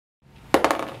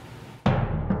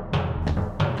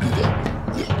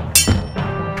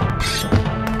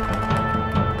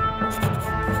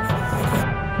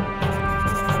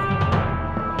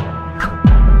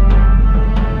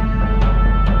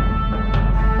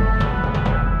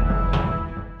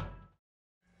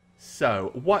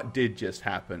So, what did just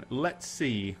happen? Let's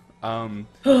see. You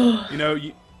know,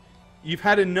 you've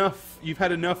had enough. You've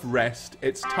had enough rest.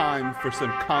 It's time for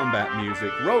some combat music.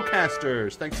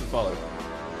 Rollcasters, thanks for following.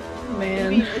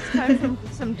 Man, Maybe it's time for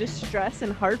some distress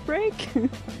and heartbreak.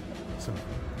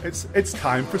 It's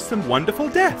time for some wonderful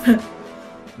death.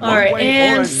 all right,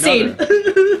 and scene.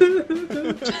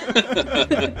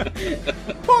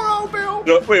 Poor old Bill.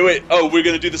 No, wait. Oh, we're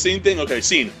gonna do the scene thing. Okay,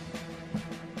 scene.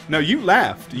 No, you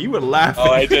laughed. You were laughing.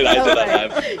 Oh, I did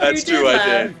laugh. That's You true. did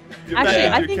I did.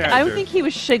 Actually, I don't think he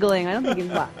was shiggling. I don't think he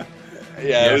was laughing.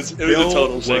 Yeah, Yes, it was a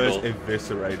total was single.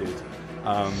 eviscerated.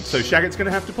 So Shaggett's going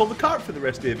to have to pull the cart for the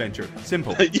rest of the adventure.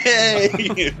 Simple.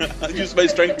 Yay! I used my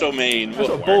strength domain. That's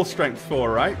what bull strength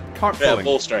for, right? Cart Yeah, pulling.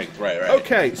 full strength. Right.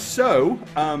 Okay, so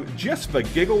just for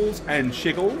giggles and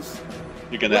shiggles,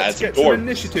 You're gonna let's add some get some dwarves.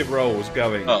 initiative rolls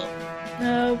going. Oh,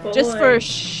 Oh boy. Just for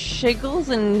shiggles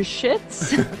and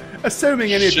shits.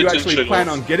 Assuming any of you Shits and actually plan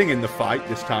shiggles. on getting in the fight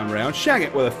this time around,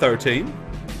 Shagget with a 13.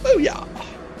 oh yeah.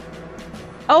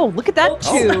 Oh, look at that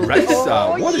Oh, too.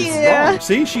 Raisa, what is wrong?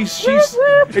 See, she's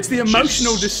it's the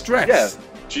emotional distress. Yeah,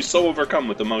 she's so overcome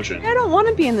with emotion. I don't want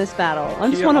to be in this battle. I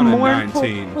just Kia want to on a mourn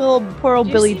 19. poor old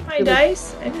Did you Billy. see my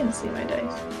dice? I didn't see my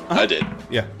dice. I did.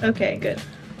 Yeah. Okay, good.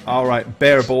 All right,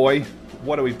 bear boy.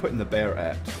 What are we putting the bear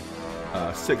at?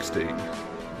 16.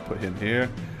 Put him here.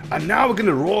 And now we're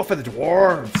gonna roll for the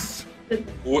dwarves.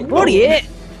 What it?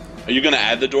 Are you gonna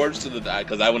add the dwarves to the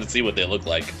because I want to see what they look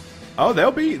like. Oh,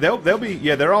 they'll be.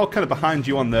 Yeah, they're all kind of behind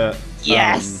you on the.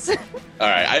 Yes. All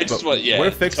right, I just want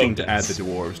We're fixing to add tokens. the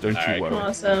dwarves. Don't All you right, worry.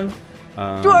 Awesome.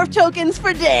 Dwarf tokens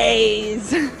for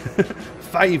days.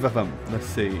 5 of them. Let's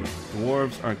see.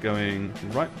 Dwarves are going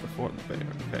right before the bear.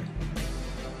 Okay.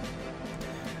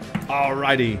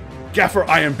 Alrighty. Gaffer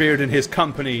Ironbeard and his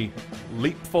company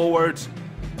leap forward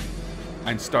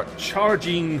and start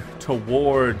charging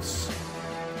towards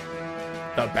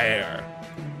the bear.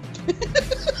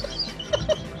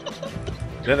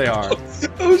 There they are.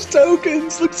 Those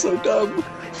tokens look so dumb.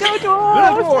 Go Little dwarves!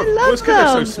 I dwarf. Well, it's love because they're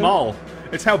so them. small.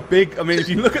 It's how big. I mean, if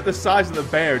you look at the size of the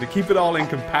bear, to keep it all in Oh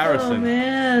comparison.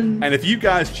 man. And if you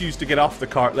guys choose to get off the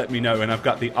cart, let me know, and I've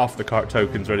got the off the cart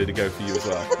tokens ready to go for you as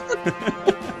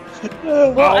well.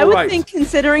 Well, I would Alright. think,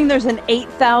 considering there's an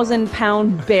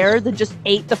 8,000-pound bear that just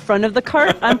ate the front of the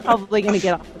cart, I'm probably going to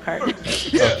get off the cart.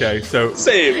 Okay, so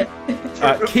Same.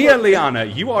 Kia Liana,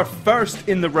 you are first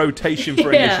in the rotation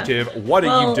for Yeah. initiative. What are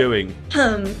you Well- doing?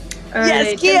 Are Yes,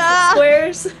 they Kia! 10-foot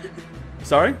squares?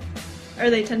 Sorry? Are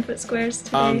they 10-foot squares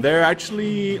today? They're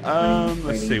actually, let's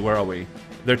 30. see, where are we?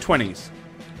 They're 20s.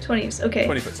 20s, okay.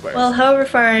 20-foot squares. Well, however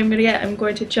far I'm gonna get, I'm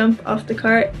going to jump off the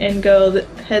cart and go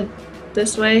head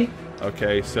this way.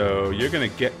 Okay, so you're going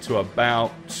to get to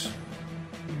about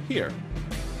here.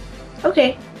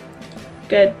 Okay.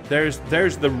 Good. There's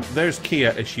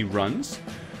Kia as she runs.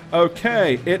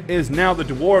 Okay, it is now the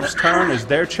dwarves' turn as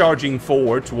they're charging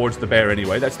forward towards the bear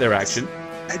anyway. That's their action.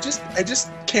 I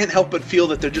just can't help but feel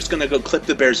that they're just gonna go clip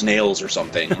the bear's nails or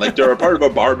something. Like they're a part of a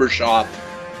barber shop,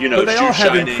 you know. But they all shoes have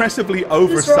shining. impressively wrong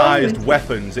oversized with you?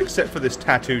 weapons, except for this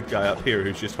tattooed guy up here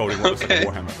who's just holding one of Okay. the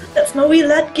warhammer. That's my wee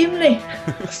lad Gimli.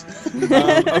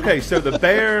 Okay, so the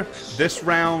bear this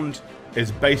round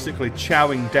is basically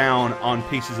chowing down on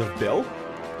pieces of Bill.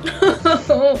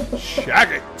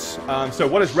 Shagget! So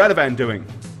what is Radovan doing?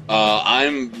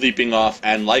 I'm leaping off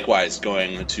and likewise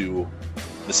going to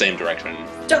the same direction.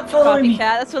 Don't follow Copycat, me.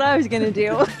 that's what I was going to do.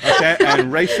 Okay,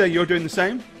 and Raisa, you're doing the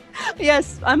same?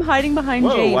 Yes, I'm hiding behind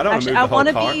Whoa, Jane. I don't Actually, move the I whole want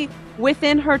to cart. be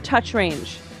within her touch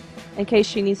range, in case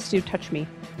she needs to touch me.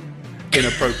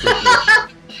 Inappropriately.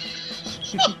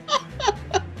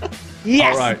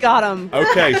 Yes, All right. got him.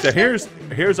 Okay, so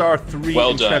here's our 3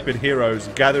 Well done. intrepid heroes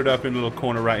gathered up in a little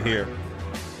corner right here.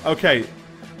 Okay,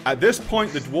 at this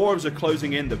point the dwarves are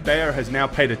closing in. The bear has now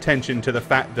paid attention to the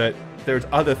fact that there's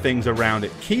other things around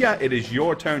it. Kia, it is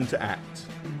your turn to act.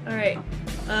 Alright.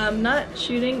 Not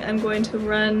shooting. I'm going to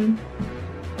run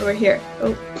over here.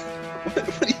 Oh,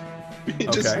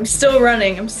 Okay. I'm still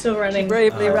running. I'm still running.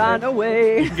 Bravely ran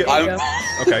away. Get- There you go.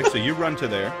 Okay, so you run to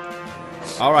there.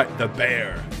 All right, the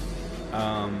bear.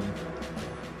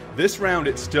 This round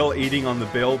it's still eating on the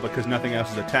bill because nothing else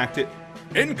has attacked it.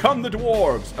 In come the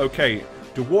dwarves. Okay,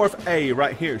 dwarf A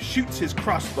right here shoots his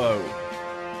crossbow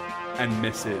and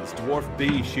misses. Dwarf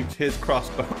B shoots his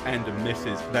crossbow and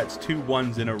misses. That's 2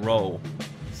 1s in a row.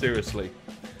 Seriously.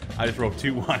 I just rolled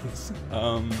 2 1s.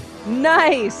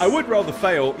 Nice. I would roll the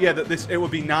fail. Yeah, it would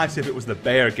be nice if it was the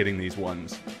bear getting these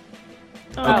ones.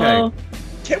 Oh. Okay.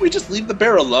 can't we just leave the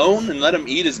bear alone and let him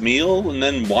eat his meal and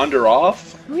then wander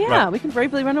off? Oh, yeah, Right. we can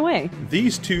bravely run away.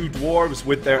 These two dwarves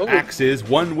with their axes,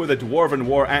 one with a dwarven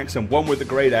war axe and one with a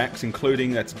great axe,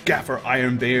 including that's Gaffer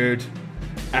Ironbeard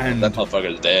and That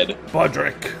motherfucker's dead.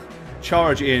 Bodrick,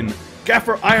 charge in.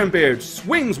 Gaffer Ironbeard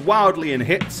swings wildly and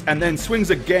hits, and then swings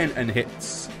again and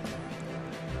hits.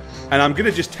 And I'm going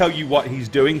to just tell you what he's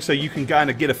doing so you can kind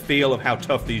of get a feel of how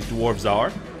tough these dwarves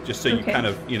are. Just so you kind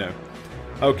of, you know.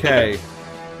 Okay.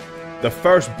 The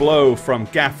first blow from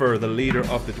Gaffer, the leader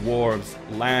of the dwarves,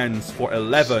 lands for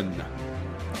 11.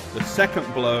 The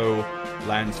second blow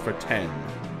lands for 10.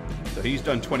 So he's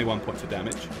done 21 points of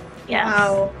damage. Yes.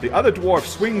 Wow. The other dwarf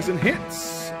swings and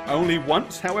hits. Only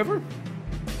once, however.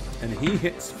 And he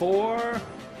hits for...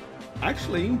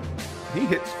 Actually, he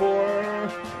hits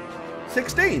for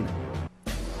 16.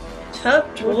 Tough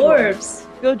dwarves.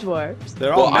 Go dwarves.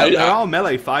 They're all, they're all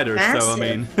melee fighters, massive. so I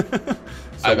mean...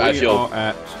 so I we feel... are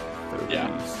at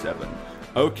 37.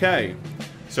 Okay.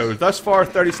 So thus far,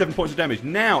 37 points of damage.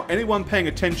 Now, anyone paying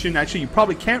attention, actually, you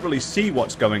probably can't really see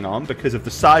what's going on because of the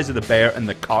size of the bear and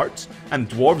the cart, and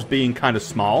dwarves being kind of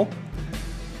small.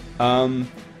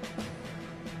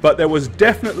 But there was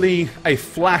definitely a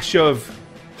flash of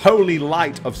holy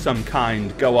light of some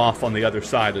kind go off on the other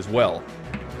side as well.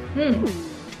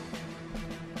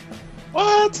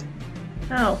 What?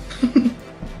 How?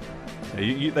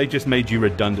 They just made you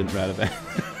redundant, rather than.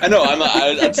 I know.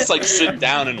 I just like sit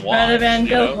down and watch. Rather than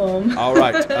go home. All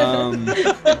right.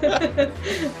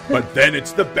 But then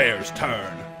it's the bear's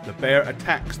turn. The bear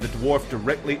attacks the dwarf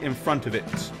directly in front of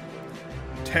it,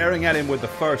 tearing at him with the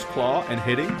first claw and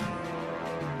hitting,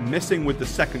 missing with the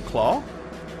second claw.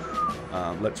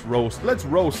 Let's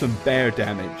roll some bear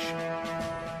damage.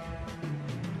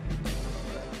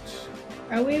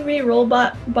 Are we re-roll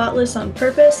botless on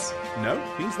purpose? No,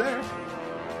 he's there.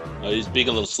 Oh, he's being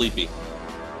a little sleepy.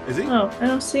 Is he? Oh, I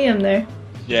don't see him there.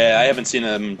 Yeah, I haven't seen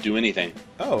him do anything.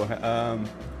 Oh,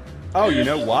 you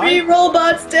know why? Re-roll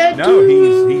bot's dead. No,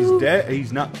 too. he's dead.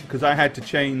 He's not, because I had to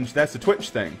change. That's the Twitch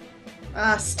thing.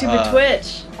 Ah, stupid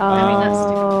Twitch. I mean, that's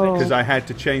stupid Twitch. Because I had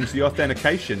to change the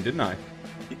authentication, didn't I?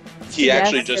 He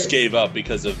actually just gave up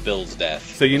because of Bill's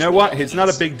death. So you know what? It's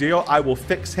not a big deal. I will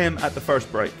fix him at the first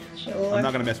break. Sure. I'm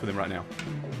not going to mess with him right now.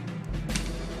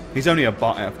 He's only a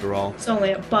bot after all. It's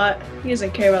only a bot. He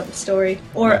doesn't care about the story.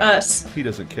 Or us. He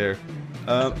doesn't care.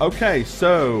 Okay,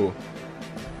 so...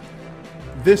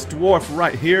 This dwarf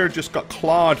right here just got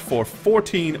clawed for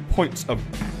 14 points of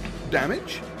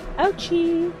damage.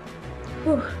 Ouchie.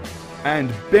 Whew.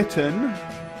 And bitten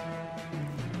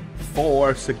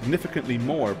for significantly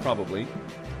more, probably.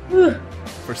 Whew.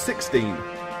 For 16.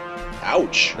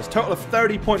 Ouch. That's a total of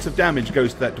 30 points of damage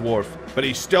goes to that dwarf. But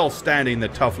he's still standing, the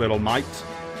tough little mite.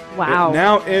 Wow. It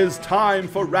now is time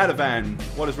for Radovan.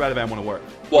 What does Radovan want to work?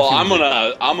 Well, I'm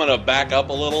gonna back up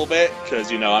a little bit because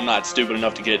I'm not stupid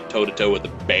enough to get toe to toe with the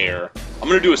bear. I'm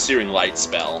gonna do a Searing Light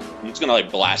spell. I'm just gonna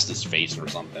like blast his face or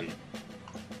something.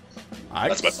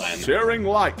 That's my plan. Searing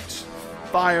Light.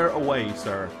 Fire away,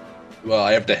 sir. Well,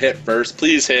 I have to hit first.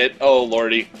 Please hit. Oh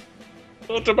lordy.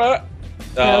 Oh, God.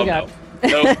 no.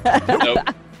 Nope.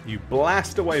 You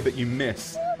blast away, but you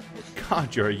miss.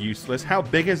 God, you're useless. How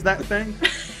big is that thing?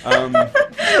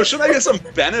 Should I get some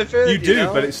benefit? You do,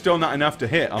 but it's still not enough to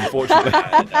hit, unfortunately.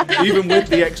 Even with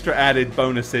the extra added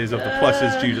bonuses of the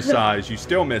pluses due to size, you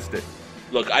still missed it.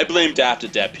 Look, I blame Daft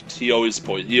Adept. He always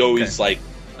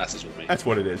messes with me. That's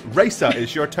what it is. Raisa,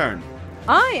 it's your turn.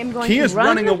 I am going Kia's to run.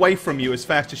 running away from you as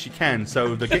fast as she can,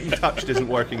 so the getting touched isn't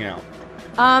working out.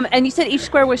 And you said each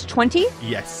square was 20?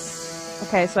 Yes.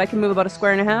 Okay, so I can move about a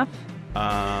square and a half?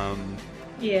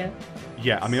 Yeah.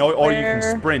 Yeah, I mean, or you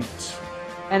can sprint.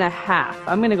 And a half.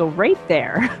 I'm going to go right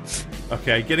there.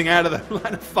 Okay, getting out of the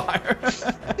line of fire.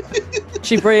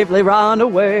 She bravely ran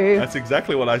away. That's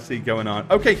exactly what I see going on.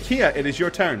 Okay, Kia, it is your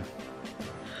turn.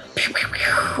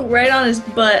 Right on his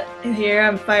butt. Here,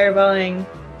 I'm fireballing.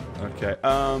 Okay,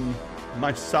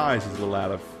 my size is a little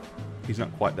out of... He's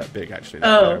not quite that big, actually.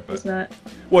 He's not.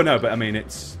 Well, no, but I mean,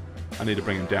 it's... I need to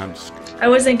bring him down. I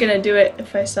wasn't going to do it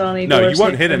if I saw any No, dwarves you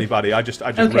won't next hit to him. anybody. I just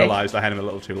realized I had him a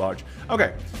little too large.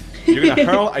 Okay. You're going to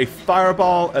hurl a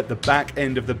fireball at the back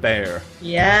end of the bear.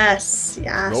 Yes.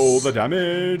 Roll the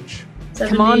damage. 76.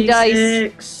 Come on,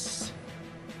 dice.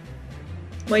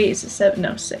 Wait, is it 7?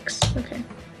 No, 6. Okay.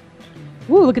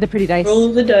 Ooh, look at the pretty dice.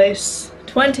 Roll the dice.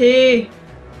 20.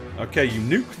 Okay, you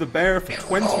nuke the bear for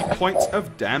 20 points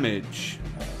of damage.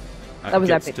 That was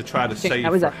gets epic. to try to save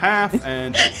That was for epic. half,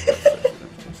 and...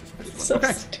 So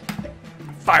Okay. stupid.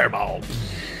 Fireball.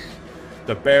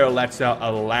 The bear lets out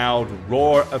a loud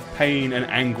roar of pain and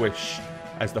anguish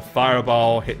as the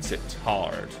fireball hits it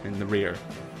hard in the rear.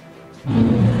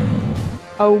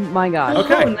 Oh my god.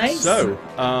 Okay, nice. so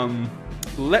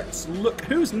let's look.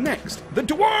 Who's next? The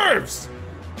dwarves!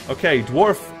 Okay,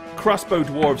 crossbow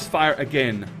dwarves fire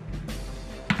again.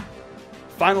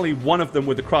 Finally, one of them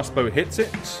with the crossbow hits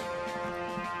it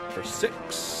for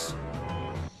 6.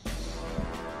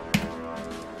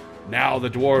 Now the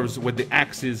dwarves with the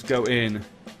axes go in.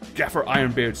 Gaffer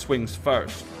Ironbeard swings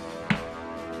first.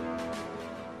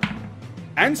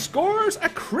 And scores a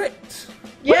crit.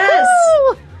 Yes!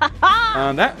 Woo!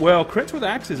 Crits with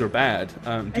axes are bad.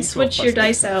 I switched your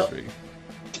dice out.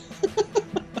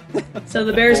 So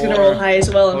the bear's going to roll high as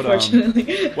well,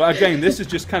 unfortunately. Well, again, this is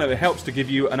just kind of, it helps to give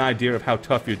you an idea of how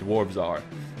tough your dwarves are.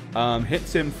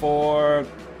 Hits him for...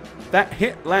 That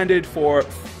hit landed for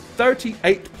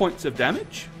 38 points of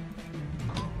damage.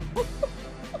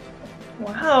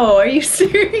 Wow, are you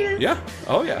serious? Yeah.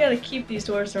 Oh, yeah. You gotta keep these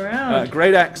dwarves around.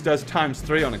 Great Axe does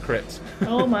 ×3 on a crit.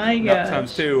 Oh my Not god.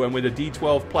 ×2, and with a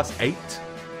d12 plus 8.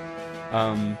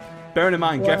 Bearing in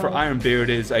mind, Gaffer Ironbeard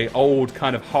is a old,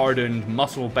 kind of hardened,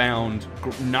 muscle-bound,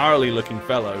 gnarly-looking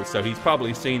fellow, so he's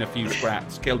probably seen a few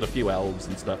scraps, killed a few elves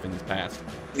and stuff in his past.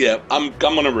 Yeah, I'm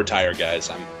gonna retire, guys.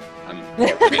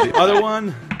 The other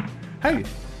one, hey,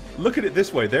 look at it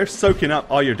this way: they're soaking up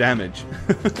all your damage.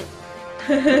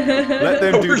 Let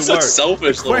them do We're the so work.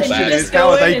 selfish, The question little is, bastard. how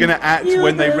are they Go in going to and act heal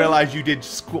when they them. realize you did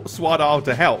SWAT all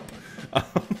to help?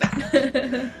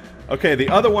 Okay, the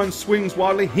other one swings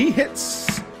wildly. He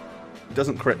hits.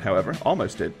 Doesn't crit, however.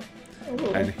 Almost did. Ooh.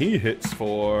 And he hits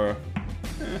for...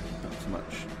 not so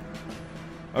much.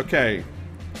 Okay.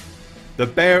 The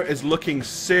bear is looking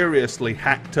seriously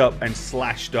hacked up and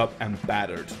slashed up and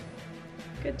battered.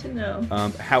 Good to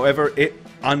know. However, it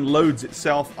unloads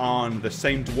itself on the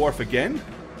same dwarf again,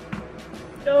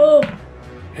 No!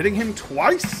 hitting him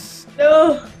twice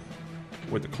No!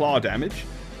 with the claw damage.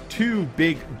 2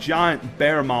 big, giant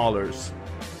bear maulers.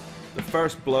 The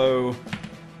first blow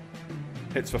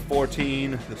hits for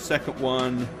 14. The second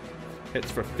one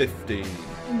hits for 15.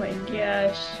 Oh my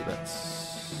gosh. So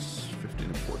that's 15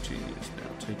 and 14 is now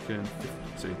taken.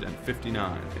 So you've done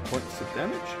 59 hit points of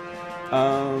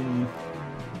damage.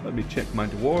 Let me check my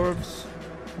dwarves.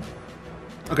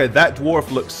 Okay, that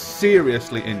dwarf looks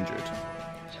seriously injured.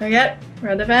 Target,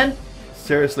 Radovan.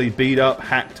 Seriously beat up,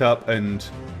 hacked up, and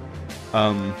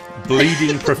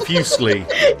bleeding profusely.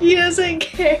 He doesn't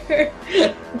care.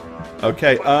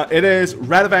 Okay, it is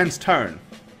Radovan's turn.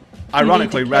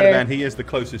 Ironically, to care. Radovan, he is the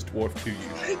closest dwarf to you.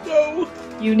 I know.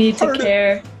 You need to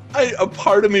care. A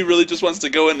part of me really just wants to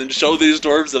go in and show these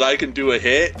dwarves that I can do a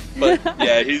hit, but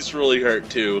yeah, he's really hurt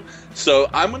too. So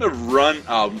I'm gonna run.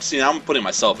 See, I'm putting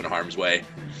myself in harm's way.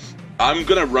 I'm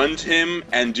gonna run to him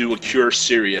and do a Cure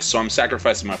Serious. So I'm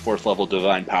sacrificing my 4th level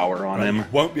Divine Power on him. You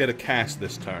won't be able to cast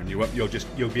this turn. You'll be able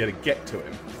to get to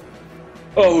him.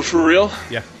 Oh, for real?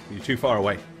 Yeah, you're too far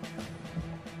away.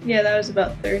 Yeah, that was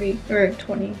about 30 or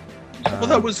 20. Well,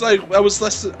 that was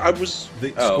less.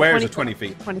 The Oh. squares are 20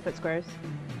 feet, 20-foot squares.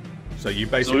 so you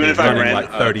basically even if I running ran, like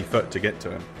 30 foot to get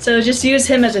to him. So just use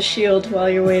him as a shield while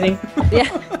you're waiting. Yeah.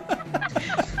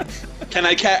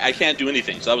 I can't do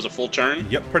anything. So that was a full turn.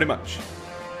 Yep, pretty much.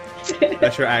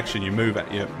 That's your action. You move it.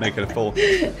 You make it a full.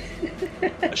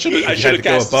 I should You have had to go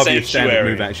cast above your standard Sanctuary.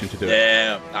 move action to do it.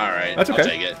 Yeah. All right. That's okay. I'll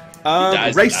take it. He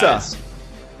dies, he Racer. dies.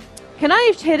 Can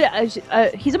I hit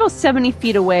it? He's about 70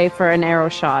 feet away for an arrow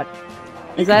shot.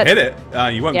 You Is can that? hit it.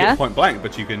 You won't Yeah? get point blank,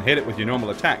 but you can hit it with your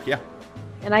normal attack. Yeah.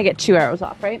 And I get 2 arrows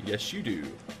off, right? Yes, you do.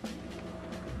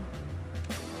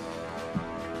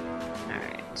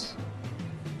 Alright.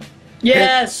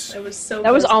 Yes! It was so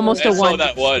That was close. almost a I saw one.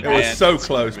 that one. It was man. so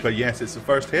close, but yes, it's the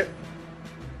first hit.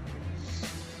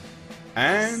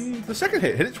 And the second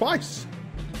hit it twice.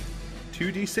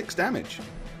 2d6 damage.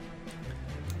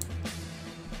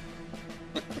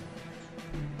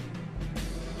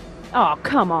 Oh,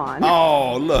 come on.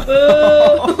 Oh, look.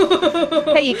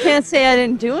 Hey, you can't say I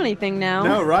didn't do anything now.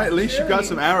 No, right? At least you got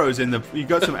some arrows in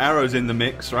the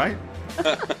mix, right?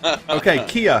 Okay,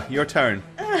 Kia, your turn.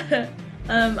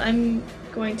 I'm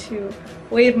going to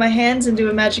wave my hands and do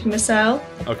a magic missile.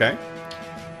 Okay.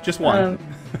 Just one.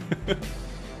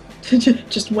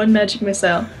 Just one magic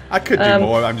missile. I could do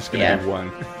more. I'm just going to yeah. do one.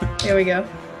 Here we go.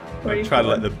 Try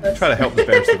to help the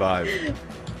bear survive.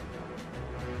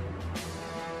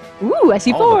 Ooh, I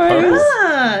see All the 4s. purple.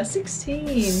 Ah,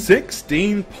 16.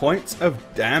 16 points of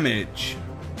damage.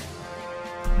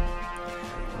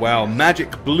 Wow,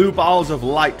 magic blue balls of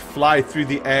light fly through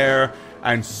the air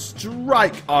and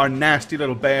strike our nasty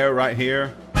little bear right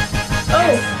here.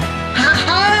 Oh!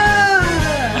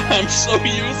 Ha I'm so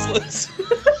useless.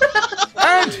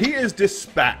 And he is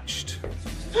dispatched.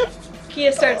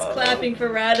 Kia starts clapping for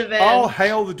Radovan. Oh,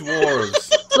 hail the dwarves.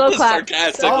 Slow clap.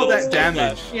 Sarcastic. All that Slow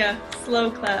damage. clap. Yeah,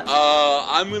 slow clap.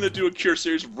 I'm gonna do a cure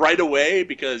series right away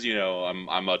because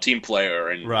I'm a team player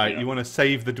and Right, you want to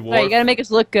save the dwarf. Right, you gotta make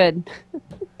us look good.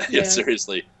 yeah,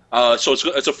 seriously. So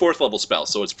it's a 4th level spell,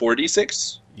 so it's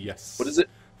 4d6. Yes. What is it?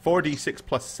 4d6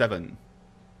 plus 7.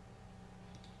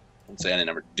 Don't say I didn't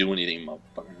ever do anything,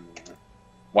 motherfucker.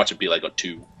 Watch it be like a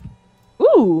 2.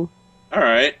 Ooh.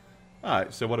 Alright.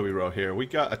 Alright, so what do we roll here? We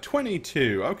got a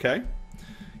 22. Okay.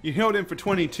 You healed him for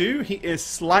 22. He is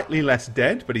slightly less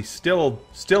dead, but he's still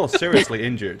seriously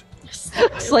injured.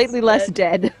 Slightly less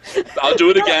dead. I'll do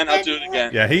it again. I'll do it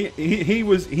again. Yeah,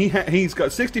 he's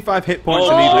got 65 hit points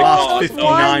Oh and he my lost God,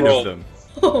 59 no. of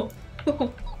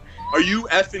them. Are you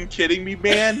effing kidding me,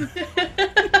 man?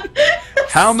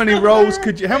 How many ones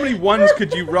could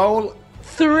you roll?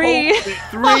 3.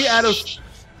 3 out of...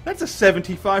 That's a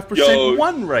 75% Yo.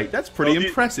 win rate. That's pretty Well,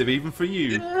 impressive, even for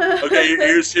you. Okay,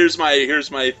 here's my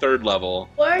 3rd level.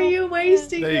 Why are you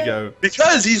wasting There you it? go.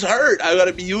 Because he's hurt. I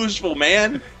gotta be useful,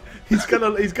 man. He's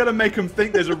gonna make him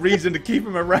think there's a reason to keep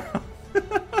him around.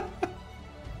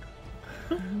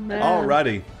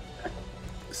 Alrighty.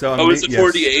 So Oh, is it yes.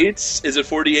 48? Is it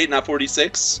 48, not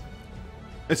 46?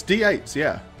 It's D8s,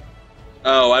 yeah.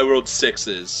 Oh, I rolled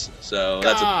 6s, so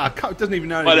that's Doesn't even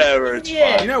know anything. whatever. It's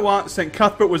Yeah. You fine. know what? St.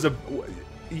 Cuthbert was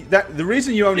the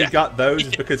reason you only Yeah. got those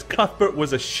is because Cuthbert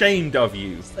was ashamed of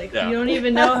you. It's like, Yeah. you don't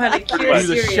even know how to He cure was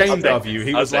serious ashamed sickness. of you.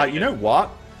 He I'll was like, take you it. know what?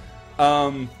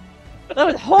 That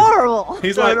was horrible.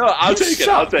 He's No, like, no, I'll you take it, suck.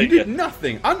 I'll take You did it."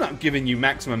 nothing. I'm not giving you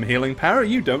maximum healing power.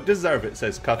 You don't deserve it,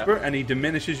 says Cuthbert, and he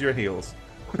diminishes your heals.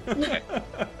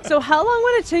 So how long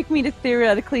would it take me to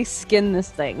theoretically skin this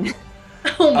thing?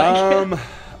 Oh my god.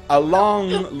 A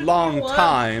long What?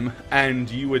 time, and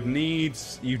you'd need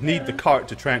the cart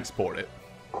to transport it.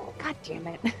 God damn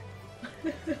it.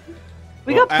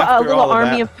 We Well, got a after little all of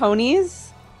army that- of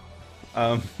ponies.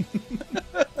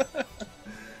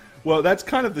 Well, that's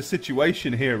kind of the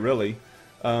situation here, really.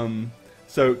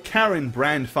 So Karen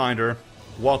Brandfinder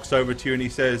walks over to you and he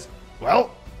says,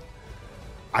 "Well,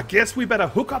 I guess we better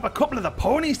hook up a couple of the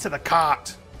ponies to the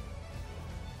cart.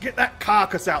 Get that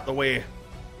carcass out the way."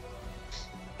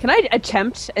 Can I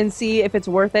attempt and see if it's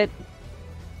worth it?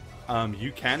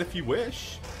 You can if you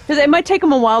wish. Because it might take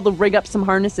them a while to rig up some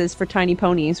harnesses for tiny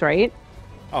ponies, right?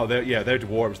 Oh, they're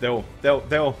dwarves. They'll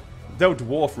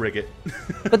dwarf rig it.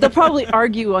 But they'll probably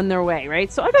argue on their way,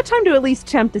 right? So I got time to at least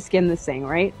attempt to skin this thing,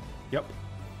 right? Yep,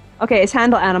 Okay, it's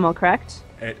handle animal, correct?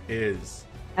 it is.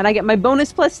 And I get my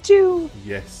bonus +2.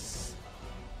 Yes.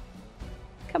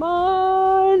 Come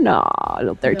on. No,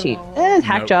 little 13. No.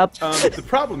 Hack Nope. job. The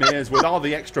problem is, with all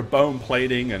the extra bone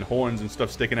plating and horns and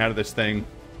stuff sticking out of this thing,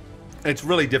 it's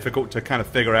really difficult to kind of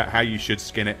figure out how you should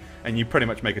skin it, and you pretty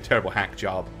much make a terrible hack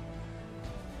job.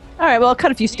 All right, well, I'll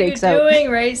cut a few What are you steaks out. doing,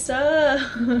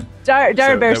 Raisa? Dire So,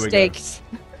 bear there we go. steaks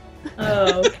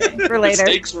Oh, okay. for later.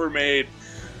 Mistakes were made.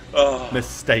 Oh.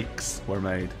 Mistakes were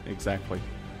made, exactly.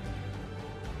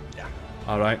 Yeah.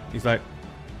 All right, he's like,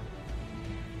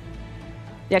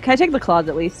 Yeah, can I take the claws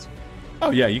at least?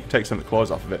 "Oh yeah, you can take some of the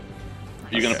claws off of it."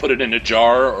 Are you gonna put it in a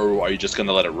jar, or are you just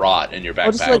gonna let it rot in your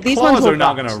I'll just backpack? let These ones Claws are will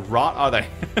not rot. going to rot, are they?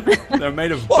 They're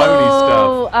made of bony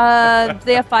Oh, stuff. do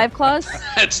they have 5 claws?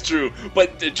 That's true,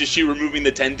 but is she removing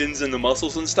the tendons and the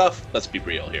muscles and stuff? Let's be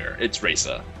real here. It's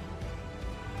Raisa.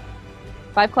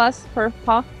 5 claws per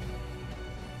paw?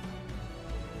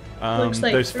 Looks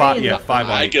like There's 3 five. in Yeah, the- 5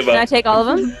 on I each. give Can I up. take all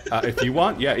of them? If you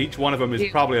want, yeah, each one of them is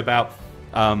probably about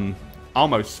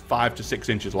almost 5 to 6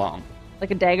 inches long. Like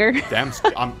a dagger? Damn,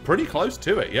 I'm pretty close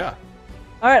to it. Yeah.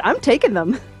 All right, I'm taking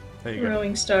them. There you go.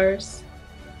 Throwing stars.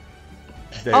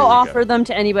 There I'll you offer go. them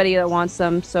to anybody that wants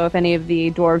them. So if any of the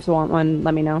dwarves want one,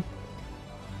 let me know.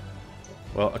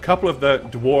 Well, a couple of the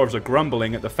dwarves are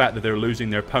grumbling at the fact that they're losing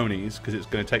their ponies because it's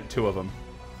going to take 2 of them.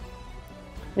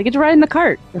 They get to ride in the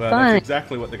cart. They're Well, fun. that's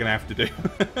exactly what they're going to have to do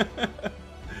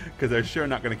because they're sure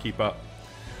not going to keep up.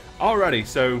 Alrighty,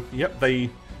 so yep, they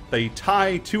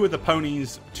tie 2 of the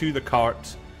ponies to the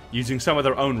cart using some of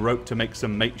their own rope to make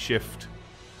some makeshift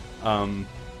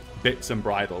bits and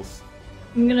bridles.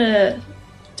 I'm gonna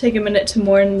take a minute to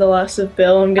mourn the loss of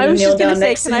Bill. I'm I gonna was kneel just gonna down say,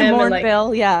 next can to I him mourn and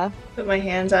Bill? Yeah. put my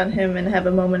hands on him and have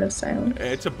a moment of silence.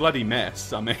 It's a bloody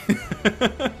mess. I mean,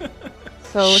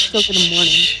 So let's still get a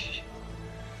mourning.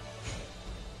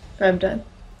 I'm done.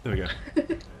 there we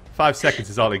go. 5 seconds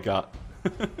is all he got.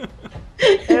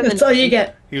 That's all you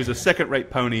get. He was a second-rate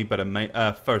pony, but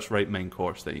a first-rate main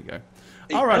course. There you go.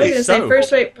 I was Alrighty, gonna so say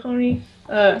first-rate pony,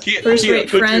 Kia, first-rate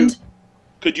could friend.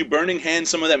 Could you burning hand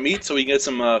some of that meat so we can get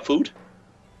some food?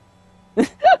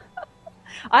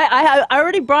 I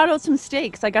already brought out some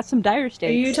steaks. I got some dire steaks.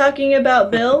 Are you talking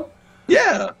about Bill?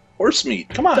 Yeah, horse meat.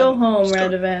 Come on. Go home,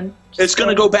 Radovan. It's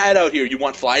gonna go bad out here. You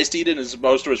want flies to eat it as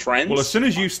opposed to his friends? Well, as soon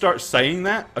as you start saying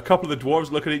that, a couple of the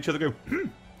dwarves look at each other,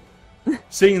 and go,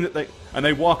 seeing that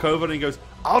they walk over, and he goes,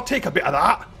 "I'll take a bit of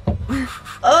that."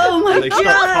 Oh my And they start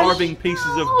gosh! carving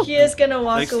pieces of. He is gonna They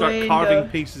walk start away carving and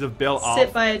go pieces of Bill off.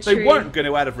 sit by a They tree. weren't going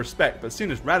to out of respect, but as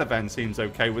soon as Radovan seems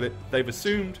okay with it, they've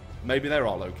assumed maybe they're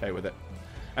all okay with it.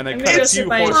 And they I'm cut gonna a go sit few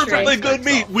by a horse tree. Perfectly steaks good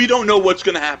meat. off. We don't know what's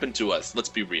gonna happen to us. Let's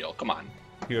be real. Come on.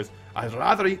 He goes, "I'd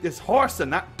rather eat this horse than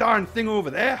that darn thing over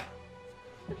there.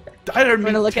 Dire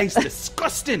meat look at- tastes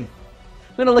disgusting."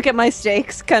 I'm gonna look at my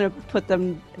steaks, kind of put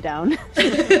them down.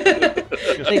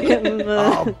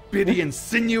 Oh, bitty and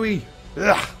sinewy.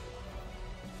 Ugh.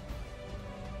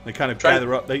 They kind of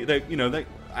gather up. They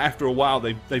after a while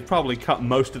they've probably cut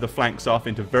most of the flanks off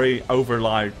into very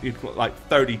overlaid, like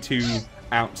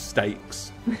 32-ounce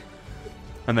steaks,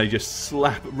 and they just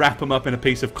wrap them up in a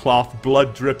piece of cloth,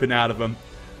 blood dripping out of them,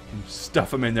 and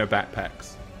stuff them in their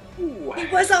backpacks. He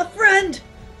was our friend,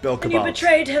 Bill and you kebabs.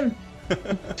 betrayed him.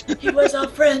 He was our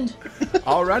friend.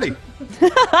 Alrighty.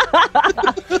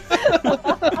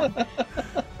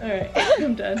 All right,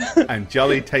 I'm done. And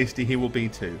jolly tasty he will be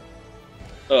too.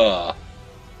 Ugh.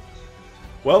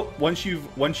 Well, once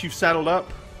you've saddled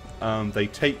up, they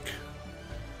take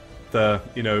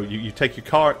you take your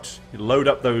cart, you load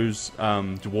up those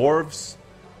dwarves,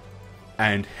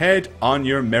 and head on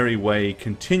your merry way,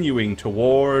 continuing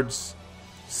towards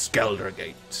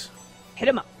Skeldergate. Hit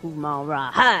him up. All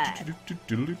right.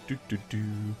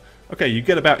 Okay, you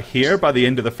get about here by the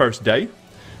end of the first day.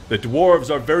 The dwarves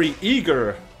are very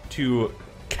eager to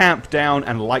camp down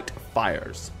and light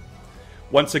fires.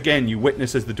 Once again, you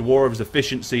witness as the dwarves'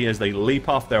 efficiency as they leap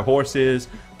off their horses,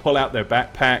 pull out their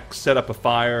backpacks, set up a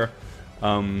fire,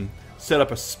 set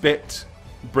up a spit,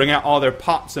 bring out all their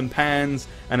pots and pans,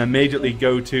 and immediately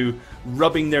go to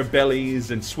rubbing their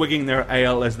bellies and swigging their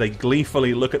ale as they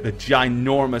gleefully look at the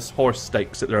ginormous horse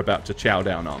steaks that they're about to chow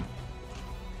down on.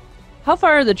 How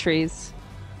far are the trees?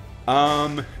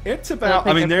 It's about, I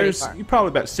think I mean, they're pretty there's far. probably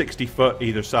about 60 foot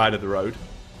either side of the road.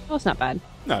 Oh, it's not bad.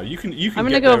 No, you can I'm gonna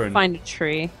get go there and, find a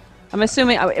tree. I'm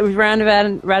assuming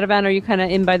Radovan, are you kind of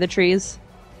in by the trees?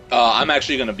 I'm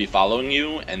actually gonna be following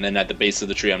you, and then at the base of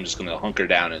the tree, I'm just gonna hunker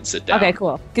down and sit down. Okay,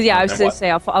 cool. Because I was And gonna what?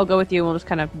 say I'll go with you and we'll just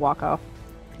kind of walk off.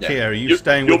 Yeah. Okay, are you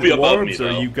staying you'll with the be above me, dwarves, or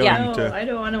are though. you going Yeah. No, to... I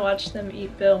don't want to watch them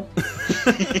eat Bill.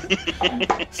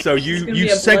 So It's you gonna be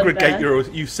a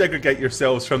segregate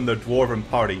yourselves from the dwarven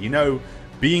party. You know,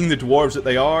 being the dwarves that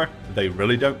they are, they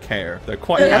really don't care. They're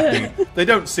quite happy. They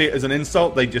don't see it as an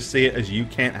insult. They just see it as you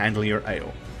can't handle your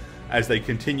ale. As they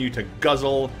continue to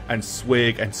guzzle and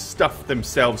swig and stuff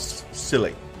themselves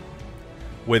silly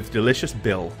with delicious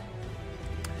Bill.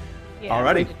 Yeah,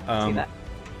 Alrighty, we didn't see that.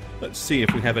 Let's see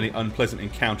if we have any unpleasant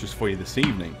encounters for you this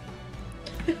evening.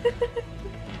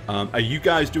 Are you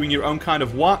guys doing your own kind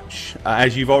of watch?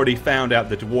 As you've already found out,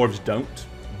 the dwarves don't.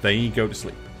 They go to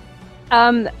sleep.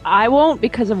 I won't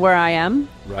because of where I am,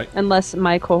 Right. unless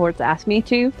my cohorts ask me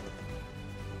to.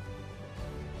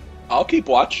 I'll keep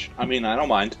watch. I mean, I don't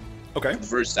mind. Okay. The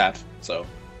first half, so.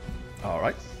 All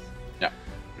right. Yeah.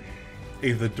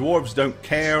 Either the dwarves don't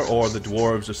care, or the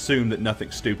dwarves assume that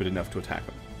nothing's stupid enough to attack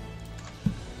them.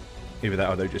 Either that,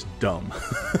 or they're just dumb.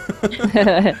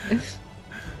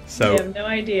 So. We have no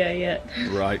idea yet.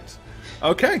 Right.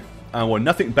 Okay. Well,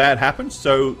 nothing bad happens,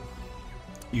 so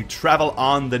you travel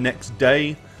on the next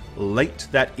day. Late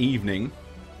that evening,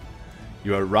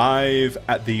 you arrive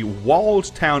at the walled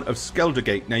town of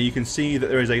Skeldergate. Now, you can see that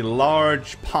there is a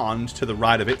large pond to the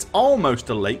right of it. It's almost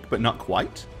a lake, but not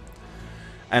quite.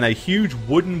 And a huge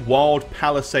wooden walled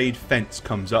palisade fence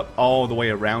comes up all the way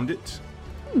around it.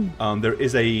 There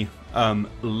is a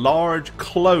large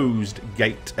closed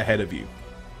gate ahead of you.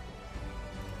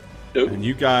 Ooh. And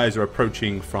you guys are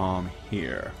approaching from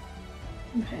here.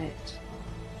 Right.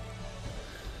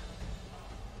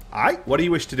 Alright, what do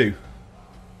you wish to do?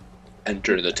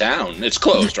 Enter the town. It's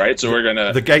closed, right? So we're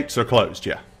gonna. The gates are closed,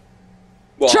 yeah.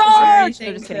 Well, Charge!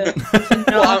 Anything No, just to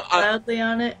knock I- loudly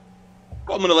on it?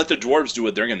 I'm gonna let the dwarves do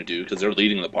what they're gonna do because they're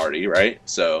leading the party, right?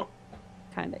 So,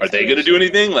 Kind of. are they gonna do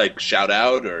anything like shout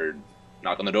out or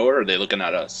knock on the door? Or are they looking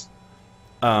at us?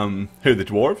 Who, the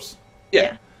dwarves?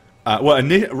 Yeah.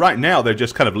 Right now they're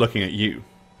just kind of looking at you.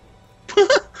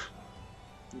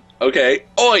 Okay.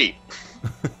 Oi!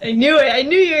 I knew it. I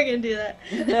knew you were gonna do that.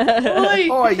 Oi!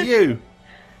 Oh, you!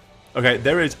 Okay,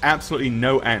 there is absolutely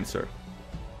no answer.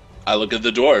 I look at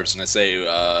the dwarves and I say,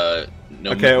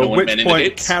 no, Okay, no at one which been in point the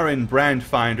gates? Karen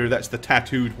Brandfinder, that's the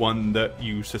tattooed one that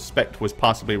you suspect was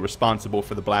possibly responsible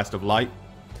for the blast of light,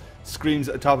 screams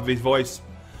at the top of his voice,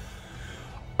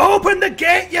 "Open the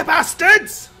gate, you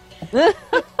bastards!"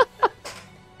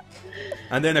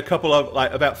 And then a couple of,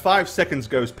 about 5 seconds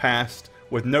goes past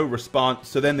with no response,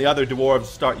 so then the other dwarves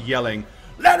start yelling,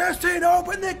 "Let us in,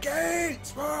 open the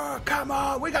gates! Oh, come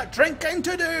on, we got drinking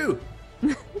to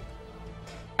do!"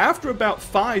 After about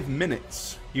 5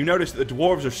 minutes, you notice that the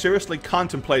dwarves are seriously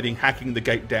contemplating hacking the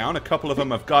gate down. A couple of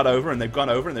them have got over, and they've gone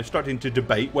over, and they're starting to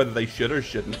debate whether they should or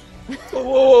shouldn't. Whoa,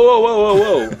 whoa, whoa,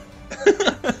 whoa,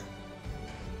 whoa.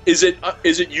 Is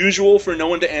it usual for no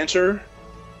one to answer?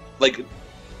 Like,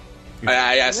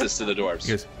 I asked this to the dwarves. He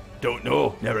goes, "Don't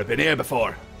know, never been here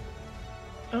before."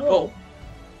 Oh.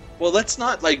 Well, let's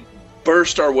not,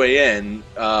 burst our way in.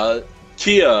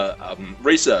 Kia,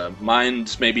 Risa,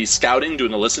 mind maybe scouting,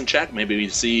 doing a listen check? Maybe we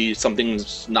see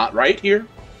something's not right here?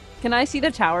 Can I see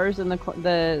the towers in the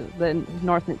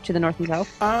north, to the north and south?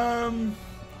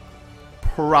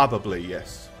 Probably,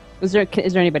 yes. Is there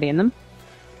anybody in them?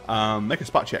 Make a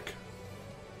spot check.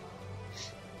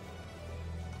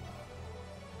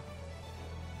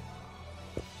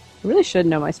 I really should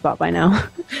know my spot by now.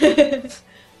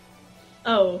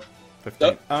 Oh.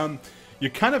 15. You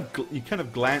kind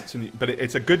of glance, but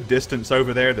it's a good distance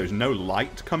over there. There's no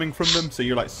light coming from them, so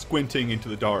you're squinting into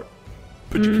the dark,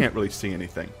 but you can't really see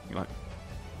anything. You're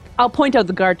I'll point out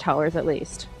the guard towers at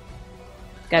least.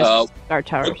 Guys, guard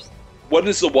towers. What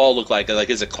does the wall look like?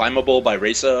 Is it climbable by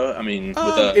Risa? I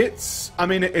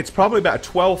mean, it's probably about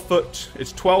 12 foot.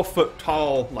 It's 12-foot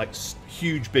tall,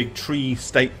 huge big tree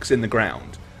stakes in the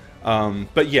ground.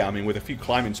 But yeah, I mean, with a few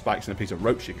climbing spikes and a piece of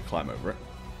rope, she could climb over it.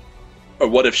 Or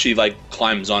what if she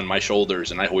climbs on my shoulders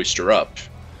and I hoist her up?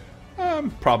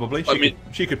 Probably.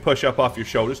 She could push up off your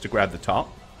shoulders to grab the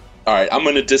top. All right, I'm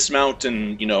gonna dismount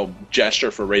and gesture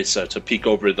for Risa to peek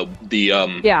over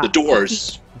the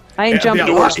doors. I ain't jumping.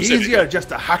 It'd be a lot easier just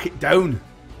to hack it down.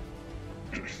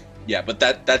 Yeah, but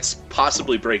that's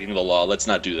possibly breaking the law. Let's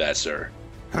not do that, sir.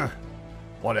 Huh.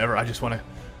 Whatever. I just want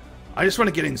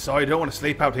to get inside. I don't want to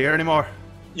sleep out here anymore.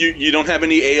 You don't have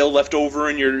any ale left over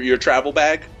in your travel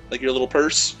bag, like your little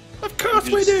purse? Of course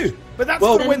we do. But that's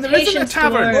for when there isn't a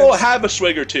tavern. We'll have a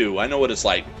swig or two. I know what it's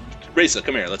like. Risa,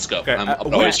 come here. Let's go. Okay, at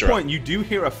which point you do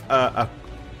hear a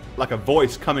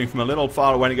voice coming from a little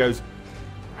far away, and it goes,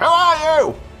 "Who are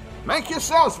you? Make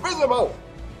yourselves visible."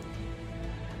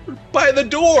 By the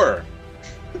door.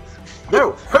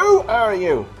 No, who are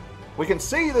you? We can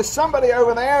see there's somebody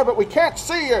over there, but we can't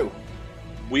see you.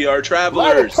 We are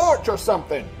travelers. Light a torch or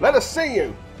something. Let us see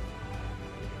you.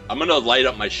 I'm gonna light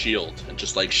up my shield and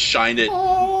just shine it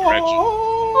direction.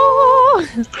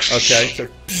 Okay, so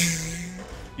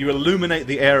you illuminate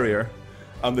the area.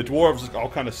 The dwarves all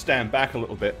kind of stand back a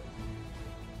little bit.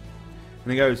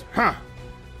 And he goes, "Huh.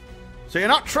 So you're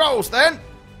not trolls then?"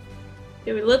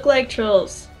 Do we look like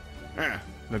trolls? They're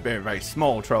very, very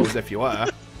small trolls if you are.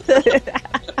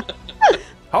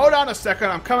 Hold on a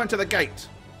second, I'm coming to the gate.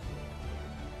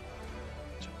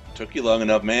 Took you long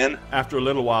enough, man. After a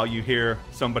little while, you hear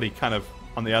somebody kind of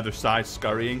on the other side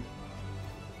scurrying.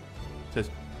 Says,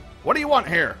 "What do you want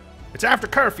here? It's after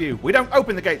curfew. We don't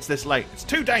open the gates this late. It's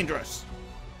too dangerous."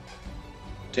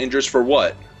 Dangerous for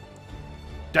what?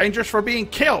 Dangerous for being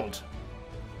killed.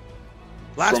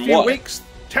 Last From few what? weeks,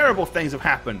 terrible things have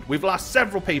happened. We've lost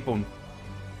several people.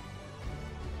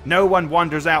 No one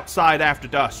wanders outside after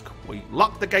dusk. We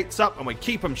lock the gates up and we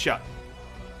keep them shut.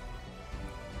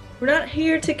 We're not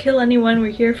here to kill anyone.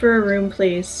 We're here for a room,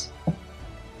 please.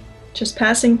 Just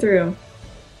passing through.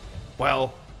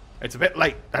 Well, it's a bit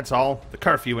late, that's all. The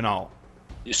curfew and all.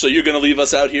 So you're gonna leave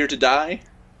us out here to die?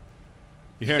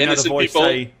 You hear another Innocent voice people?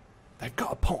 say, "They've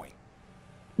got a point."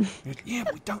 Yeah,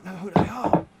 but we don't know who they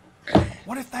are.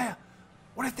 What if they're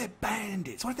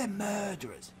bandits? What if they're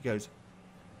murderers? He goes,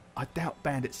 "I doubt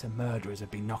bandits and murderers would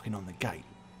be knocking on the gate."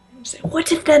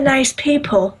 What if they're nice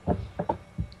people?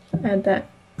 Add that.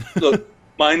 Look,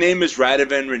 my name is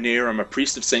Radovan Rainier. I'm a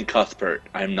priest of St. Cuthbert.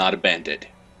 I am not a bandit.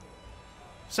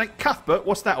 St. Cuthbert?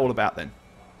 What's that all about then?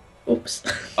 Oops.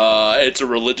 It's a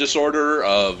religious order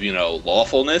of,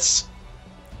 lawfulness.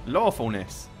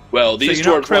 Lawfulness? Well, these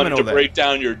you're not dwarves wanted to then? break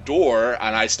down your door,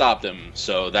 and I stopped them.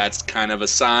 So that's kind of a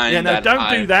sign Yeah, no, that don't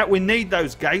do that. We need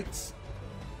those gates.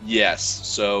 Yes,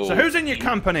 so... So who's in your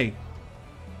company?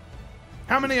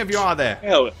 How many of you are there?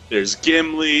 Hell, there's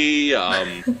Gimli,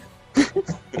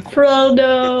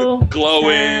 Frodo.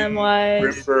 Glowing,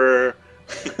 Samwise. Rimper.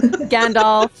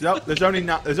 Gandalf. Nope, there's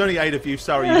only 8 of you.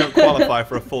 Sorry, you don't qualify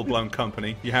for a full-blown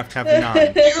company. You have to have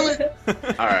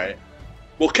 9. All right.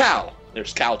 Well, Cal.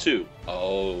 There's Cal too.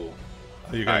 Oh.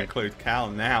 You're going to include Cal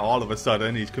now. All of a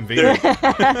sudden, he's convenient. Now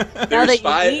that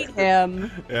you need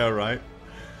him. Yeah, right.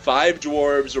 5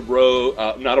 dwarves, a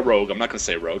rogue, not a rogue, I'm not going to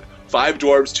say rogue. 5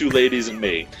 dwarves, 2 ladies, and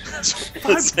me. 5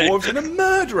 dwarves and a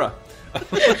murderer!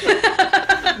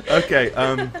 Okay,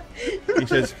 he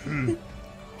says,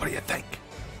 what do you think?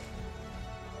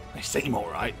 They seem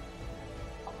alright.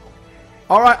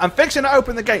 Alright, I'm fixing to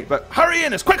open the gate, but hurry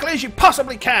in as quickly as you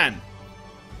possibly can!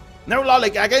 No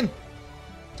lollygagging!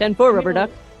 10-4, rubber duck.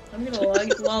 I'm gonna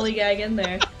lollygag in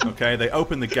there. Okay, they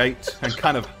open the gate and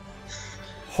kind of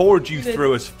horde you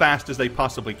through as fast as they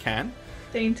possibly can.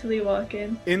 Daintily walk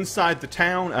in. Inside the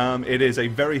town, it is a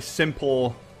very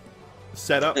simple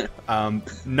setup.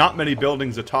 Not many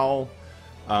buildings at all.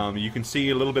 You can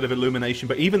see a little bit of illumination,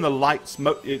 but even the lights,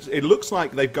 it looks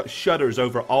like they've got shutters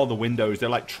over all the windows. They're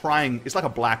like trying, it's like a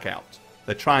blackout.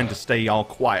 They're trying to stay all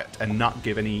quiet and not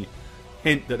give any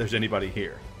hint that there's anybody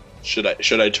here. Should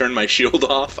I turn my shield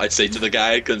off? I say to the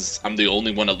guy, because I'm the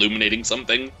only one illuminating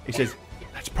something. He says,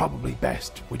 that's probably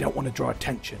best. We don't want to draw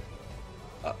attention.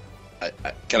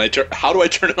 Can I turn? How do I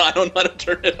turn it on? I don't know how to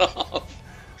turn it off.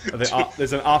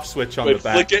 There's an off switch on Wait, the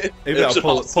back. flick it? Maybe I'll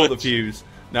pull the fuse.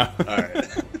 No. Alright.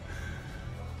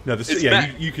 No,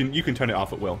 yeah, you can turn it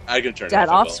off at will. I can turn it That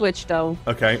off. off switch, though.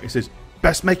 Okay, he says,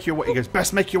 best make your way. He goes,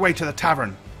 best make your way to the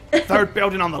tavern. 3rd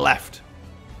building on the left.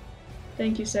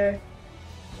 Thank you, sir.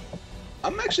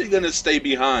 I'm actually going to stay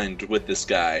behind with this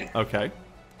guy. Okay.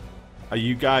 Are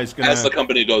you guys gonna? As the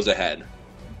company goes ahead.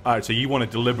 All right, so you want to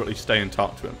deliberately stay and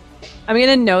talk to him. I'm going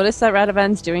to notice that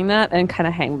Radovan's doing that and kind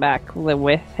of hang back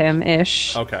with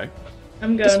him-ish. Okay.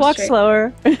 I'm going Just walk straight.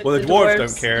 slower. Well, the dwarves dwarves.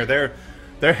 don't care.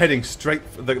 They're heading straight.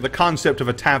 The concept of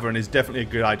a tavern is definitely a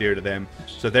good idea to them.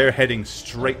 So they're heading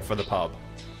straight for the pub.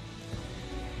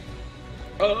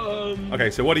 Okay,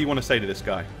 so what do you want to say to this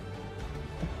guy?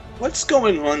 What's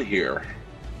going on here?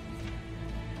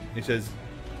 He says,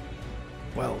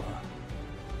 well,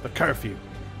 the curfew.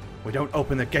 We don't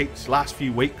open the gates. Last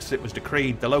few weeks it was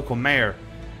decreed, the local mayor,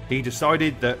 he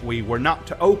decided that we were not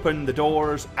to open the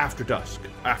doors after dusk,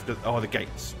 after all the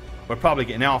gates. We're probably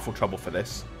getting in awful trouble for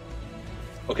this.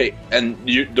 Okay, and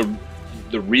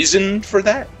the reason for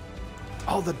that?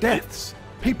 All the deaths.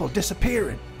 People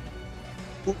disappearing.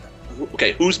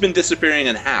 Okay, who's been disappearing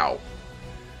and how?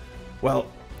 Well,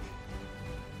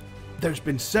 there's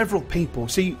been several people.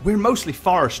 See, we're mostly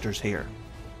foresters here.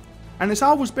 And it's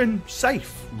always been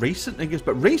safe recently,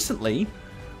 but recently,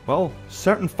 well,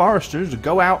 certain foresters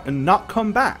go out and not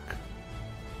come back.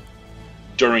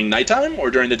 During nighttime or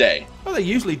during the day? Well, they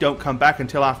usually don't come back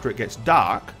until after it gets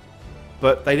dark,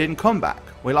 but they didn't come back.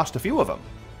 We lost a few of them.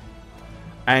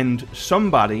 And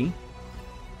somebody,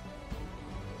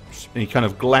 and he kind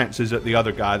of glances at the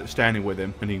other guy that's standing with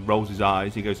him, and he rolls his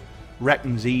eyes. He goes,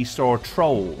 reckons he saw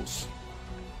trolls.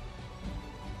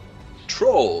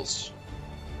 Trolls?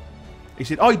 He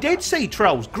said, I did see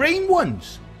trolls, green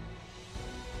ones.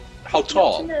 How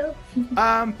tall? No.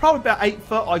 Probably about 8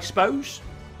 foot, I suppose.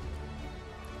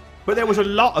 But there was a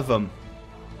lot of them.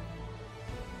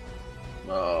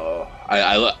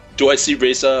 Do I see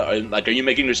Reza? Are you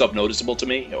making yourself noticeable to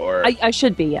me, or I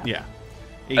should be, yeah. Yeah.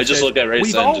 He I just says, look at Reza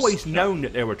we've and always just- known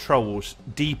that there were trolls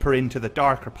deeper into the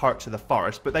darker parts of the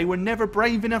forest, but they were never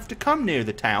brave enough to come near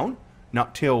the town.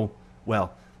 Not till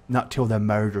the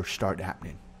murders started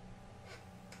happening.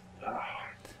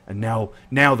 And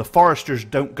now the foresters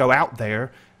don't go out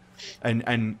there,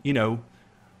 and you know,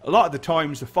 a lot of the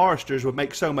times the foresters would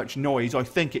make so much noise, I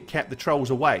think it kept the trolls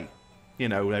away. You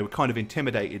know, they were kind of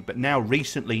intimidated, but now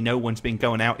recently no one's been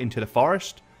going out into the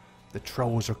forest. The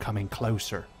trolls are coming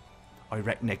closer. I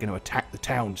reckon they're going to attack the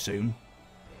town soon.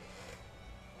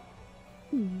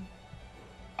 I'm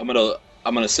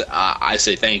gonna say I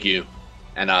say thank you,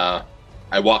 and I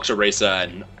walk to Reza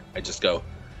and I just go,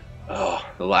 oh,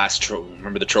 the last troll.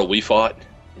 Remember the troll we fought?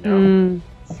 You know?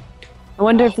 I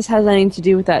wonder if this has anything to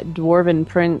do with that dwarven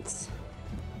prince.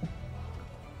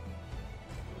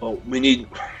 Well, we need.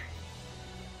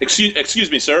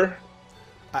 Excuse me, sir.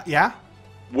 Yeah?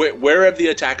 Where have the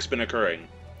attacks been occurring?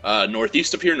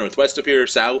 Northeast of here, northwest of here,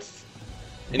 south?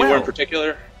 Anywhere in Well,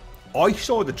 particular? I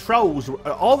saw the trolls.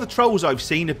 All the trolls I've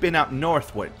seen have been out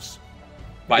northwards.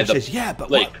 By He the says, yeah,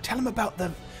 but lake. what? Tell him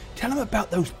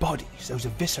about those bodies, those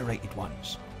eviscerated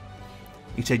ones.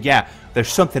 He said, yeah, there's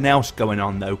something else going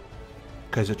on though,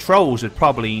 because the trolls had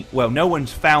probably, well, no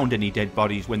one's found any dead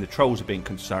bodies when the trolls have been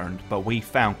concerned, but we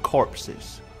found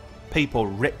corpses, people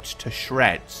ripped to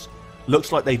shreds.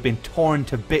 Looks like they've been torn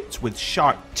to bits with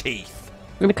sharp teeth.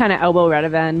 I'm gonna kind of elbow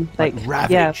Radovan, Like yeah,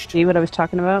 ravaged. see what I was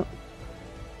talking about?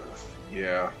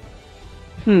 Yeah.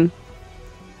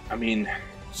 I mean,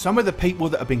 Some of the people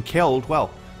that have been killed, well,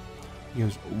 he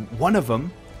goes, one of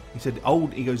them, he said,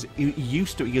 he goes,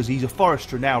 he's a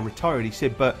forester now, retired, he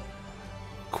said, but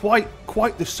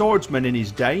quite the swordsman in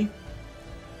his day.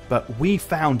 But we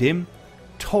found him,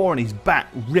 torn his back,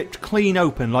 ripped clean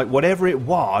open, like whatever it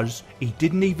was, he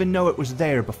didn't even know it was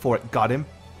there before it got him.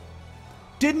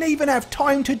 Didn't even have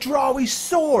time to draw his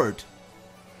sword.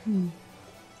 I'm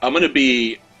gonna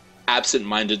be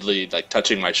absent-mindedly like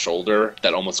touching my shoulder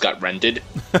that almost got rended,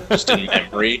 just in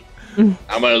memory. I'm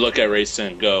gonna look at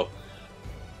Rayson and go,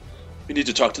 we need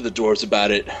to talk to the dwarves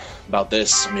about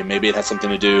this. I mean, maybe it has something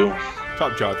to do.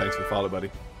 Top jar, thanks for the follow,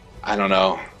 buddy. I don't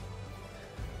know.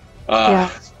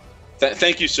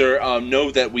 Thank you, sir.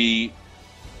 Know that we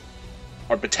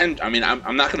are I mean,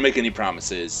 I'm not gonna make any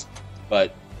promises,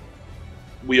 but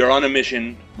we are on a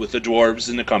mission with the dwarves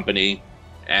in the company,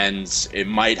 and it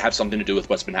might have something to do with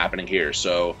what's been happening here.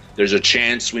 So there's a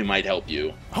chance we might help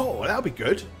you. Oh, that'll be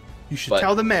good. You should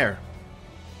tell the mayor.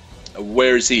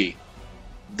 Where is he?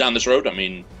 Down this road? I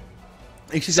mean...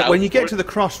 He says that when you get to the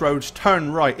crossroads,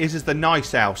 turn right. This is the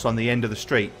nice house on the end of the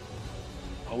street.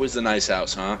 Oh, is the nice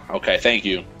house, huh? Okay, thank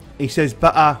you. He says,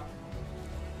 but,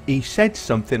 he said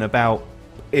something about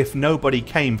if nobody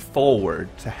came forward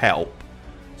to help,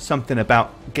 something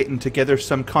about getting together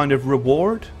some kind of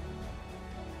reward.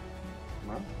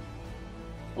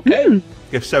 Okay.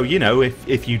 If so, you know,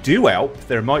 if you do help,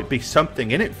 there might be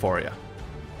something in it for you.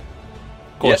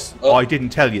 Of course, I didn't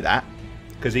tell you that,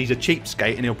 because he's a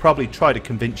cheapskate and he'll probably try to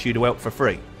convince you to help for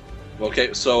free.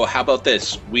 Okay, so how about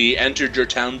this? We entered your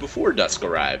town before dusk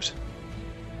arrived.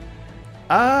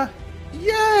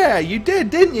 Yeah, you did,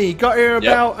 didn't you? You got here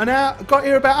about an hour, got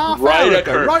here about half hour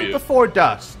ago, right before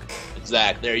dusk.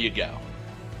 Exact. There you go.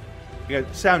 Yeah,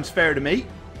 sounds fair to me.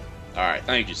 All right,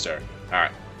 thank you, sir. All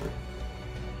right.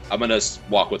 I'm gonna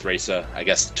walk with Raysa, I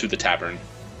guess, to the tavern.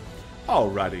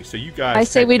 Alrighty, so you guys... I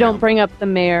say we don't bring up the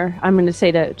mayor. I'm going to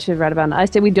say to Radavana, I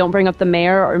say we don't bring up the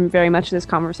mayor or very much of this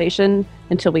conversation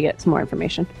until we get some more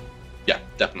information. Yeah,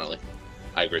 definitely.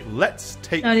 I agree. Let's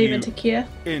take Not you even to Kia.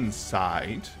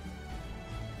 inside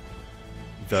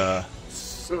the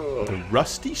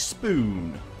Rusty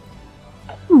Spoon.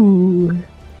 Ooh.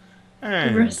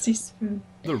 And The Rusty Spoon.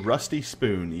 The Rusty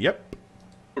Spoon, yep.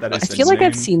 That is I feel like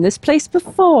I've seen this place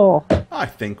before. I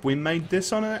think we made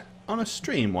this on a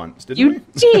stream once, didn't You we?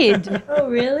 did. Oh,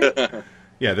 really?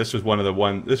 Yeah, this was one of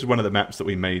the maps that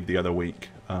we made the other week.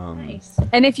 Nice.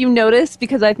 And if you notice,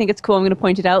 because I think it's cool, I'm going to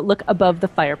point it out, look above the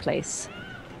fireplace.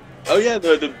 Oh yeah,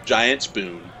 the giant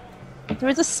spoon. There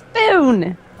is a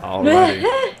spoon.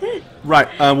 Alrighty. Right,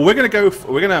 we're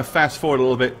gonna fast forward a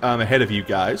little bit ahead of you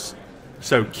guys.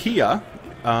 So Kia,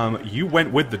 you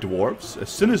went with the dwarves. As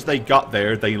soon as they got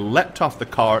there, they leapt off the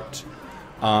cart,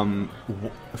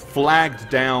 flagged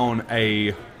down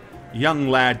a young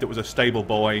lad that was a stable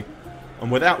boy,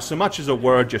 and without so much as a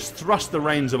word, just thrust the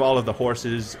reins of all of the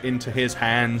horses into his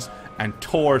hands and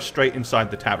tore straight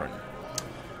inside the tavern.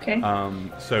 Okay.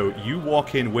 So you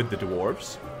walk in with the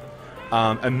dwarves.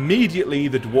 Immediately,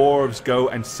 the dwarves go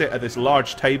and sit at this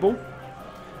large table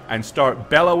and start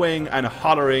bellowing and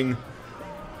hollering,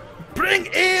 "Bring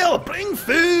ale! Bring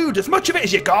food! As much of it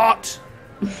as you got!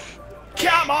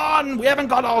 Come on! We haven't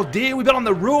got all day. We've been on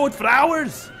the road for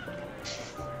hours!"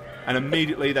 And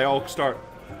immediately, they all start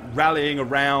rallying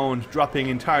around, dropping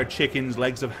entire chickens,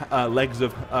 legs of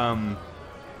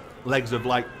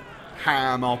like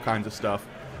ham, all kinds of stuff.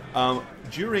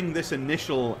 During this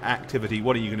initial activity,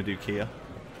 what are you going to do, Kia?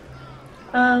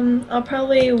 I'll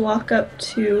probably walk up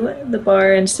to the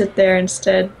bar and sit there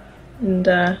instead, and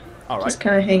just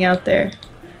kind of hang out there.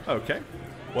 Okay.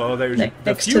 Well, there's the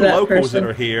next few to that locals person that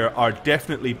are here are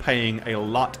definitely paying a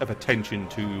lot of attention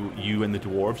to you and the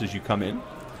dwarves as you come in.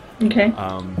 Okay.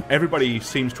 Everybody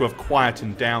seems to have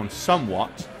quietened down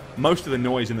somewhat. Most of the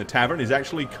noise in the tavern is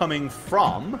actually coming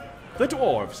from the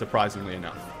dwarves, surprisingly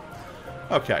enough.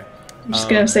 Okay. I'm just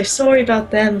gonna say sorry about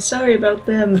them. Sorry about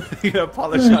them. You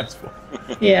apologize for.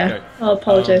 Yeah, Okay. I'll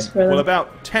apologize for them. Well,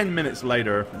 about 10 minutes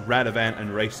later, Radovan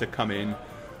and Raysa come in.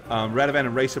 Radovan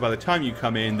and Raysa, by the time you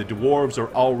come in, the dwarves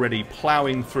are already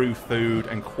plowing through food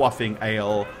and quaffing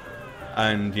ale,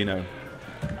 and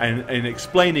and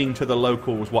explaining to the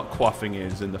locals what quaffing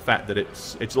is and the fact that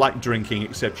it's like drinking,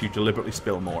 except you deliberately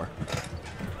spill more.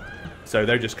 So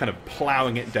they're just kind of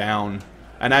plowing it down.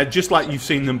 And just like you've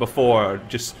seen them before,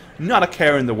 just not a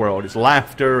care in the world. It's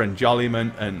laughter and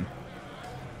jolliment and...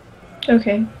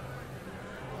 Okay.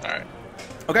 Alright.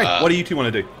 Okay, what do you two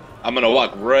want to do? I'm gonna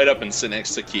walk right up and sit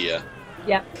next to Kia.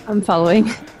 Yeah, I'm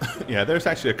following. Yeah, there's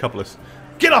actually a couple of...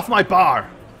 Get off my bar!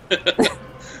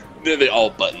 They all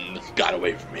button got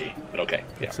away from me. But okay.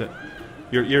 Yeah. That's it.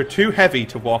 You're too heavy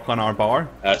to walk on our bar.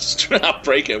 That's true. I'll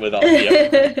break it with all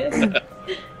you.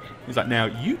 He's like, now,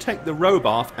 you take the robe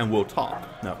off and we'll talk.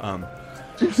 No,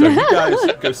 So you guys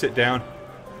go sit down.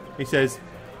 He says,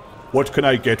 "What can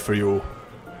I get for you?"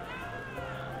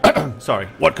 Sorry,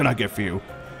 what can I get for you?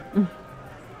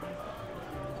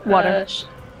 Water.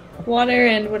 Water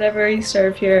and whatever you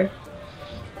serve here.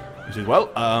 He says, "Well,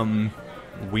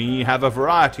 we have a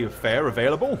variety of fare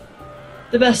available.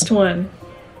 The best one."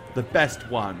 The best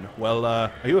one. Well,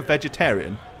 are you a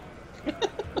vegetarian?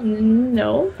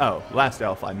 No. Oh, last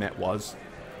elf I met was.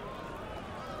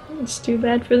 It's too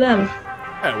bad for them.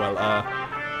 Oh, well,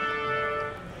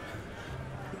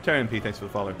 Terry and P, thanks for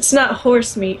the follow. It's not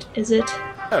horse meat, is it?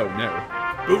 Oh, no.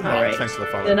 Boom, Alright. thanks for the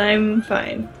follow. Then I'm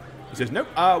fine. He says, "Nope,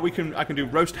 I can do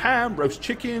roast ham, roast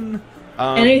chicken.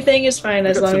 Anything is fine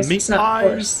as long as meat it's not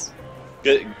pies.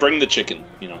 horse. Bring the chicken,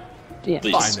 Yeah.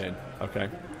 please. Fine then. Okay.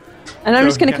 And I'm So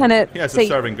just going to kind of he has say, a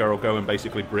serving girl go and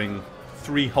basically bring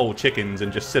 3 whole chickens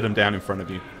and just sit them down in front of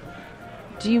you.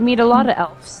 do you meet a lot of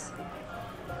elves?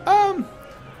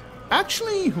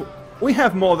 Actually, we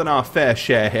have more than our fair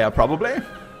share here, probably.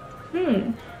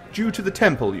 Due to the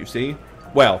temple, you see.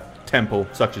 Well, temple,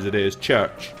 such as it is,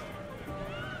 church.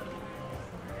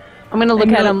 I'm going to look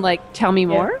at him like, tell me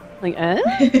more? Like,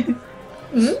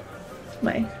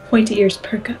 My pointy ears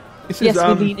perk up. He says,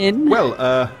 Yes, we lean in.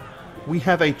 Well, we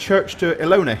have a church to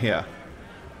Ilona here.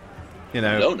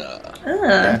 Ilona.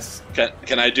 Yes.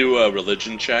 Can I do a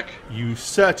religion check? You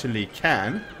certainly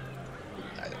can.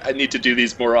 I need to do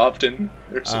these more often.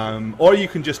 Or you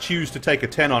can just choose to take a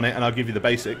 10 on it, and I'll give you the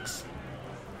basics.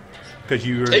 Because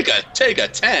you take a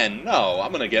 10? No,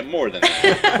 I'm gonna get more than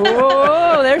that.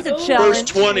 Whoa, there's a challenge. First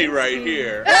 20 right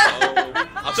here.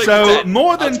 I'll take so the 10.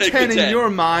 more than I'll take 10 the 10. in your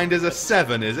mind is a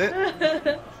 7, is it?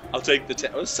 I'll take the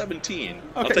 10. Oh, 17.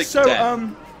 I'll Okay, take so the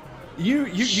 10.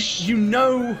 you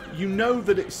know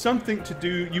that it's something to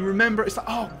do. You remember it's like,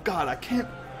 oh god, I can't.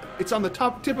 It's on the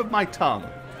tip of my tongue.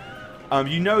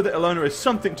 You know that Ilona is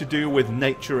something to do with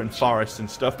nature and forests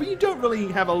and stuff, but you don't really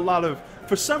have a lot of.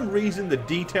 For some reason, the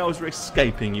details are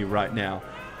escaping you right now.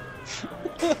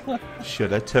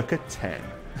 Should have took a 10.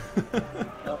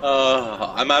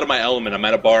 I'm out of my element. I'm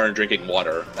at a bar and drinking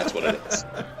water. That's what it is.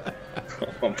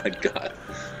 Oh my god.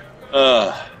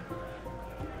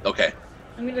 Okay.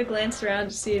 I'm gonna glance around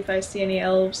to see if I see any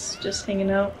elves just hanging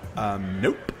out.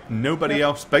 Nope. Nobody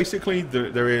else. Basically,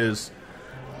 there is.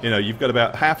 You've got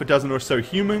about half a dozen or so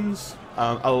humans,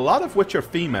 a lot of which are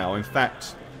female. In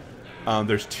fact,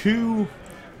 there's two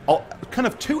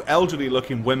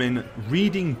elderly-looking women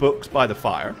reading books by the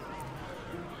fire.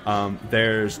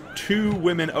 There's 2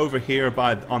 women over here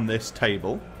on this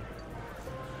table.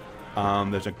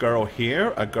 There's a girl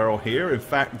here, a girl here. In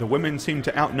fact, the women seem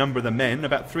to outnumber the men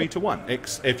about 3 to 1,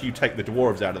 if you take the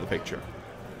dwarves out of the picture.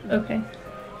 Okay.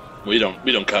 We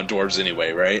don't count dwarves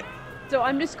anyway, right? So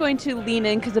I'm just going to lean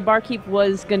in because the barkeep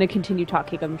was going to continue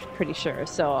talking, I'm pretty sure.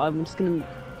 So I'm just going to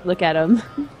look at him.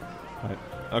 Right.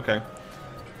 Okay.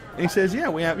 And he says, yeah,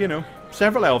 we have,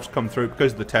 several elves come through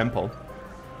because of the temple.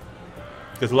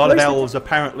 Because a lot of elves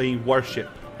apparently worship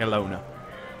Ilona.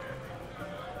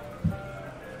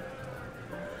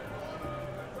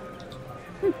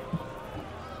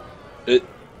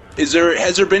 Has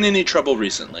there been any trouble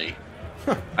recently?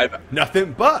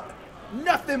 Nothing but.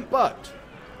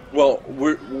 Well,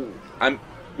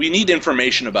 we need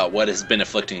information about what has been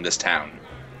afflicting this town.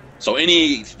 So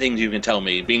anything you can tell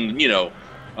me, being,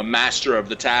 a master of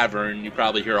the tavern, you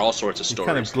probably hear all sorts of stories.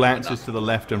 He kind of glances to the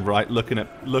left and right, looking at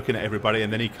everybody,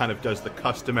 and then he kind of does the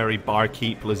customary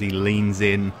barkeep as he leans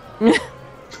in,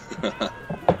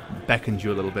 beckons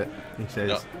you a little bit. He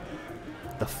says,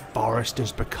 "The forest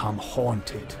has become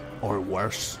haunted, or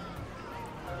worse.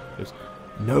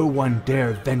 No one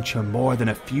dare venture more than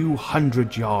a few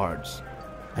hundred yards,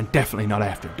 and definitely not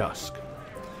after dusk.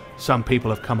 Some people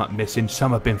have come up missing,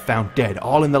 some have been found dead,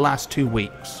 all in the last 2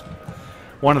 weeks.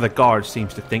 One of the guards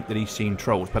seems to think that he's seen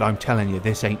trolls, but I'm telling you,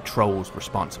 this ain't trolls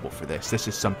responsible for this. This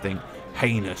is something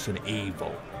heinous and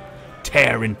evil,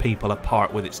 tearing people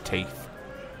apart with its teeth.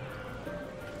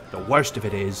 The worst of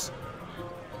it is,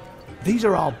 these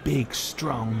are all big,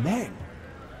 strong men.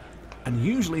 And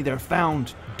usually they're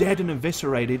found dead and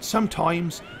eviscerated.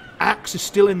 Sometimes axe is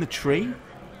still in the tree.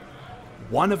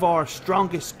 One of our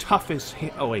strongest, toughest...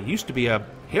 he used to be a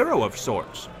hero of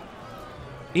sorts.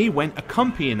 He went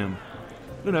accompanying him,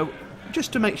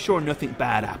 just to make sure nothing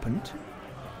bad happened.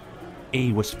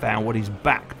 He was found with his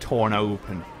back torn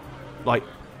open. Like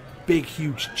big,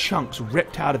 huge chunks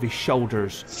ripped out of his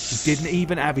shoulders. He didn't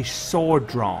even have his sword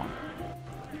drawn.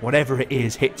 Whatever it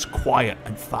is hits quiet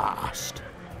and fast.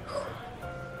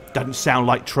 Doesn't sound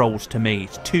like trolls to me.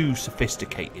 It's too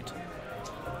sophisticated."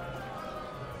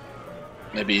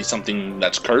 Maybe something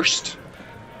that's cursed?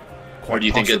 Or do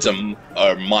you think it's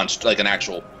a monster, like an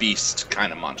actual beast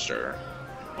kind of monster?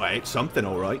 Well, it's something,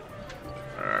 all right.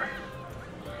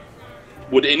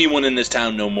 Would anyone in this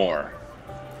town know more?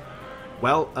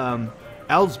 Well,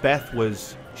 Elsbeth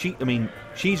was...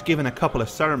 she's given a couple of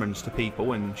sermons to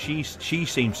people, and she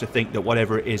seems to think that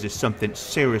whatever it is something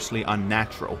seriously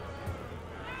unnatural.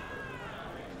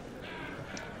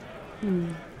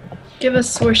 Give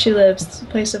us where she lives, the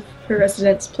place of her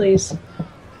residence, please.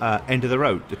 End of the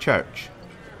road, the church.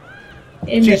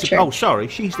 In the church. Oh, sorry,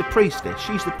 she's the priestess.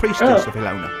 She's the priestess of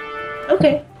Ilona.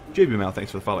 Okay. Jubimel,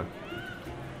 thanks for the follow.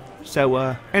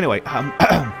 So, anyway,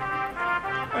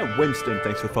 Winston,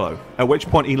 thanks for the follow. At which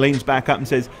point he leans back up and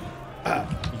says,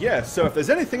 yeah, so if there's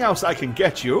anything else I can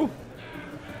get you...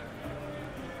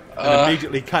 And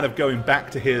immediately kind of going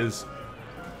back to his...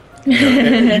 You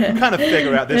can kind of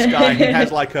figure out this guy, he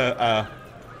has like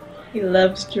he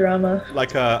loves drama.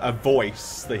 Like a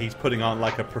voice that he's putting on,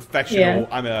 like a professional. Yeah.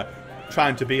 I'm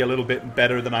trying to be a little bit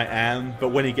better than I am, but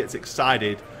when he gets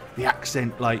excited, the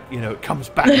accent, it comes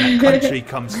back and that country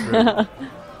comes through.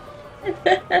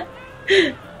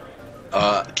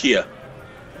 Kia.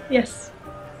 Yes.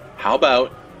 How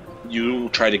about you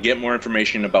try to get more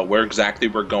information about where exactly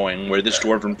we're going, where this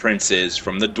Dwarven Prince is,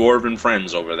 from the Dwarven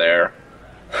friends over there.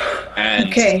 And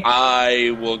okay.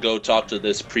 I will go talk to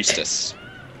this priestess.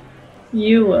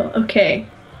 You will. Okay.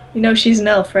 You know she's an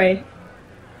elf, right?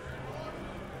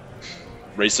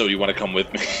 Raiso, you want to come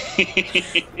with me?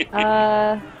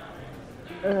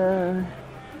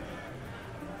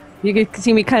 You could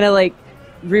see me kind of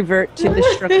revert to the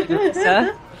shrunken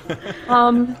Risa.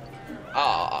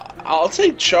 I'll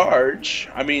take charge.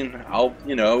 I'll,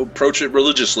 approach it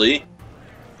religiously.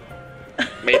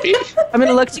 Maybe. I'm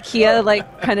gonna look to Kia,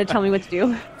 kind of tell me what to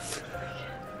do.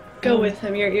 Go with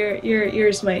him. Your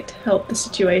ears might help the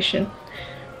situation.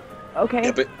 Okay.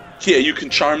 Yeah, but Kia, you can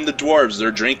charm the dwarves.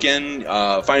 They're drinking.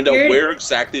 Find out where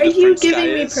exactly the prince guy is. Are you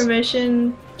giving me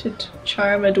permission to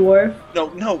charm a dwarf?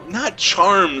 No, not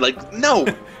charm. No.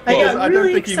 I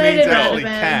don't think he means actually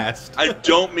cast. I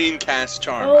don't mean cast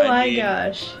charm. Oh my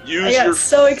gosh. Use your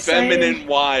feminine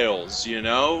wiles,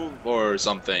 or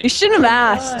something. You shouldn't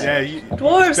have asked. Yeah,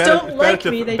 dwarves don't like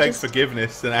me. They beg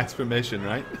forgiveness and ask permission,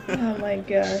 right? Oh my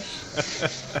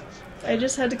gosh. I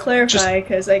just had to clarify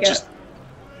because I got...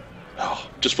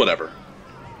 Just whatever.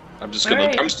 I'm just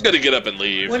gonna get up and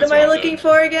leave. What am I looking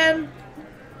for again?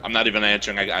 I'm not even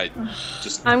answering.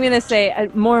 I'm gonna say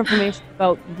more information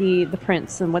about the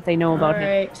prince and what they know about him. All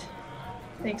right.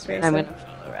 Thanks, Raisa. I'm gonna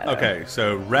follow Radovan. Okay,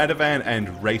 so Radovan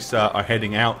and Raisa are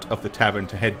heading out of the tavern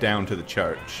to head down to the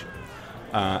church.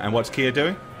 And what's Kia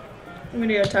doing? I'm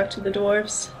gonna go talk to the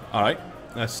dwarves. All right.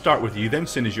 Let's start with you then,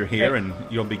 soon as you're here, and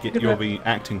you'll be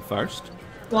acting first.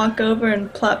 Walk over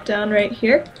and plop down right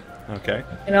here. Okay.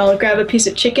 And I'll grab a piece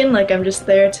of chicken, I'm just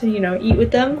there to, eat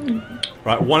with them.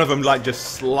 Right, one of them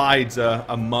just slides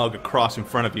a mug across in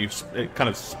front of you. It kind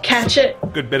of catch it. A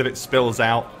good bit of it spills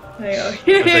out. I go,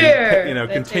 here.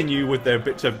 They, continue with their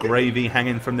bits of gravy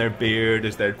hanging from their beard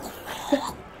as they're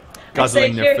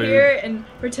guzzling their food. Here, and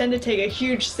pretend to take a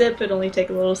huge sip, but only take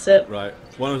a little sip. Right.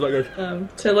 One was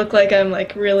like to look like I'm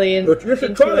really into it. You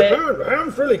should try the ham. The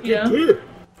ham's really good too.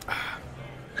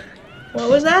 What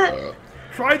was that?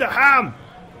 Try the ham.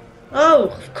 Oh,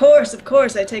 of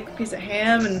course. I take a piece of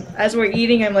ham, and as we're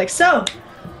eating, I'm like, so,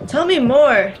 tell me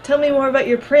more. Tell me more about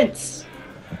your prince.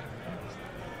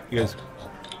 He goes,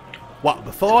 what,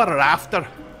 before or after?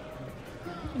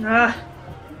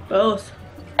 Both.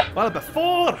 Well,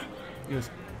 before. He goes,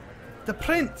 the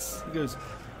prince. He goes,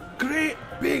 great,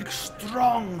 big,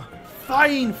 strong,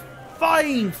 fine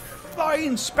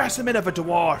specimen of a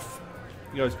dwarf.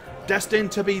 He goes,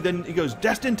 destined to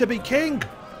be king.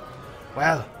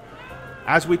 Well,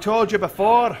 as we told you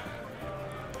before,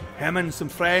 him and some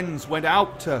friends went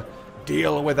out to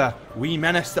deal with a wee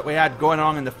menace that we had going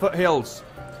on in the foothills.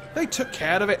 They took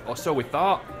care of it, or so we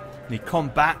thought. And he come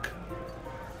back,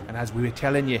 and as we were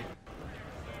telling you,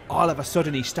 all of a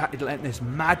sudden he started letting this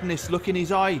madness look in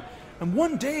his eye, and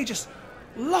one day he just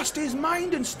lost his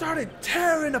mind and started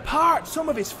tearing apart some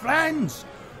of his friends.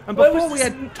 And before we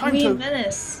had time to...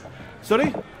 menace?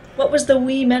 Sorry? What was the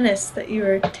wee menace that you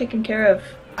were taking care of?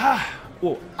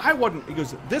 Well, I wasn't. He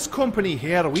goes, this company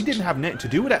here, we didn't have nothing to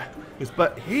do with it. He goes,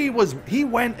 but he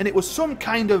went, and it was some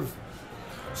kind of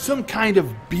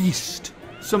beast,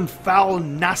 some foul,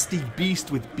 nasty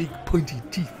beast with big pointy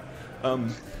teeth. Sorry,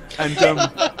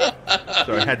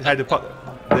 I had to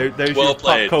pop. There's your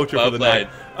pop culture for the night.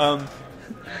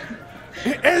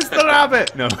 It's the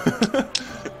rabbit. No.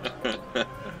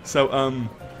 So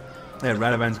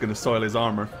Radovan's going to soil his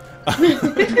armor.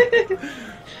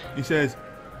 He says,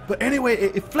 But anyway,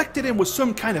 it afflicted him with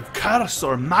some kind of curse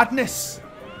or madness.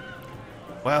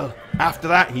 Well, after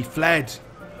that he fled.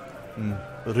 And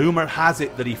rumour has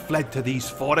it that he fled to these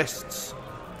forests.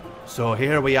 So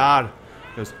here we are.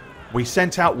 Because we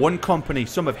sent out one company,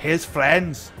 some of his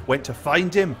friends went to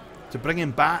find him, to bring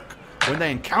him back. When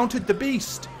they encountered the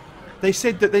beast, they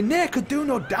said that they ne'er could do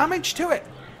no damage to it.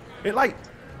 It like,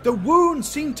 the wounds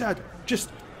seemed to just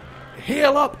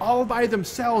heal up all by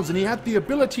themselves, and he had the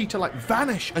ability to like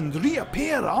vanish and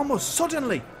reappear almost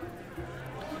suddenly.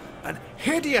 An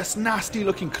hideous, nasty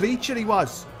looking creature he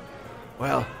was.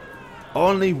 Well,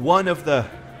 only one of the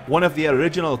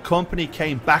original company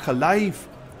came back alive,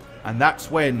 and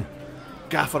that's when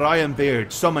Gaffer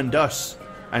Ironbeard summoned us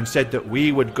and said that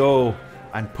we would go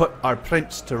and put our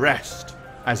prince to rest,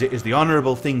 as it is the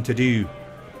honourable thing to do.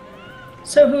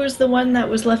 So who was the one that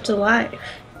was left alive?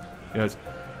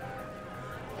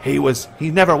 He goes,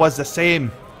 he never was the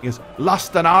same. He goes,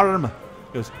 lost an arm.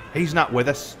 He goes, he's not with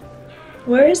us.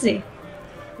 Where is he? He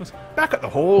goes, back at the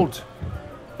hold.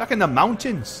 Back in the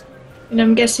mountains. And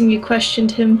I'm guessing you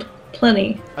questioned him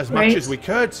plenty, as right? much as we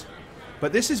could.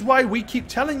 But this is why we keep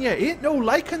telling you, ain't no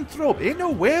lycanthrope, ain't no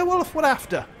werewolf we're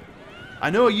after. I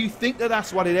know you think that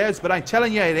that's what it is, but I'm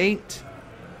telling you it ain't.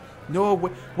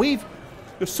 No,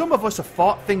 some of us have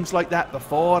fought things like that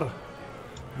before.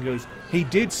 He goes, he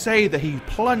did say that he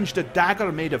plunged a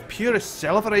dagger made of purest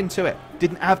silver into it.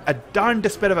 Didn't have a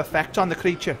darndest bit of effect on the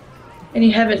creature. And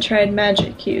you haven't tried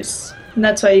magic use. And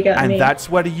that's why you got me. And that's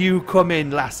where you come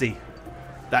in, lassie.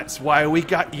 That's why we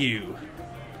got you.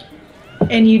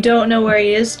 And you don't know where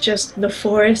he is, just the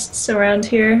forests around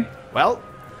here? Well,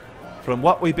 from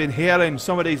what we've been hearing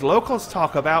some of these locals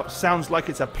talk about, sounds like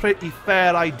it's a pretty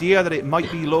fair idea that it might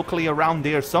be locally around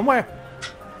here somewhere.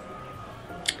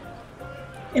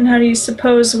 And how do you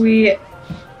suppose we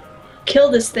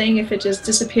kill this thing if it just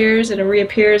disappears and it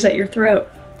reappears at your throat?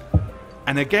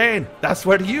 And again, that's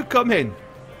where you come in.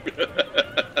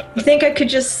 You think I could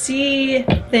just see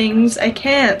things? I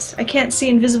can't. I can't see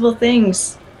invisible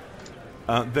things.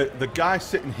 The guy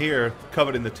sitting here,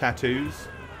 covered in the tattoos,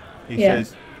 he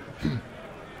says,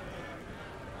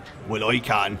 well, I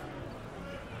can.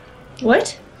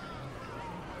 What?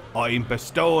 I'm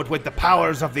bestowed with the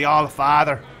powers of the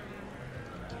All-Father.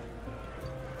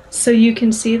 So you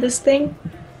can see this thing?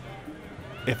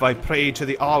 If I pray to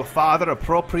the All-Father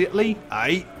appropriately,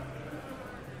 aye.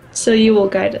 So you will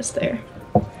guide us there.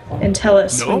 And tell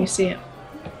us when you see him.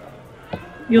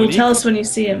 You'll tell us when you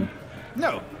see him.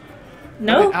 No.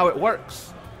 No? That's how it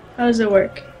works. How does it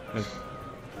work?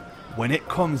 When it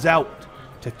comes out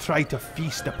to try to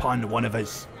feast upon one of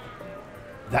us,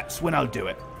 that's when I'll do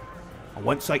it. And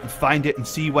once I can find it and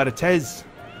see what it is,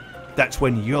 that's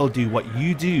when you'll do what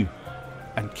you do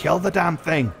and kill the damn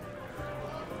thing.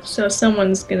 So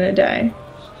someone's gonna die.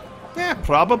 Yeah,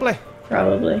 probably.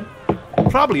 Probably.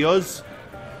 Probably us.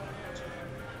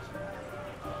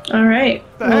 Alright.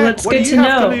 Well, that's what good do you to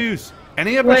have know. to lose?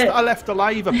 Any of us that are left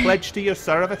alive are pledged to your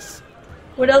service.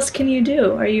 What else can you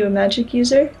do? Are you a magic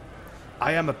user?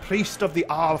 I am a priest of the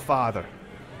All-Father.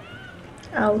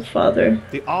 All-Father.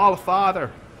 The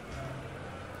All-Father.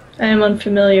 I am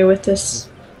unfamiliar with this.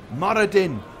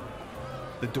 Moradin.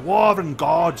 The Dwarven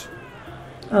god.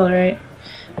 Alright.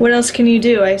 What else can you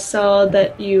do? I saw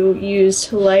that you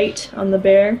used light on the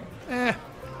bear.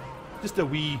 Just a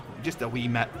wee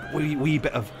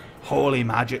bit of holy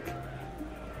magic.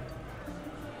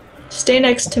 Stay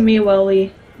next to me while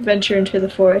we venture into the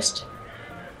forest.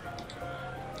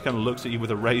 He kind of looks at you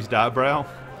with a raised eyebrow.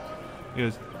 He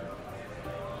goes,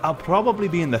 I'll probably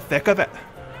be in the thick of it.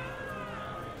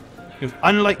 He goes,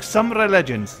 unlike some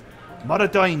religions,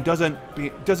 Moradin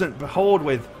doesn't behold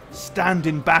with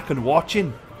standing back and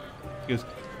watching. He goes,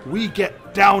 we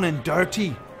get down and dirty.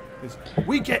 He goes,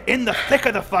 we get in the thick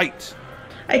of the fight.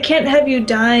 I can't have you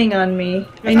dying on me.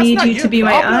 Goes, I need you to be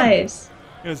problem. my eyes.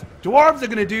 He goes, dwarves are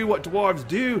going to do what dwarves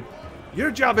do. Your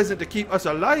job isn't to keep us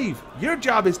alive. Your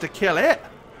job is to kill it.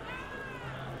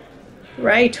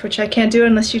 Right, which I can't do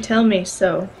unless you tell me,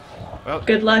 so Well,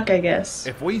 good luck, I guess.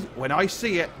 When I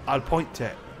see it, I'll point to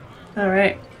it.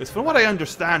 Alright. Because from what I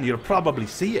understand, you'll probably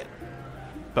see it.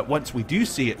 But once we do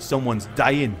see it, someone's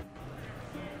dying.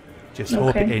 Just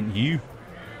hope it ain't you.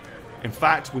 In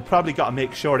fact, we probably got to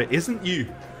make sure it isn't you.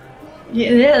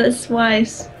 Yeah, that's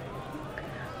wise.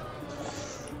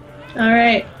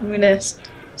 Alright, I'm gonna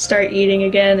start eating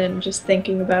again and just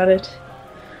thinking about it.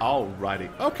 Alrighty.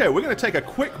 Okay, we're going to take a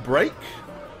quick break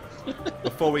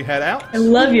before we head out. I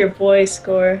love your boy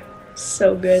score.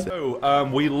 So good. So,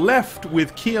 we left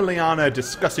with Kealiana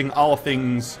discussing all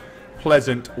things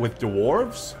pleasant with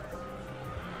dwarves.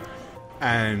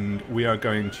 And we are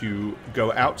going to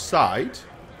go outside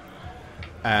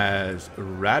as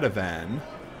Radovan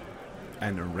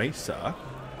and Erasa.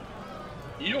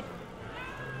 Yep.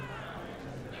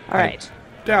 All right.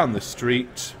 Down the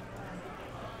street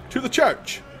to the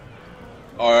church.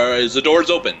 Is the doors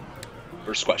open?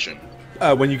 First question.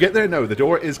 When you get there, no, the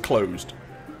door is closed.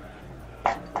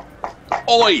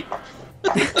 Oi!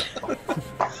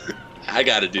 I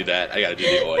gotta do that. I gotta do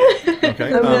the oi.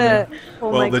 Okay.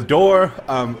 Well, the door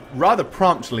rather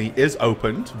promptly is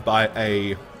opened by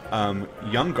a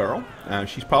young girl.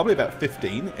 She's probably about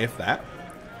 15, if that.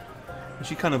 And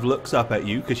she kind of looks up at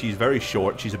you because she's very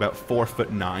short. She's about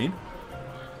 4'9",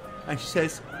 and she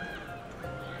says,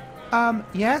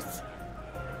 yes?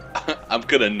 I'm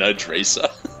gonna nudge Rasa.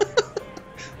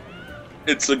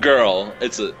 It's a girl.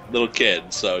 It's a little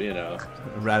kid, so, you know.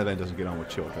 Radovan doesn't get on with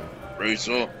children.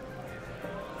 Rasa.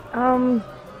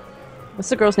 What's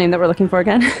the girl's name that we're looking for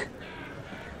again?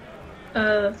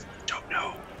 Don't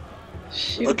know.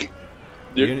 Shoot.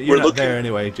 You're not there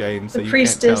anyway, Jane, so The you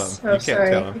priestess. can't tell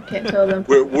them. Oh, sorry. You can't tell them.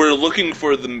 We're looking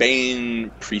for the main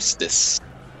priestess.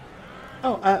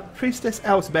 Oh, Priestess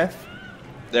Elsbeth.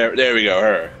 There we go,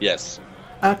 her. Yes.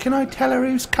 Can I tell her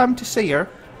who's come to see her?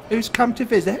 Who's come to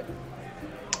visit?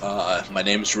 My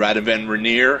name's Radovan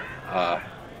Rainier. A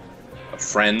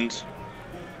friend.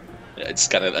 It's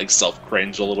kind of like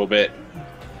self-cringe a little bit.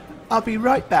 I'll be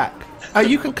right back.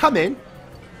 You can come in.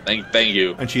 Thank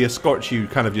you. And she escorts you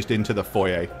kind of just into the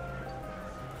foyer.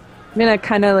 I'm gonna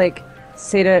kind of like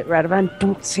say to Radovan,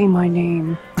 "Don't say my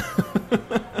name."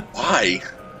 Why?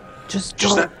 Just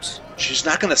don't. She's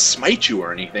not gonna smite you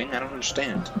or anything. I don't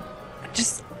understand.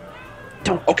 Just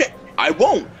don't. Okay, I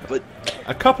won't. But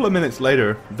a couple of minutes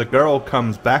later, the girl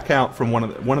comes back out from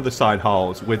one of the side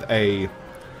halls with a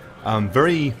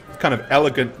very kind of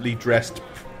elegantly dressed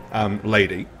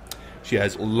lady. She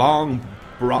has long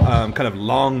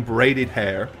braided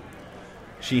hair.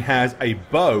 She has a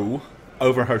bow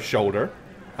over her shoulder,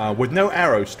 with no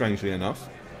arrows, strangely enough.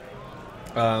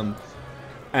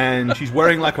 And she's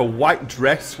wearing like a white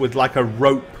dress with like a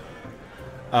rope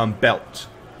belt.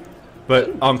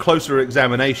 But on closer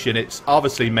examination, it's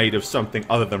obviously made of something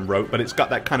other than rope, but it's got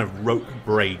that kind of rope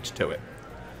braid to it.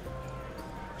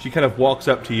 She kind of walks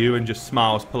up to you and just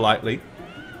smiles politely.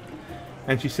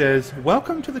 And she says,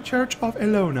 "Welcome to the Church of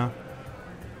Elona."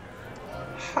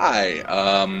 Hi,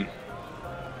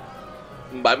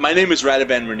 my name is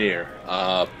Radovan Rainier,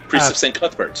 priest of St.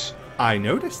 Cuthbert. I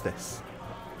noticed this.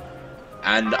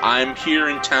 And I'm here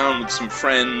in town with some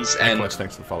friends and...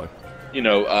 Thanks for the follow. You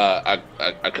know,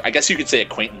 I guess you could say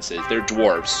acquaintances. They're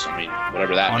dwarves. I mean,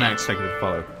 whatever that means. Thank you for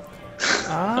the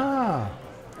follow.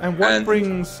 And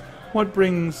what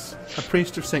brings a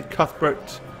priest of St.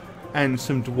 Cuthbert and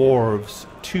some dwarves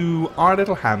to our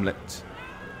little hamlet?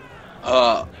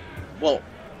 Well,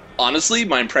 honestly,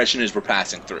 my impression is we're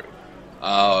passing through.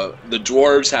 The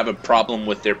dwarves have a problem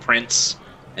with their prince,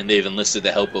 and they've enlisted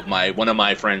the help of one of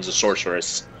my friends, a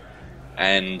sorceress,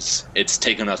 and it's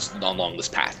taken us along this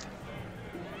path.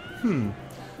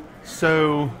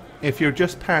 So, if you're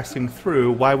just passing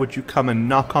through, why would you come and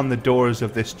knock on the doors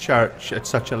of this church at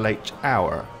such a late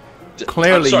hour?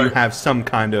 Clearly you have some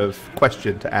kind of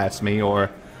question to ask me,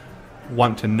 or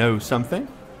want to know something.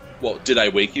 Well, did I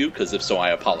wake you? Because if so,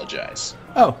 I apologize.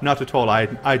 Oh, not at all.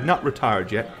 I'd not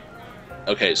retired yet.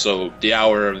 Okay, so the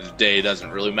hour of the day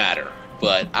doesn't really matter.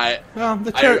 But Well,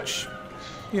 the church,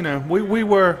 you know, we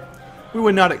were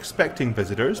not expecting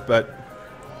visitors, but...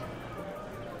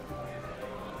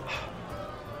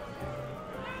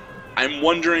 I'm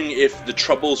wondering if the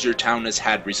troubles your town has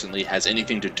had recently has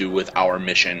anything to do with our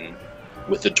mission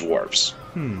with the dwarves.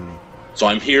 So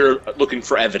I'm here looking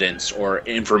for evidence or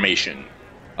information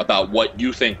about what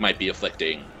you think might be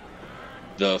afflicting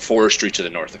the forestry to the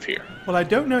north of here. Well, I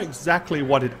don't know exactly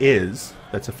what it is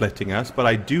that's afflicting us, but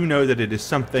I do know that it is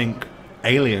something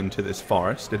alien to this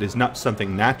forest. It is not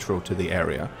something natural to the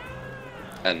area.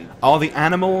 And all the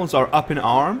animals are up in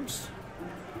arms.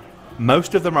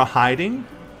 Most of them are hiding.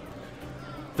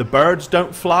 The birds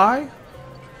don't fly.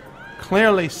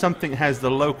 Clearly something has the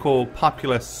local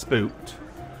populace spooked.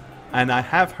 And I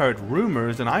have heard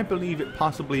rumors, and I believe it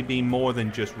possibly be more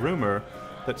than just rumor,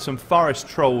 that some forest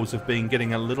trolls have been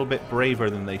getting a little bit braver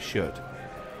than they should.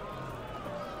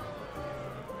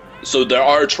 So there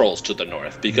are trolls to the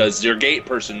north, because your gate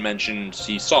person mentioned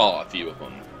he saw a few of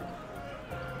them.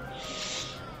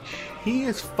 He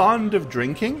is fond of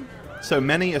drinking, so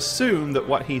many assume that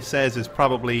what he says is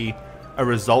probably a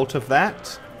result of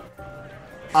that.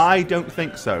 I don't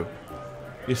think so.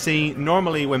 You see,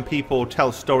 normally when people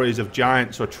tell stories of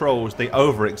giants or trolls, they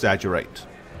over-exaggerate.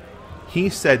 he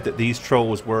said that these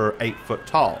trolls were 8 foot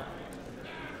tall.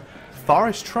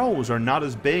 Forest trolls are not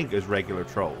as big as regular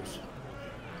trolls.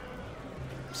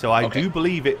 So I do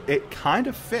believe it kind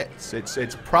of fits.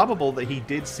 It's probable that he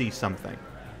did see something.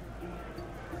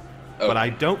 But I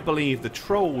don't believe the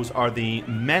trolls are the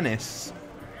menace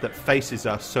that faces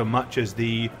us so much as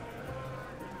the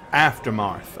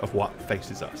aftermath of what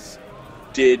faces us.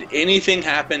 Did anything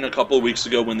happen a couple of weeks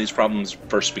ago when these problems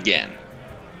first began?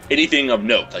 Anything of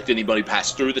note? Like, did anybody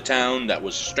pass through the town that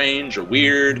was strange or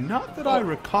weird? Not that I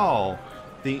recall.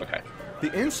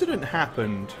 The incident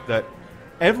happened that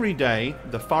every day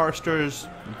the foresters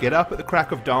get up at the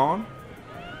crack of dawn,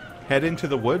 head into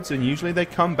the woods, and usually they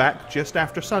come back just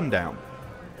after sundown.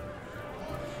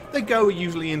 They go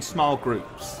usually in small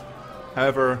groups.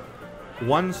 However,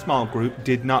 one small group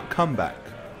did not come back.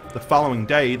 The following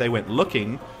day they went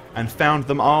looking and found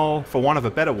them all, for want of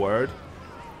a better word,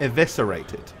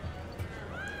 eviscerated.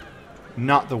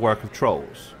 Not the work of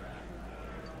trolls.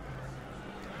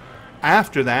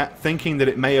 After that, thinking that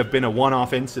it may have been a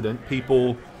one-off incident,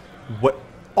 people,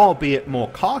 albeit more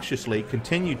cautiously,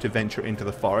 continued to venture into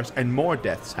the forest, and more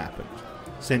deaths happened.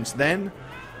 Since then,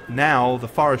 now the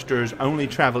foresters only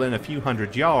travel in a few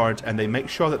hundred yards, and they make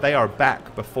sure that they are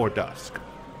back before dusk.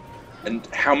 And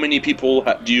how many people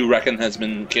do you reckon has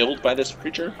been killed by this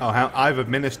creature? I've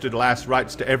administered last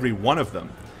rites to every one of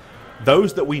them.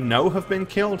 Those that we know have been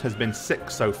killed has been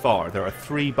 6 so far. There are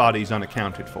 3 bodies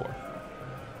unaccounted for.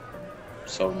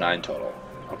 So 9 total.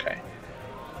 Okay.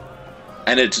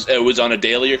 And it was on a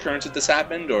daily occurrence that this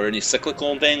happened, or any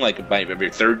cyclical thing, like maybe every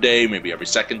 3rd day, maybe every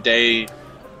 2nd day?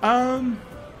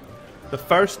 The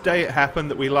first day it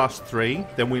happened that we lost 3,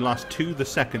 then we lost 2 the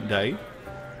 2nd day.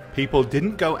 People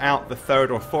didn't go out the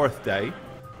 3rd or 4th day.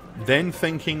 Then,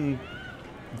 thinking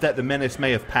that the menace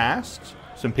may have passed,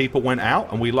 some people went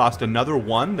out, and we lost another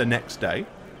 1 the next day.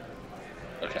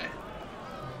 Okay.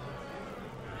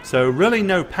 So really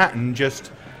no pattern,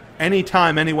 just any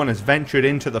time anyone has ventured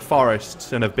into the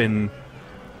forests and have been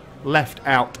left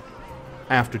out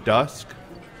after dusk.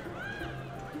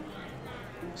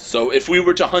 So if we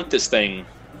were to hunt this thing,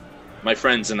 my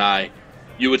friends and I,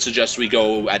 you would suggest we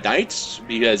go at night?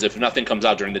 Because if nothing comes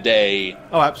out during the day...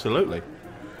 Oh, absolutely.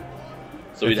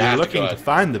 So if you're looking to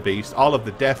find the beast, all of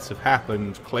the deaths have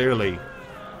happened clearly...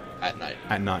 At night.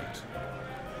 At night.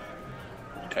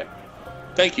 Okay.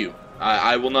 Thank you.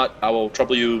 I will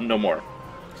trouble you no more.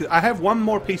 I have one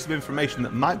more piece of information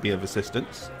that might be of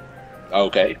assistance.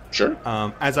 Okay, sure.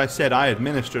 As I said, I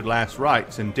administered last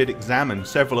rites and did examine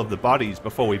several of the bodies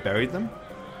before we buried them.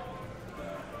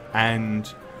 And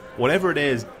whatever it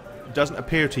is doesn't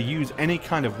appear to use any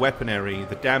kind of weaponry.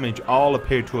 The damage all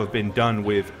appeared to have been done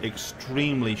with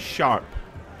extremely sharp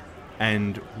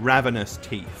and ravenous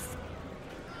teeth.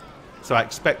 So I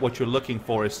expect what you're looking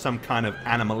for is some kind of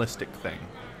animalistic thing.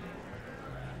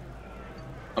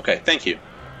 Okay, thank you.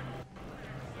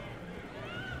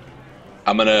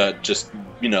 I'm gonna just,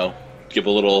 give a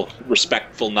little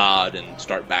respectful nod and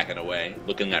start backing away,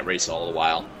 looking at Race all the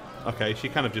while. Okay, she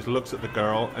kind of just looks at the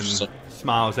girl and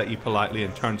smiles at you politely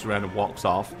and turns around and walks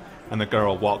off. And the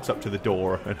girl walks up to the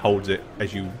door and holds it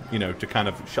as you, to kind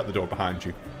of shut the door behind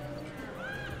you.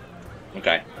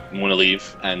 Okay, I'm gonna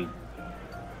leave and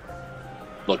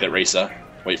look at Raisa,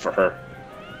 wait for her.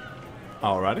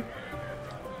 Alrighty.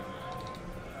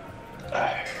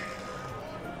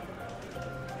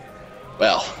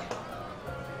 Well.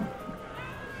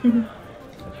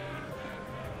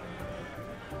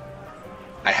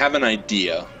 I have an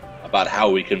idea about how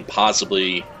we can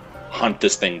possibly hunt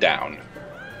this thing down.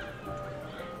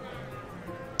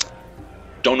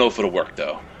 Don't know if it'll work,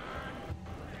 though.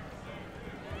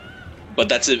 But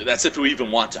that's if we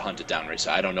even want to hunt it down, Risa.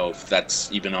 I don't know if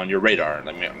that's even on your radar.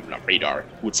 I mean, not radar.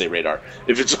 Who would say radar?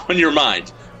 If it's on your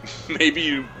mind, maybe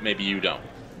you don't.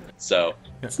 So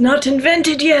it's not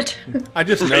invented yet. I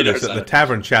just noticed that the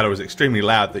tavern chatter was extremely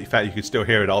loud. That in fact you could still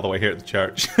hear it all the way here at the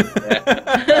church.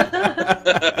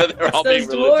 They're all being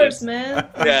religious, dwarves, man.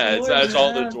 Yeah, it's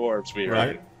all the dwarves we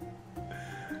heard.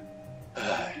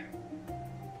 Right.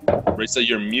 Risa,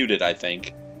 you're muted, I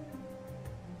think.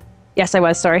 Yes, I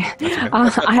was. Sorry.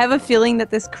 I have a feeling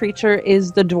that this creature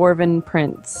is the Dwarven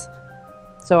Prince.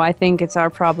 So I think it's our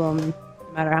problem, no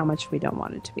matter how much we don't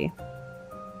want it to be.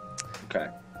 Okay.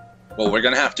 Well, we're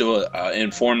going to have to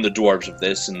inform the dwarves of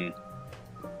this, and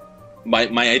my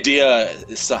idea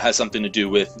has something to do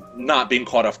with not being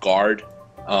caught off guard.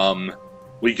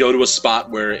 We go to a spot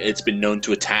where it's been known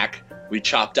to attack. We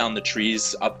chop down the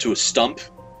trees up to a stump,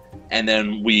 and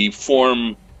then we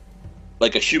form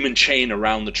like a human chain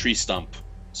around the tree stump,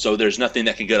 so there's nothing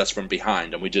that can get us from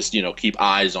behind, and we just, keep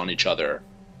eyes on each other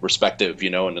respective,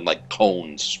 and in like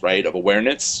cones, right, of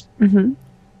awareness. Mm-hmm.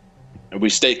 And we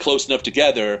stay close enough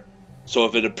together so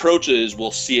if it approaches,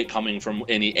 we'll see it coming from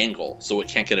any angle, so it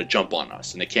can't get a jump on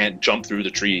us, and it can't jump through the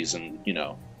trees, and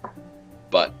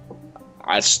But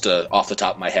that's just off the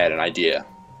top of my head an idea.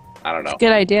 I don't know.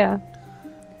 Good idea.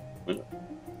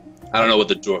 I don't know what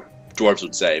the dwarves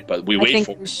would say, but we wait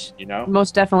for it,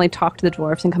 Most definitely talk to the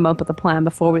dwarves and come up with a plan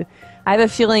before we. I have a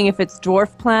feeling if it's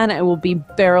dwarf plan, it will be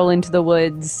barrel into the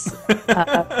woods.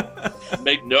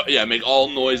 Make all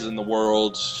noise in the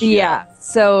world. Yeah.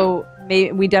 So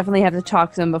we definitely have to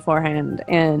talk to them beforehand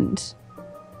and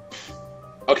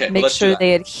make sure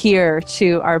they adhere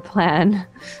to our plan.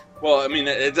 Well, I mean,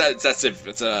 that's if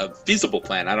it's a feasible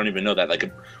plan. I don't even know that.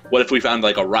 Like, what if we found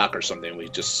like a rock or something? We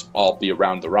just all be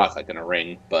around the rock like in a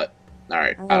ring. But all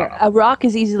right, I don't know. A rock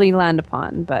is easily land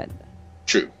upon, but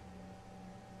true.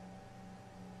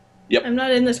 Yep. I'm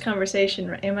not in this conversation,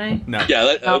 right? Am I? No.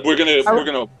 Yeah, we're walking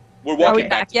are we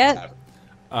back yet?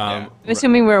 I'm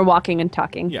assuming we're walking and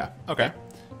talking. Yeah. Okay.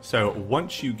 So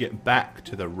once you get back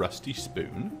to the Rusty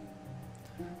Spoon.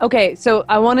 Okay, so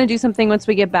I want to do something once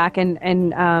we get back and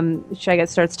Shagget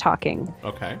starts talking.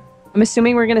 Okay. I'm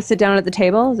assuming we're going to sit down at the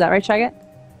table. Is that right, Shagget?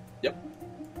 Yep.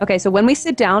 Okay, so when we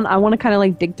sit down, I want to kind of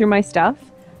like dig through my stuff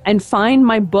and find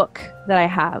my book that I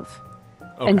have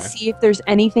and see if there's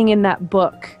anything in that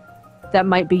book that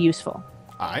might be useful.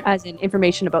 All right. As in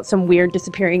information about some weird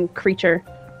disappearing creature.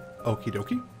 Okie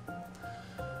dokie.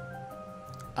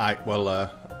 All right, well,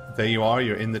 there you are.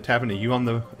 You're in the tavern. Are you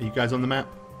guys on the map?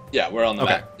 Yeah, we're on the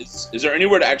map. Is there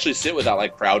anywhere to actually sit without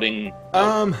like crowding?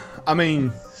 I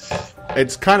mean,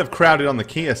 it's kind of crowded on the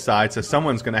Kia side, so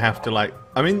someone's going to have to like.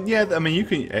 I mean, yeah. I mean, you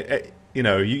can,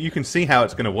 you can see how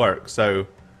it's going to work. So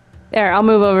there, I'll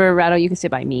move over, Rattle. You can sit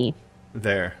by me.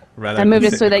 There, I moved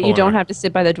it so that you don't have to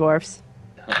sit by the dwarfs.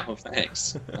 Oh,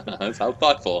 thanks. That's how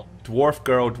thoughtful. Dwarf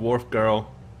girl,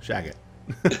 Shagget.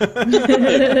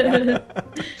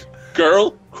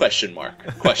 Girl? Question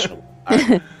mark. Questionable. All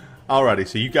right. Alrighty,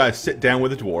 so you guys sit down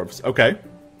with the dwarves. Okay.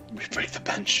 We break the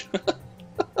bench.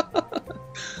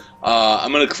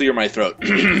 I'm gonna clear my throat.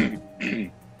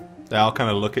 They all kind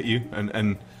of look at you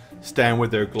and stand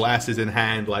with their glasses in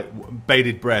hand, like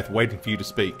bated breath, waiting for you to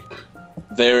speak.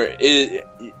 There's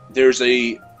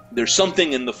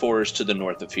something in the forest to the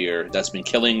north of here that's been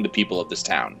killing the people of this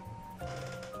town.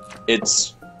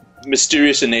 It's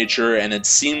mysterious in nature, and it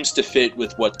seems to fit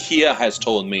with what Kia has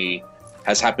told me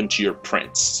has happened to your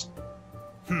prince.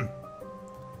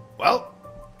 Well,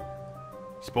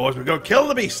 suppose we go kill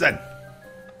the beast then.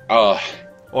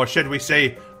 Or should we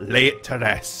say, lay it to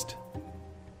rest?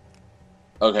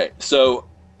 Okay, so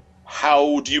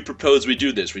how do you propose we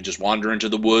do this? We just wander into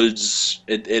the woods?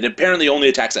 It apparently only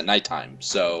attacks at nighttime,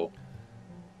 so...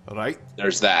 Right.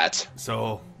 There's that.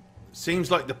 So,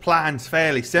 seems like the plan's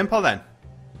fairly simple then.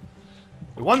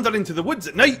 We wander into the woods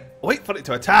at night, wait for it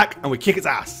to attack, and we kick its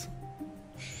ass.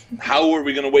 How are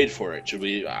we going to wait for it? Should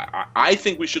we... I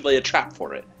think we should lay a trap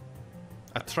for it.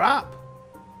 A trap?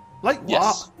 Like what?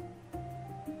 Yes.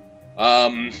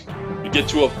 We get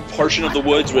to a portion of the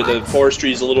woods where the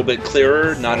forestry is a little bit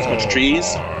clearer, not as much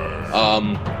trees.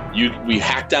 We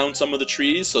hack down some of the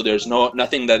trees, so there's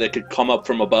nothing that it could come up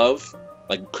from above,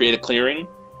 like create a clearing.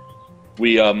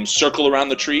 We circle around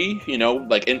the tree,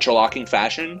 like interlocking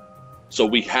fashion, so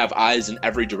we have eyes in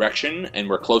every direction, and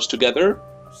we're close together.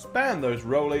 Spam those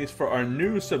rollies for our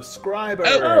new subscriber.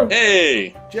 Oh,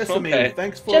 hey! Jessamine, okay.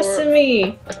 Thanks for...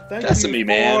 Jessamine! Thank Jessamy, you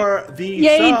man. for the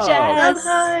Yay, sub. Jess!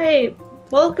 Hi!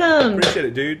 Welcome! Appreciate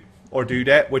it, dude. Or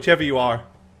dudette, whichever you are.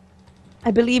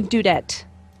 I believe Dudette.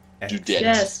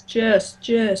 Dudette.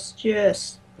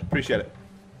 Jess. Appreciate it.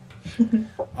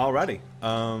 Alrighty.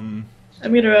 I'm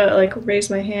gonna, raise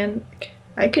my hand.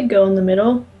 I could go in the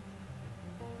middle.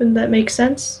 Wouldn't that make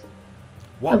sense?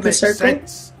 What makes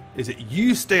sense is that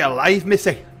you stay alive,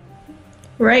 Missy.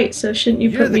 Right, so shouldn't you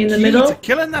You're put me in the key middle? to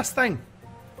killing this thing.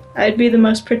 I'd be the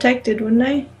most protected, wouldn't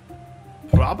I?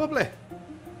 Probably.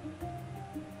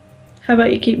 How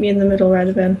about you keep me in the middle,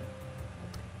 Radaben?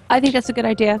 I think that's a good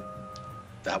idea.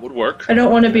 That would work. I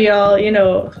don't want to be all,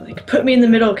 put me in the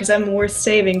middle because I'm worth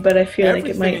saving, but I feel like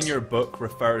it might... Everything in your book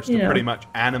refers to pretty much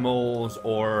animals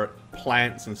or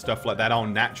plants and stuff like that, all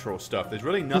natural stuff. There's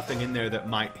really nothing in there that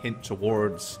might hint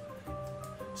towards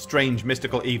strange,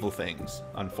 mystical, evil things,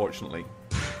 unfortunately.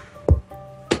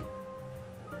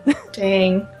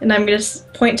 Dang. And I'm going to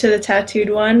point to the tattooed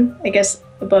one, I guess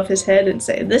above his head, and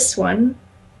say, this one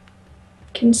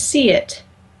can see it.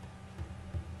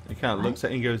 He kind of looks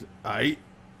at it and goes, I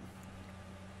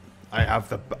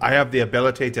have the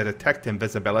ability to detect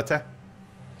invisibility.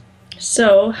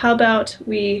 So, how about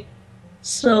we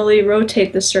slowly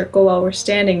rotate the circle while we're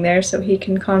standing there so he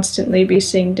can constantly be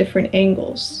seeing different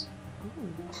angles.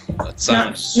 That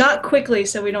sounds... Not quickly,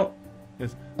 so we don't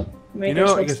make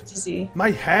ourselves dizzy.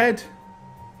 My head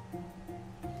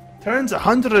turns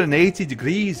 180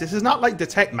 degrees. This is not like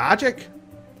detect magic.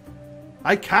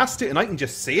 I cast it and I can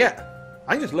just see it.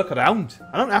 I can just look around.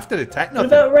 I don't have to detect nothing.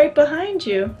 What about right behind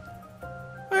you?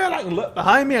 Well, I can look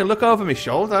behind me and look over my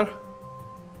shoulder.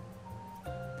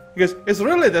 Because it's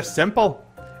really this simple.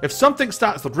 If something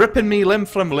starts ripping me limb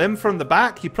from the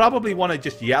back, you probably want to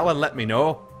just yell and let me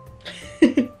know.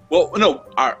 Well, no,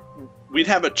 we'd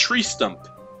have a tree stump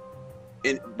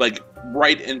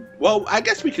right in... Well, I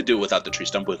guess we could do it without the tree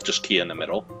stump with just Kia in the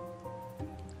middle.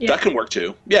 Yeah. That can work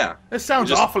too. Yeah. This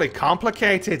sounds awfully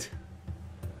complicated.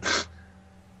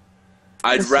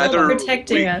 I'd rather...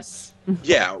 protecting us.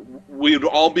 Yeah, we'd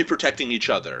all be protecting each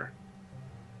other.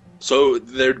 So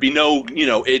there'd be no,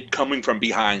 it coming from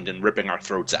behind and ripping our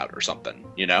throats out or something,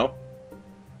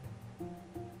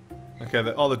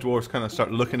 Okay, all the dwarves kind of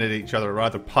start looking at each other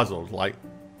rather puzzled, like,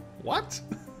 what?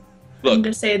 Look, I'm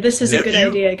going to say, this is a good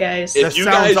idea, guys. This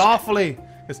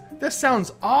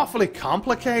sounds awfully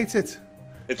complicated.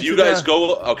 If you guys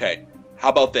go... Okay, how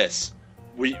about this?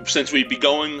 Since we'd be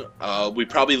going, we'd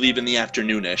probably leave in the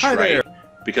afternoonish, right? There.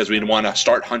 Because we'd want to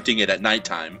start hunting it at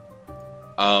nighttime.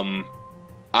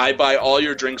 I buy all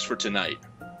your drinks for tonight,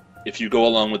 if you go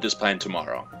along with this plan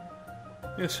tomorrow.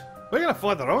 Yes, we're going to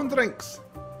afford our own drinks.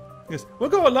 Yes, we'll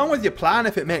go along with your plan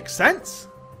if it makes sense.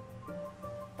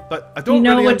 But I don't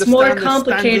really understand the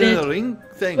standing in the ring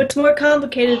thing. What's more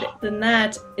complicated than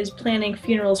that is planning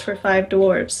funerals for 5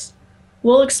 dwarves.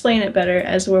 We'll explain it better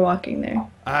as we're walking there.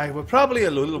 We're probably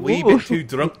a wee bit too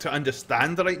drunk to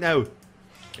understand right now.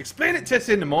 Explain it to us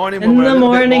in the morning when we're a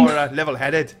little bit more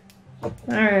level-headed.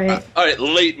 Alright. Alright,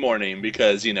 late morning,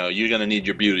 because, you're going to need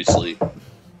your beauty sleep.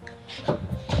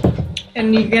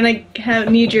 And you're going to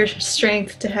need your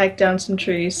strength to hack down some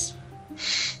trees.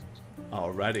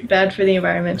 Alrighty. Bad for the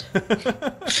environment.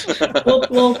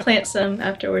 we'll plant some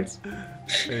afterwards.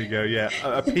 There you go, yeah.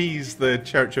 Appease the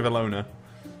Church of Elona.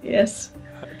 Yes.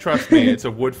 Trust me, it's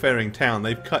a wood-faring town.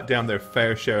 They've cut down their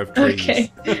fair share of trees.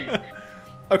 Okay.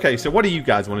 Okay, so what do you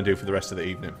guys want to do for the rest of the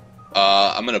evening?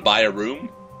 I'm going to buy a room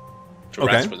to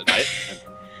rest for the night.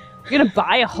 You're going to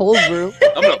buy a whole room?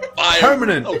 I'm going to buy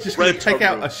permanent. Just going to take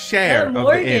out a share of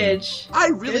the inn. I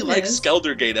really like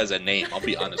Skeldergate as a name, I'll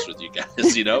be honest with you guys.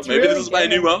 Maybe really this is my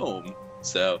new home.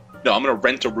 So, no, I'm going to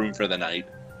rent a room for the night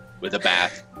with a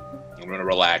bath. I'm going to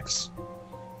relax.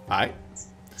 Alright.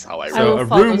 That's how I roll. So a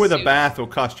room with a bath will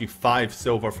cost you 5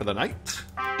 silver for the night.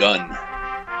 Done.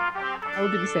 I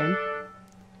will do the same.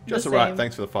 Just alright,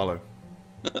 thanks for the follow.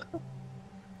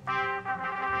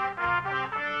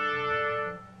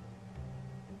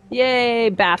 Yay,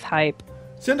 bath hype.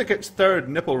 Syndicate's 3rd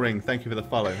nipple ring, thank you for the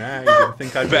follow. Nah, you didn't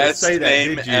think I'd Best say that,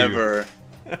 name did you? ever.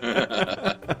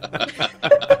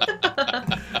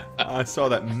 I saw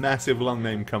that massive long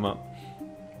name come up.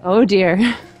 Oh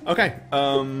dear. Okay,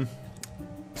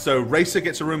 so Racer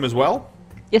gets a room as well?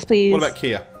 Yes, please. What about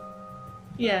Kia?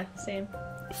 Yeah, same.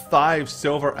 5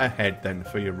 silver ahead then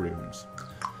for your rooms.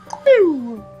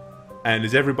 Woo. And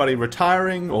is everybody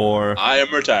retiring, or...? I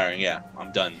am retiring, yeah.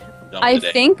 I'm done. I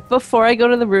think before I go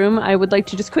to the room, I would like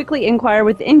to just quickly inquire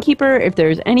with the innkeeper if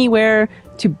there's anywhere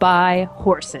to buy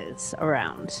horses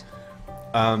around.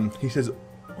 He says,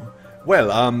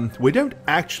 well, we don't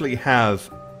actually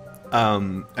have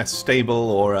a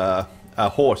stable or a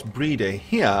horse breeder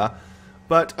here,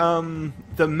 but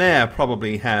the mayor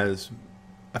probably has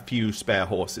a few spare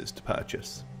horses to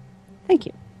purchase. Thank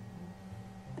you.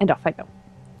 And off I go.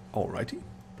 Alrighty.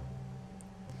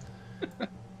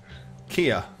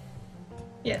 Kia.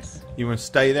 Yes. You want to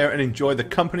stay there and enjoy the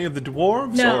company of the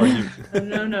dwarves? No. Or you...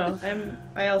 no.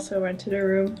 I also rented a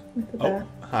room with a bath.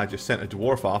 I just sent a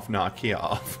dwarf off, not a Kia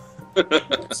off.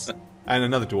 And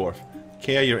another dwarf.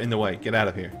 Kia, you're in the way. Get out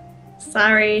of here.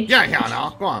 Sorry. Yeah,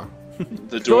 no, go on.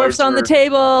 The dwarfs on the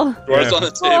table. Dwarfs on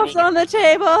the table. Dwarfs on the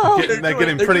table. They're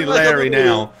getting pretty Larry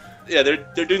now. Yeah,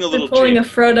 they're doing a little. They're pulling a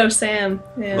Frodo Sam.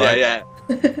 Yeah. Yeah.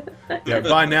 Yeah,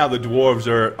 by now the dwarves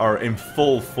are in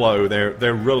full flow.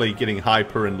 They're really getting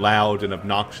hyper and loud and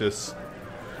obnoxious.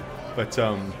 But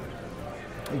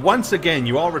once again,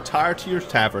 you all retire to your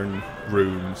tavern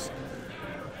rooms.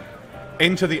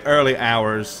 Into the early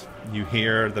hours, you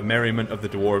hear the merriment of the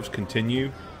dwarves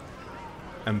continue.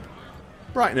 And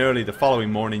bright and early the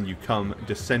following morning, you come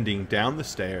descending down the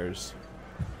stairs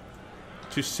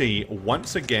to see,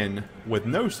 once again, with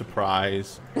no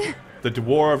surprise, the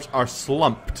dwarves are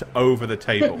slumped over the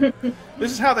table.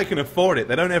 This is how they can afford it.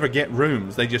 They don't ever get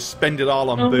rooms. They just spend it all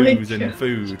on booze and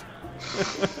food.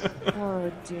 Oh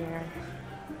Oh dear.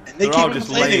 And they keep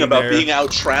complaining about being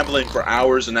out traveling for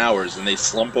hours and hours, and they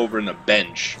slump over in a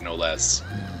bench, no less.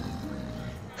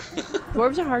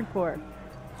 Dwarves are hardcore.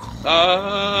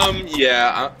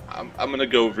 Yeah, I'm gonna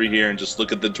go over here and just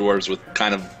look at the dwarves with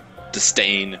kind of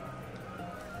disdain.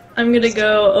 I'm gonna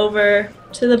go over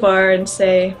to the bar and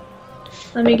say,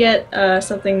 let me get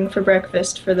something for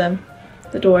breakfast for them,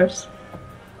 the dwarves.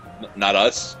 Not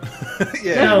us?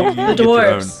 Yeah, no, the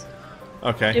dwarves.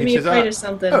 Okay. Give me a plate of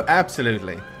something. Oh,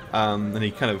 absolutely. And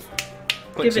he kind of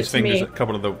clicks his fingers at a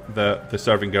couple of the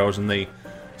serving girls, and they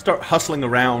start hustling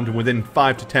around. And within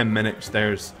 5 to 10 minutes,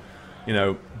 there's,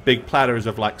 big platters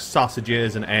of like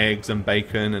sausages and eggs and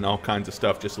bacon and all kinds of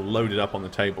stuff just loaded up on the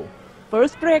table.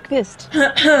 First breakfast.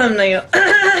 The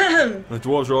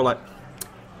dwarves are all like,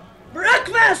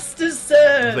 breakfast is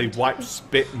served! they wipe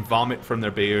spit and vomit from their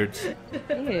beards.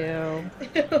 Ew.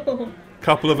 Ew.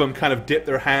 Couple of them kind of dip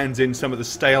their hands in some of the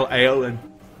stale ale and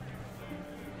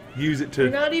use it to...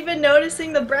 You're not even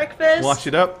noticing the breakfast? Wash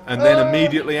it up, and then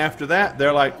immediately after that,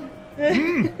 they're like,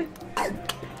 and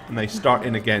they start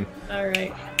in again.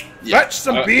 Alright. Yeah. Fetch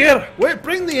some beer! Wait,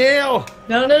 bring the ale!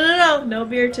 No. No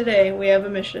beer today. We have a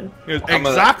mission. He goes,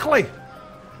 exactly!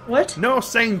 What? No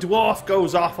sane dwarf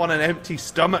goes off on an empty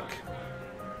stomach.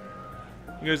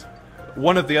 He goes,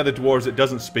 one of the other dwarves that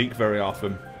doesn't speak very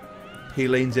often, he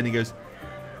leans in, he goes,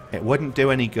 it wouldn't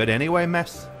do any good anyway,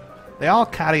 miss. They all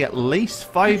carry at least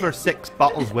 5 or 6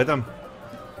 bottles with them.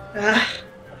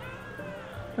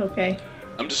 Okay.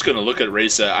 I'm just gonna look at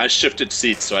Reza. I shifted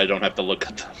seats so I don't have to look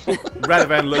at them.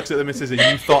 Radovan looks at them and says,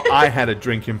 you thought I had a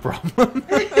drinking problem.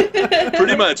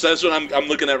 Pretty much. That's what I'm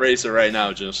looking at Reza right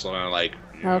now, just like...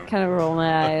 I'll kind of roll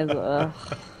my eyes. Ugh.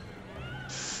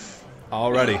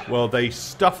 Alrighty. Well, they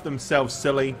stuff themselves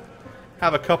silly,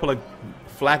 have a couple of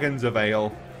flagons of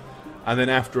ale, and then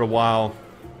after a while,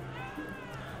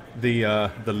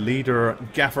 the leader,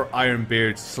 Gaffer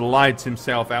Ironbeard, slides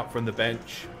himself out from the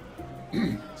bench,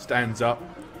 stands up.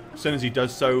 As soon as he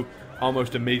does so,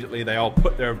 almost immediately they all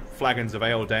put their flagons of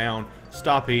ale down,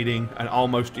 stop eating, and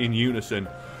almost in unison,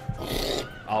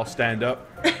 I'll stand up.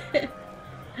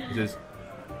 He says,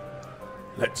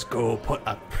 let's go put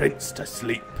a prince to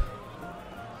sleep.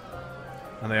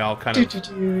 And they all kind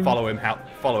of follow him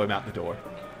out the door.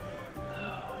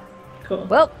 Cool.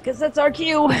 Well, guess that's our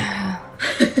cue.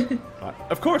 Right.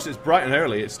 Of course, it's bright and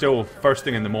early. It's still first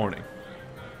thing in the morning.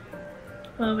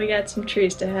 Well, we got some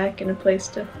trees to hack and a place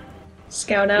to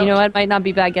scout out. You know what? Might not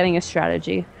be bad getting a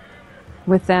strategy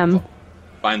with them.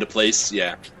 Find a place,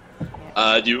 yeah.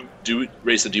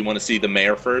 Reza, do you want to see the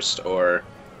mayor first, or are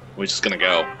we just gonna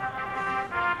go?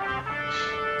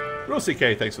 Roll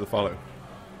CK, thanks for the follow.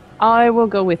 I will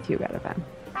go with you, Radovan.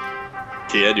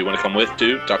 Kia, do you want to come with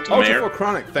too? Talk to the mayor? Ultra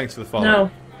Chronic, thanks for the follow.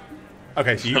 No.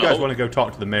 Okay, so you guys want to go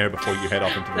talk to the mayor before you head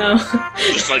off into the No.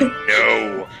 Just like,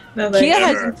 no. No,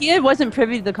 Kia wasn't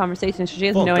privy to the conversation, so she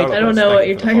has no idea. I don't know what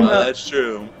you're talking about. That's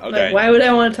true. Okay. Like, why would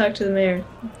I want to talk to the mayor?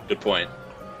 Good point.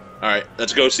 Alright,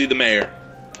 let's go see the mayor.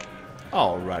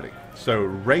 Alrighty. So,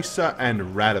 Reza and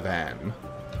Radovan,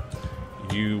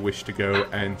 you wish to go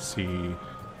and see...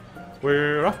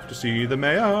 We're off to see the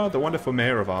mayor, the wonderful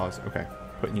mayor of Oz. Okay,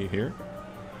 putting you here.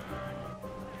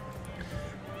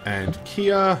 And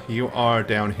Kia, you are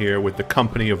down here with the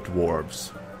company of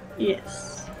dwarves.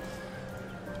 Yes.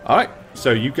 Alright,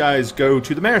 so you guys go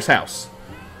to the mayor's house.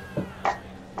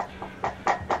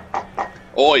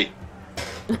 Oi!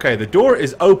 Okay, the door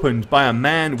is opened by a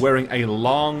man wearing a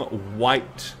long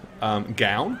white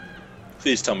gown.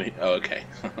 Please tell me. Oh, okay.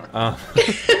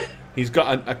 He's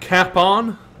got a cap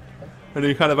on, and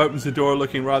he kind of opens the door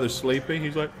looking rather sleepy.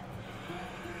 He's like,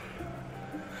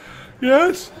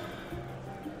 yes?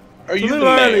 Are you it's a the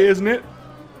little mayor? early, isn't it?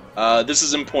 This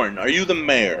is important. Are you the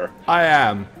mayor? I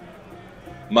am.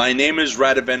 My name is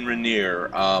Radovan Rainier.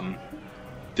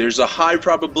 There's a high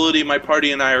probability my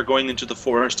party and I are going into the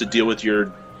forest to deal with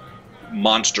your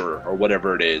monster, or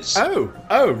whatever it is.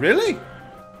 Oh, really?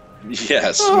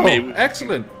 Yes. Oh,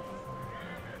 excellent.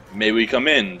 May we come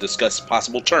in, discuss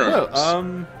possible terms?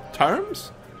 Well,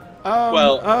 terms?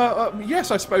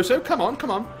 Yes, I suppose so. Come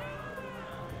on.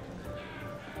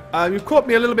 You've caught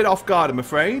me a little bit off guard, I'm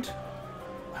afraid.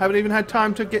 Haven't even had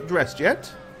time to get dressed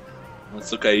yet.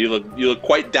 That's okay. You look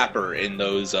quite dapper in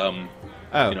those,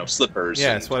 slippers.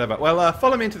 Yes, whatever. Well,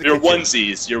 follow me into the kitchen.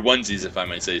 Your onesies, if I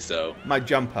may say so. My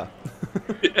jumper.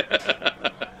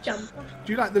 Jumper.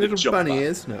 Do you like the little bunny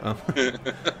ears? No.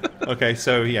 Okay,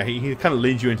 so yeah, he kind of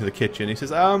leads you into the kitchen. He says,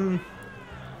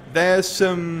 there's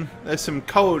some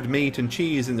cold meat and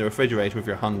cheese in the refrigerator if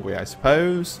you're hungry, I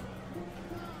suppose.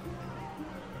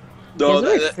 No, is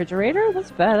there a refrigerator?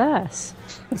 That's badass.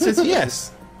 It says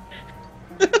yes.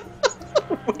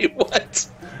 Wait, what?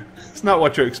 It's not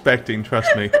what you're expecting,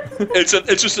 trust me.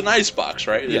 It's just an ice box,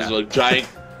 right? Yeah. There's a giant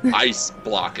ice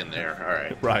block in there. All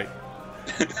right. Right.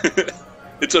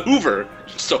 It's a Hoover.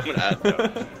 Just open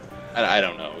it. I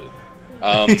don't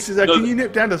know. He says, "Can you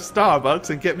nip down to Starbucks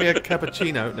and get me a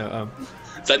cappuccino?" No.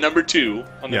 Is that number 2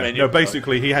 on the menu? No,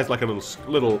 basically, he has like a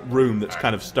little room that's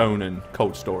kind of stone and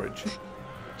cold storage.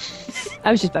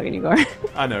 I was just bugging you, Gore.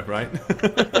 I know, right?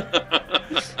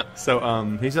 So,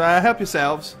 he said, "Help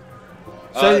yourselves."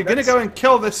 So you're gonna go and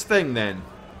kill this thing, then?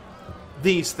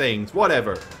 These things,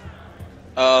 whatever.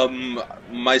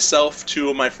 Myself, 2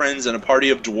 of my friends, and a party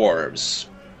of dwarves.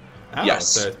 Oh,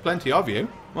 Yes. There's plenty of you.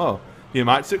 Well, you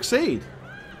might succeed.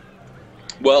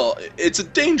 Well, it's a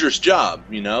dangerous job,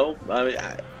 you know?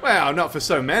 Well, not for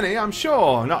so many, I'm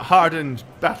sure. Not hardened,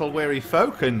 battle-weary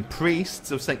folk and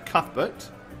priests of St. Cuthbert.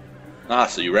 Ah,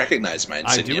 so you recognize my I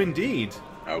insignia. do indeed.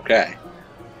 Okay.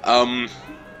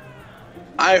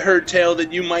 I heard tale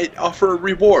that you might offer a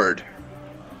reward.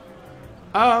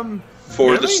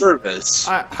 For really? the service.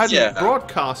 I hadn't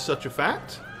broadcast such a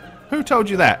fact. Who told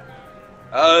you that?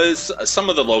 Some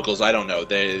of the locals, I don't know.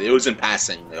 It was in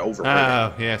passing. They overheard it.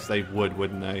 Oh, yes, they would,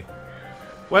 wouldn't they?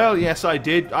 Well, yes, I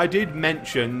did. I did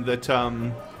mention that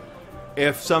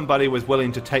if somebody was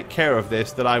willing to take care of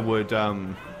this, that I would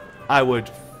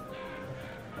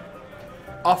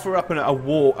offer up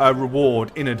a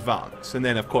reward in advance, and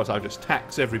then, of course, I'll just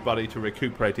tax everybody to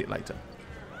recuperate it later.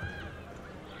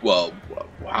 Well,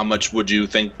 how much would you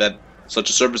think that such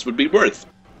a service would be worth?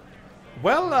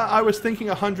 Well, I was thinking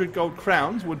 100 gold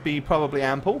crowns would be probably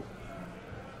ample.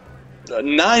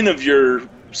 9 of your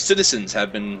citizens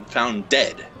have been found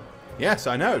dead. Yes,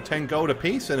 I know. 10 gold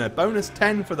apiece and a bonus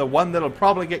 10 for the one that'll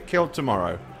probably get killed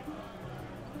tomorrow.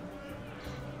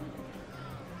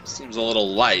 Seems a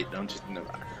little light. I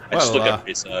just look at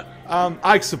Risa.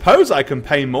 I suppose I can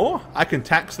pay more. I can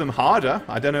tax them harder.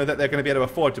 I don't know that they're going to be able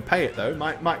to afford to pay it, though.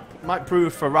 Might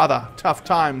prove for rather tough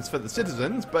times for the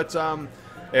citizens, but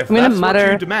if that's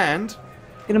what you demand...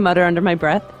 I'm going to mutter under my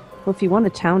breath, well, if you want a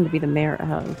town to be the mayor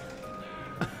of...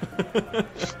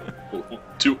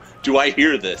 Do I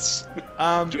hear this?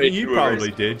 You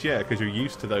probably did, yeah, because you're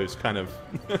used to those kind of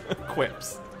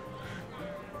quips.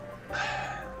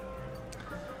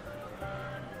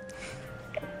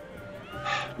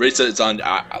 Risa, it's on.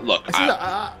 Look,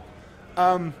 I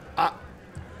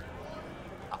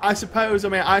suppose. I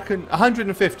mean, I can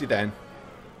 150 then.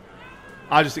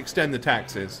 I'll just extend the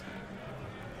taxes.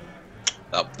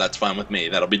 Oh, that's fine with me.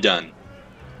 That'll be done.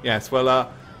 Yes.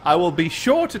 Well, I will be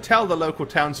sure to tell the local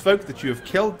townsfolk that you have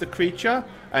killed the creature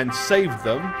and saved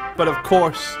them. But of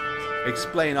course,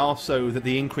 explain also that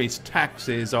the increased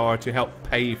taxes are to help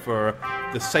pay for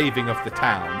the saving of the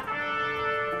town.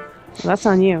 Well, that's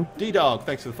on you. D-Dog,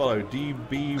 thanks for the follow.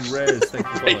 DB Rez, thanks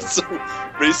for the follow.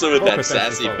 Risa with that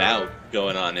sassy mouth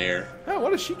going on here. Oh,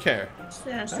 what does she care?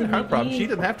 Sassy Her problem. She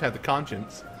doesn't have to have the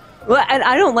conscience. Well, and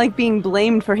I don't like being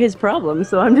blamed for his problems,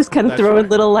 so I'm just kind of throwing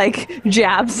little, like,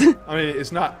 jabs. I mean,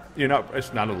 it's not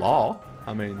a law.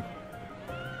 I mean...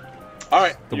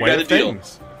 Alright, you got a deal.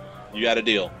 Things. You got a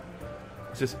deal.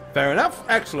 It's just, fair enough,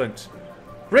 excellent.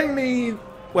 Bring me,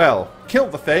 kill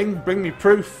the thing, bring me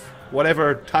proof,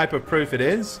 whatever type of proof it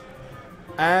is,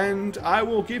 and I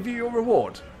will give you your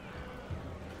reward.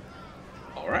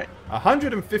 Alright.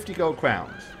 150 gold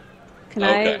crowns. Can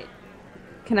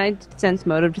I sense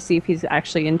motive to see if he's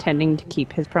actually intending to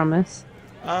keep his promise?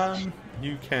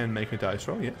 You can make a dice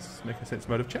roll, yes. Make a sense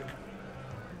motive check.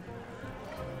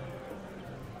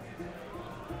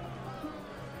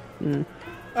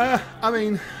 I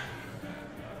mean,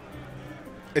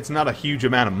 it's not a huge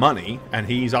amount of money, and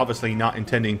he's obviously not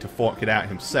intending to fork it out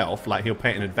himself, like he'll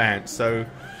pay it in advance, so...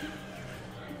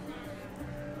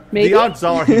 Maybe? The odds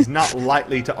are he's not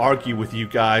likely to argue with you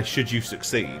guys should you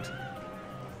succeed.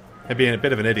 He'd be a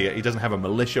bit of an idiot. He doesn't have a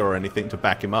militia or anything to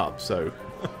back him up, so...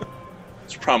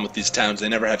 That's the problem with these towns. They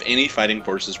never have any fighting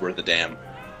forces worth a damn.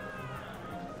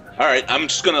 Alright, I'm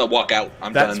just gonna walk out.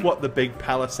 I'm done. That's what the big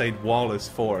palisade wall is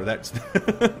for. That's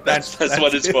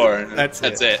what it's for. That's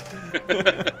it.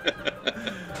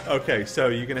 Okay, so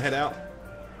you're gonna head out?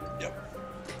 Yep.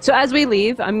 So as we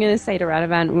leave, I'm gonna say to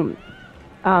Radovan,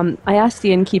 I asked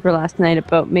the innkeeper last night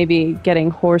about maybe getting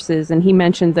horses, and he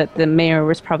mentioned that the mayor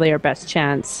was probably our best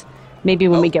chance. Maybe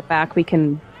when we get back, we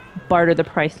can barter the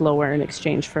price lower in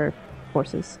exchange for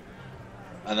horses.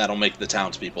 And that'll make the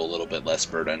townspeople a little bit less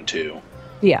burdened, too.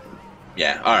 Yeah.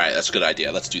 Yeah, alright, that's a good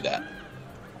idea. Let's do that.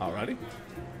 Alrighty.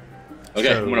 Okay,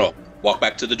 so, I'm gonna walk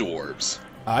back to the dwarves.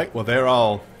 Alright, well, they're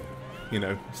all,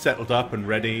 settled up and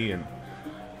ready, and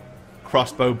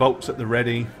crossbow bolts at the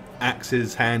ready,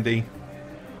 axes handy.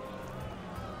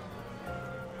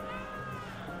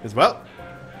 As well,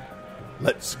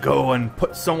 let's go and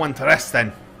put someone to rest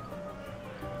then.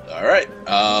 All right.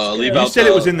 Leave out. You said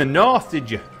it was in the north, did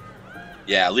you?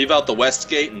 Yeah, leave out the west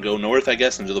gate and go north, I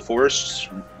guess, into the forest,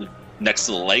 next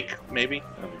to the lake, maybe.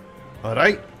 All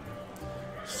right.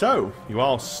 So you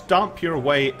all stomp your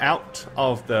way out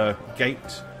of the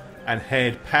gate and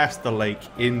head past the lake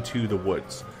into the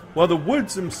woods. Well, the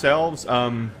woods themselves, I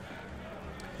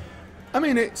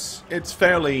mean, it's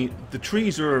fairly. The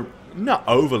trees are not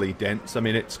overly dense. I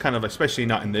mean, it's kind of, especially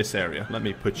not in this area. Let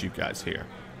me put you guys here.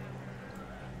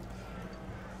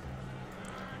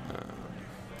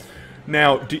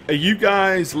 Now, are you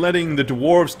guys letting the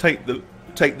dwarves take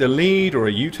the lead, or are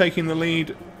you taking the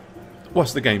lead?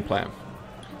 What's the game plan?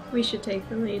 We should take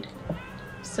the lead.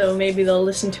 So maybe they'll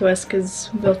listen to us because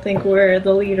they'll think we're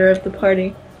the leader of the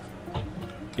party.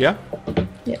 Yeah?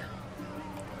 Yeah.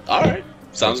 Alright.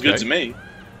 Sounds good to me.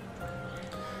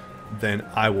 Then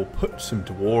I will put some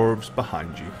dwarves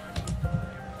behind you.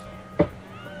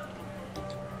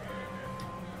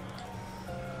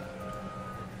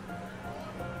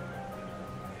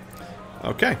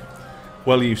 Okay.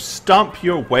 Well, you stomp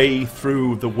your way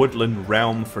through the woodland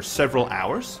realm for several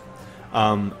hours.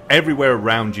 Everywhere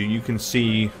around you, you can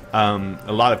see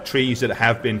a lot of trees that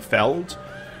have been felled.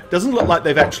 Doesn't look like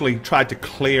they've actually tried to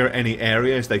clear any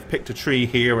areas. They've picked a tree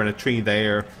here and a tree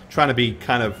there, trying to be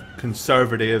kind of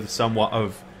conservative, somewhat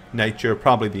of nature,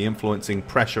 probably the influencing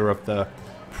pressure of the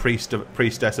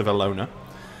priestess of Elona.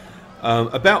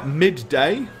 About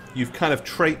midday, you've kind of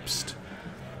traipsed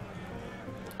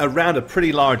around a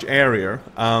pretty large area.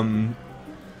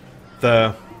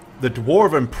 The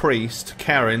dwarven priest,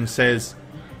 Karen, says,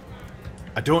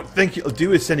 I don't think it'll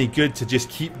do us any good to just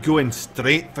keep going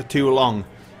straight for too long.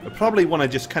 We probably want to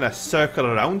just kind of circle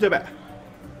around a bit.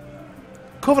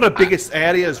 Cover the biggest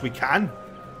areas we can.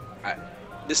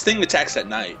 This thing attacks at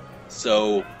night,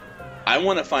 so I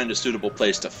want to find a suitable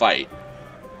place to fight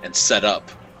and set up.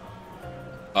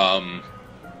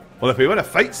 Well, if we want to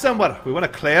fight somewhere, we want a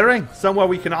clearing, somewhere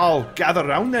we can all gather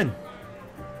around then.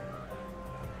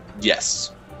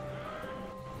 Yes.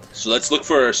 So let's look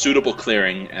for a suitable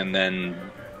clearing, and then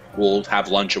we'll have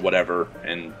lunch or whatever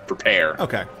and prepare.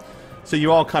 Okay. So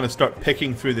you all kind of start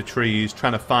picking through the trees,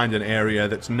 trying to find an area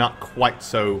that's not quite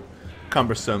so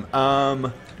cumbersome.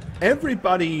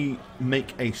 Everybody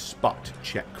make a spot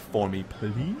check for me,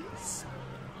 please.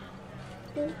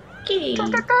 Okay.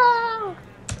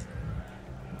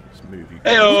 Movie.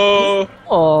 Heyo!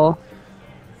 Oh.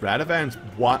 Radovan's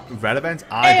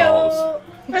eyeballs.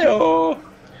 Heyo!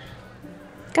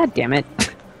 God damn it.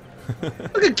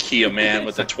 Look at Kia, man,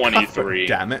 with a 23.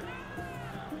 Damn it.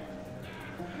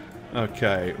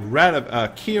 Okay,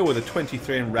 Kia with a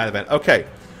 23 and Radovan. Okay,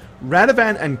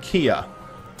 Radovan and Kia.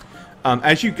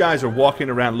 As you guys are walking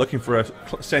around looking for a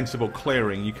sensible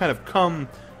clearing, you kind of come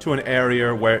to an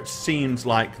area where it seems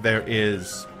like there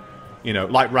is, you know,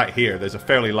 like right here, there's a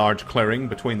fairly large clearing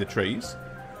between the trees.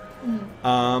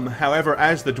 However,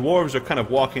 as the dwarves are kind of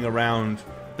walking around,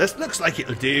 this looks like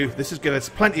it'll do. This is good. There's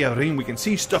plenty of room. We can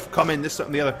see stuff coming, this,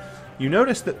 something, the other. You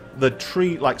notice that the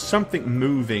tree, like something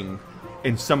moving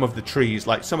in some of the trees,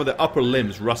 like some of the upper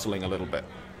limbs rustling a little bit.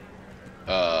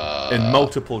 In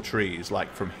multiple trees,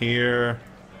 like from here,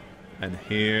 and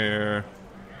here,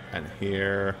 and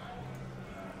here.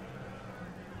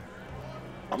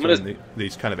 I'm gonna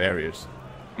these kind of areas.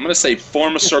 I'm gonna say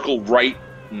form a circle right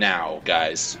now,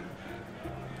 guys.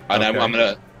 And Okay. I'm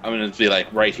gonna be like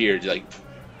right here, like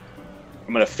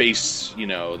I'm gonna face, you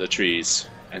know, the trees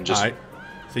and just. Alright.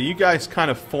 So you guys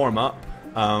kind of form up.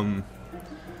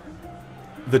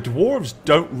 The dwarves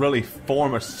don't really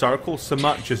form a circle so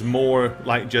much as more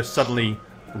like just suddenly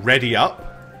ready up.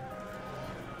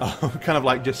 Kind of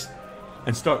like just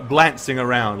and start glancing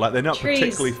around. Like they're not Trees.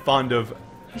 particularly fond of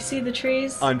You see the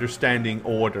trees? understanding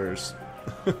orders.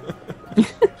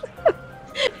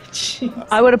 Jeez.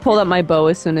 I would have pulled up my bow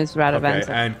as soon as Radovan Okay,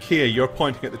 said. and Kia, you're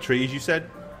pointing at the trees, you said?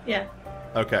 Yeah.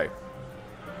 Okay.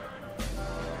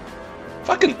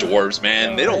 Fucking dwarves,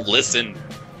 man. They don't listen.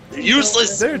 They're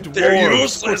useless. They're dwarves. They're Of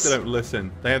course useless. they don't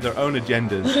listen. They have their own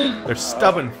agendas. They're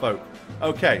stubborn folk.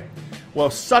 Okay. Well,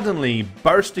 suddenly,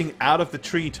 bursting out of the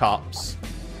treetops...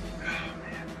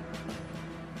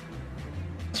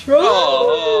 Troll!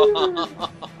 Oh.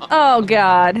 Oh,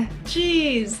 God.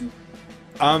 Jeez.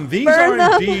 These Burn are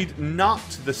them. indeed not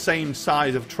the same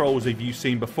size of trolls that you've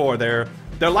seen before. They're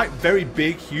like very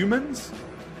big humans.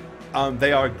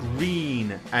 They are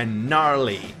green and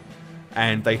gnarly,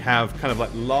 and they have kind of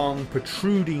like long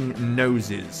protruding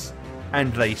noses,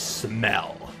 and they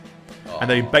smell. And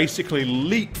they basically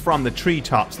leap from the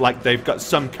treetops like they've got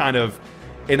some kind of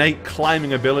innate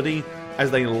climbing ability,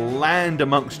 as they land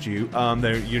amongst you.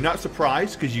 You're not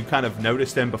surprised because you kind of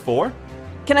noticed them before.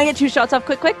 Can I get 2 shots off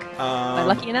quick? Am I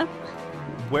lucky enough?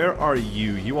 Where are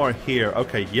you? You are here.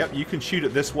 Okay, yep, you can shoot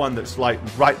at this one that's like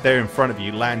right there in front of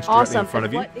you, lands directly in front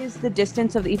of you. What is the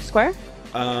distance of each square?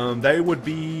 They would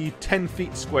be 10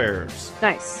 feet squares.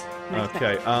 Nice.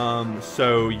 Okay,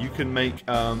 so you can make,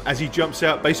 as he jumps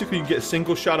out, basically you can get a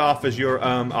single shot off as your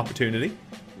opportunity.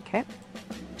 Okay.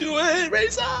 Do it,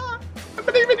 Razor! I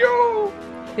believe in you!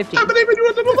 15. I believe in you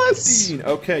a little less! 15.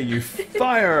 Okay, you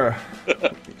fire.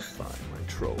 Let me find my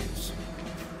trolls.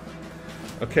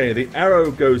 Okay, the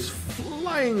arrow goes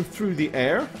flying through the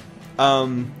air,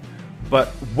 but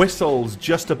whistles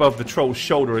just above the troll's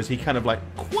shoulder as he kind of like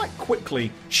quite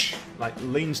quickly like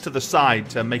leans to the side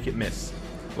to make it miss,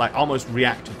 like almost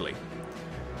reactively.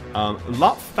 A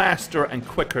lot faster and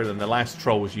quicker than the last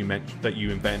trolls you mentioned that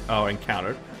you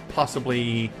encountered.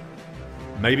 Possibly,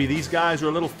 maybe these guys are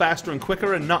a little faster and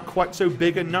quicker and not quite so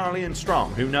big and gnarly and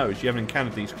strong. Who knows? You haven't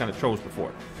encountered these kind of trolls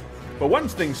before. But one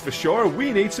thing's for sure,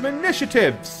 we need some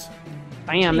initiatives.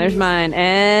 Bam, there's mine.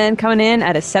 And coming in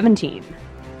at a 17.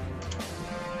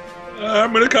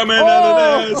 I'm gonna come in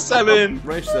at a 7.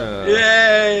 Racer.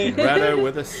 Yay! Rado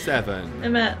with a 7.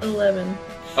 I'm at 11.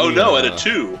 Oh no, at a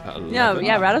 2. Yeah,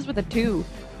 Rado's with a 2.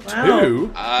 Wow.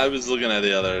 2? I was looking at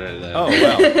the other. Oh,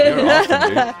 well, you're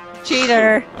awesome, dude.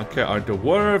 Cheater. Okay, our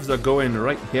dwarves are going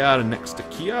right here next to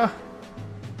Kia.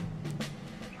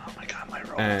 Oh my god, my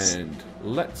rolls. And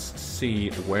let's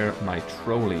see where my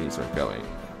trolleys are going.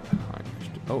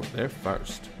 Oh, they're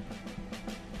first.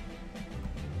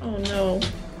 Oh no.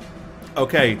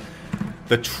 Okay,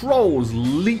 the trolls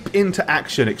leap into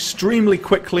action extremely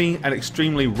quickly and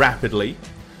extremely rapidly.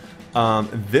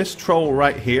 This troll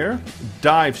right here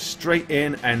dives straight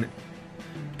in and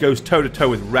goes toe-to-toe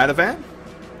with Radovan.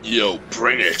 Yo,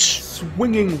 bring it!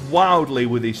 Swinging wildly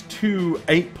with his 2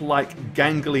 ape-like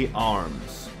gangly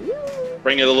arms.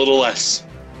 Bring it a little less.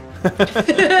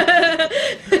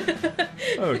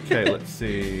 Okay, let's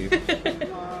see.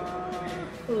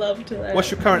 Love to that.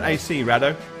 What's your current AC,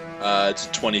 Rado? It's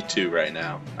 22 right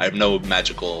now. I have no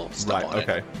magical stuff on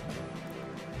Okay. it.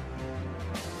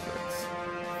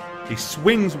 He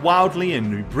swings wildly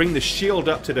and you bring the shield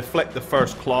up to deflect the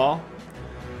first claw.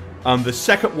 The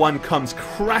second one comes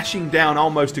crashing down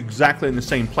almost exactly in the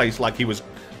same place, like he was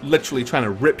literally trying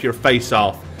to rip your face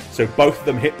off. So both of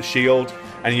them hit the shield,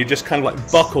 and you just kind of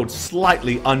like buckled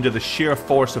slightly under the sheer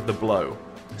force of the blow.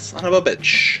 Son of a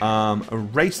bitch.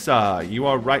 Raisa, you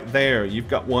are right there. You've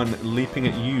got one leaping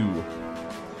at you.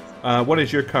 What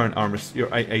is your current armor, your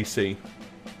AC?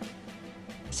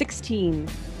 16.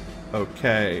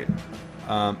 Okay.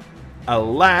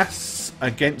 Alas,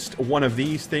 against one of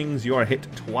these things, you are hit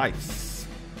twice.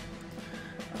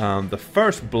 The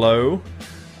first blow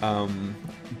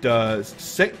does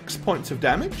 6 points of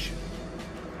damage.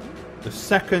 The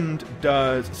second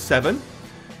does 7.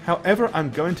 However,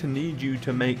 I'm going to need you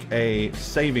to make a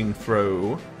saving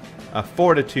throw, a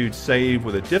fortitude save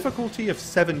with a difficulty of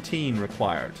 17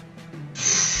 required.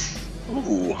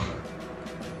 Ooh.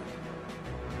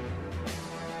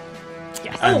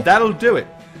 Yes. And that'll do it.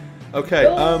 Okay,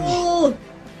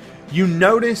 you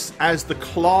notice as the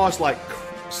claws like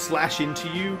slash into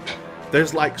you,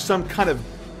 there's like some kind of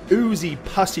oozy,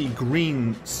 pussy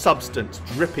green substance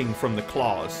dripping from the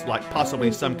claws, like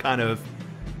possibly some kind of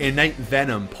innate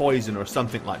venom, poison, or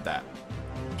something like that.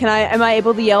 Am I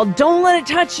able to yell, "Don't let it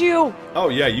touch you"? Oh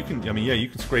yeah, you can. I mean, yeah, you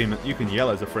can scream. You can yell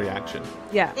as a free action.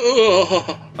 Yeah.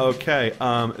 Okay.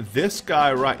 This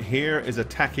guy right here is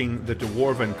attacking the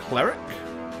dwarven cleric,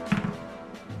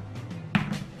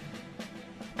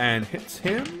 and hits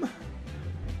him.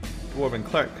 Dwarven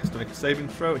cleric has to make a saving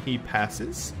throw. He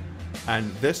passes.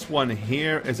 And this one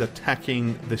here is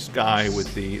attacking this guy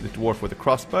with the dwarf with the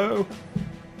crossbow.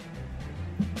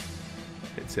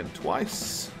 Hits him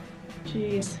twice.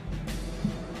 Jeez.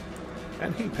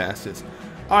 And he passes.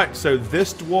 Alright, so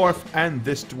this dwarf and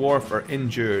this dwarf are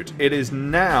injured. It is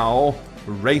now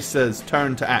Racer's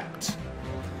turn to act.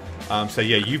 So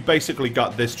yeah, you've basically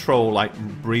got this troll like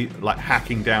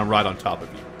hacking down right on top of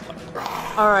you.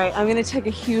 Alright, I'm gonna take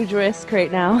a huge risk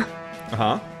right now.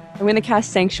 Uh-huh. I'm gonna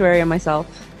cast Sanctuary on myself.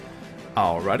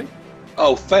 Alrighty.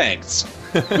 Oh, thanks.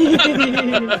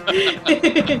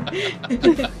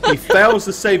 He fails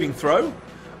the saving throw.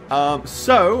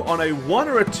 So, on a 1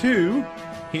 or a 2,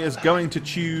 he is going to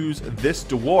choose this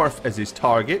dwarf as his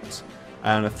target.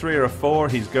 And a 3 or a 4,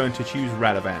 he's going to choose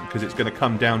Radovan, because it's going to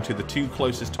come down to the 2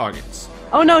 closest targets.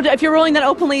 Oh no, if you're rolling that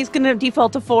openly, it's going to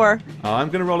default to 4. I'm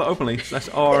going to roll it openly. So that's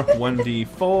R1d4.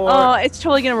 Oh, it's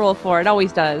totally going to roll 4. It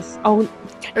always does. Oh,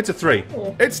 it's a 3.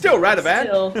 It's still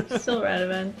Radovan. Still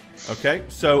Radovan. Okay,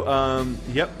 so,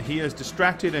 yep, he is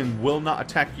distracted and will not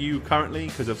attack you currently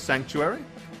because of Sanctuary.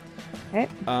 Okay.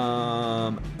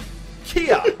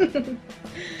 Kia!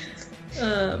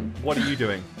 What are you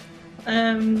doing?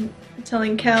 I'm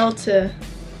telling Cal to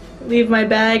leave my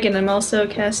bag, and I'm also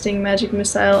casting Magic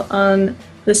Missile on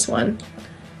this one.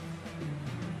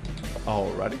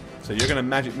 Alrighty. So you're going to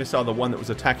Magic Missile the one that was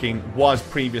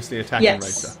previously attacking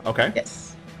Racer. Okay.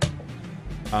 Yes.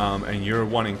 And you're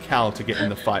wanting Cal to get in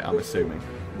the fight, I'm assuming.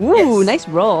 Ooh, nice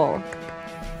roll.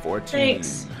 14.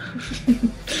 Thanks.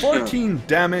 14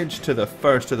 damage to the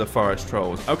first of the Forest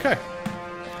Trolls. Okay.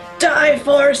 Die,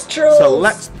 Forest Trolls! So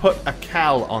let's put a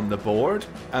Cal on the board,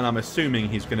 and I'm assuming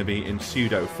he's going to be in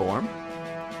pseudo form.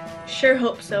 Sure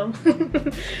hope so.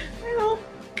 Well.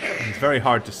 He's very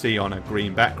hard to see on a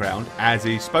green background, as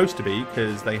he's supposed to be,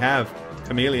 because they have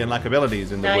chameleon-like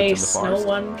abilities in the woods and the forest. No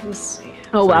one can see him.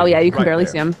 Oh wow, yeah, you can barely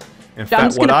see him. In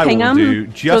fact, what I will do,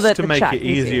 just to make it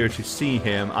easier to see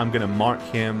him, I'm going to mark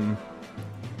him...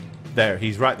 There,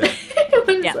 he's right there.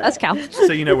 Yeah, that's Cal.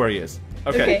 So you know where he is.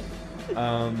 Okay.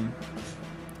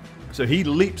 So he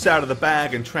leaps out of the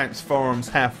bag and transforms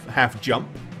half jump.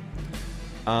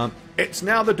 It's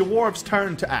now the dwarves'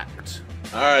 turn to act.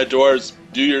 Alright, dwarves,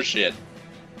 do your shit.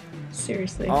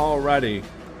 Seriously. Alrighty.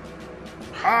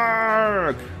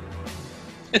 Arg!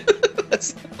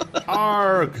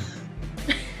 Arg!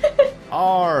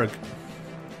 Arg!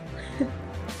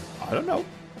 I don't know.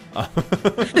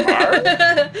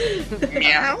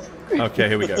 Meow. Okay,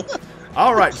 here we go.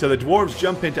 Alright, so the dwarves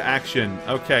jump into action.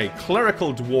 Okay,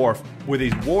 clerical dwarf with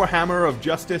his warhammer of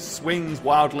justice swings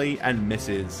wildly and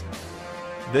misses.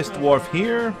 This dwarf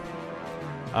here,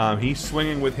 he's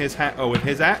swinging with his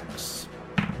axe,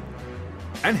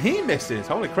 and he misses.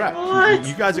 Holy crap! What?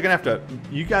 You guys are gonna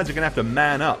have to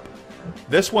man up.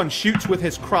 This one shoots with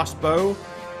his crossbow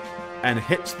and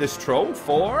hits this troll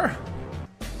for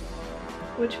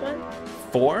Which one?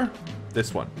 4.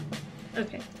 This one.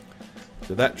 Okay.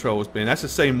 So that troll has been... That's the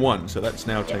same one, so that's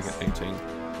now taken 18.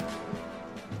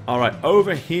 Alright,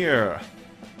 over here.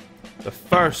 The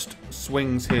first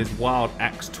swings his wild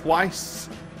axe twice.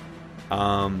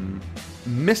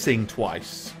 Missing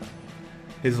twice.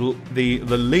 The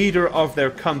leader of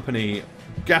their company,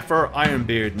 Gaffer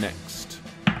Ironbeard, next.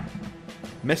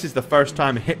 Misses the first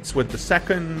time, hits with the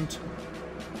second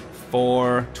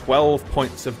for 12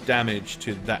 points of damage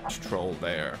to that troll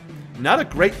there. Not a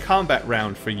great combat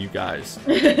round for you guys.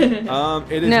 It is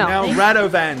now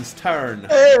Radovan's turn.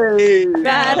 Hey!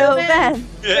 Radovan!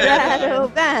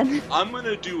 Radovan! I'm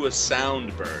gonna do a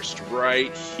sound burst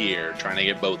right here, trying to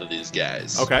get both of these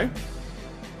guys. Okay.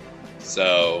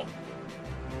 So,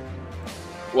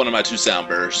 one of my 2 sound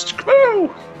bursts. Kaboo!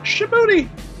 Shabooty!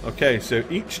 Okay, so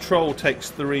each troll takes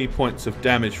 3 points of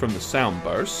damage from the sound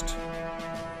burst.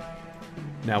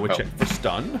 Now we check for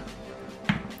stun.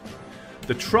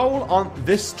 The troll on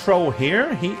this troll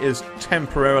here, he is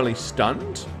temporarily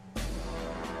stunned.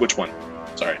 Which one?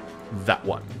 Sorry. That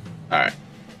one. Alright.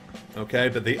 Okay,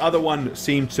 but the other one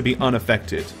seems to be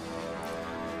unaffected.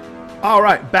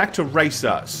 Alright, back to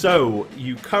Racer. So,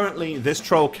 this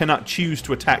troll cannot choose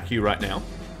to attack you right now.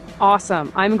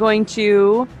 Awesome. I'm going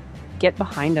to get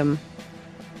behind him.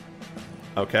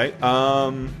 Okay,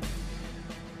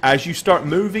 as you start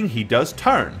moving, he does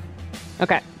turn.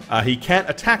 Okay. He can't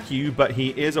attack you, but he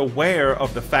is aware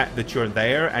of the fact that you're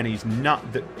there, and he's not...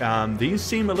 these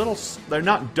seem a little... They're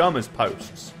not dumb as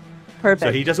posts. Perfect.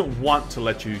 So he doesn't want to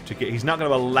let you to get... He's not going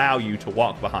to allow you to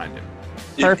walk behind him.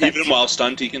 Perfect. Even while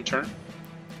stunned, he can turn?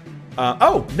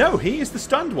 Oh, no, he is the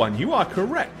stunned one. You are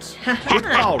correct. Good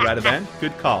call, Radovan.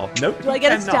 Good call. Nope. Do I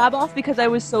get a stab off because I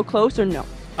was so close, or no?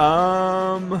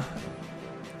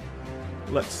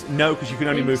 No, because you can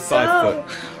only move 5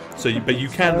 foot. But you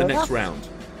can the next round.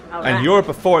 And you're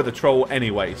before the troll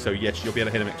anyway, so yes, you'll be able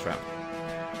to hit him next round.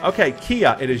 Okay,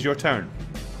 Kia, it is your turn.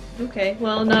 Okay,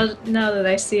 well, now that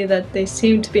I see that they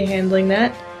seem to be handling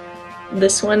that,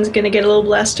 this one's gonna get a little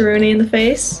blasteroonie in the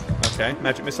face. Okay,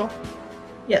 magic missile?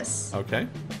 Yes. Okay.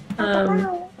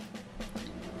 And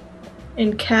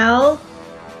Cal.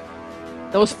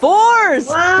 Those 4s!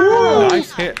 Wow!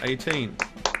 Nice hit, 18.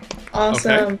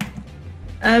 Awesome. Okay.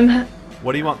 I'm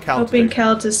What do you want Cal hoping to do?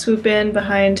 Cal to swoop in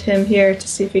behind him here to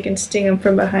see if he can sting him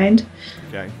from behind.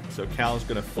 Okay, so Cal's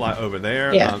going to fly over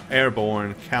there. Yeah.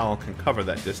 Airborne, Cal can cover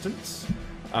that distance.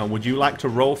 Would you like to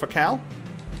roll for Cal?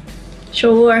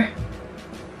 Sure.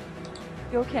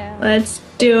 Go Cal. Let's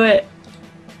do it.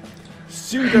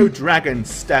 Pseudo-dragon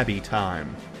stabby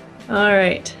time. All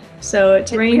right. So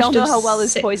it's ranged. We all know of how well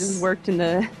his 6. poisons worked in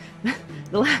the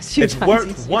last few It's times.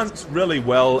 worked once really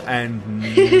well and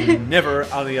never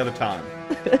on the other time.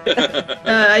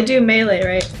 I do melee,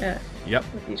 right? Yep.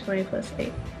 With d20 plus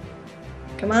 8.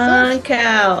 Come on,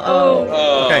 Cal.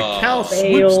 Oh. Okay, Cal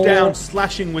Fail. swoops down,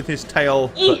 slashing with his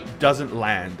tail, but doesn't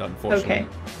land, unfortunately.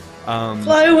 Okay.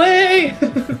 Fly away!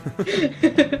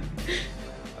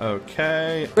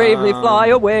 Okay. Bravely fly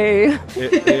away.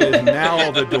 It is now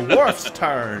the dwarf's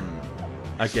turn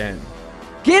again.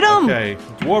 Get him! Okay,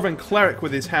 dwarven cleric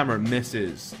with his hammer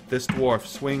misses. This dwarf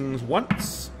swings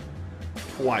once,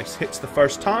 twice, hits the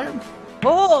first time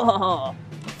Oh!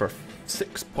 for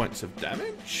 6 points of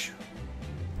damage.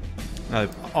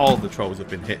 All the trolls have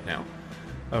been hit now.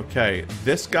 Okay,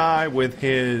 this guy with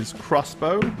his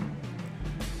crossbow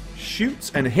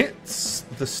shoots and hits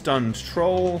the stunned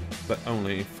troll, but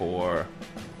only for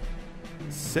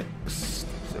 6,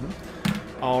 7.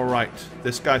 Alright,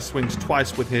 this guy swings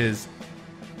twice with his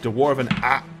dwarven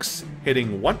axe,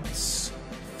 hitting once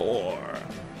for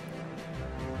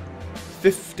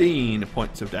 15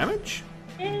 points of damage.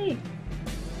 Yay!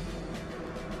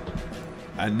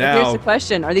 And But here's now the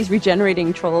question. Are these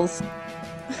regenerating trolls?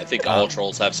 I think all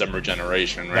trolls have some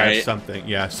regeneration, right? that's something.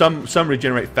 Yeah, some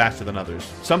regenerate faster than others.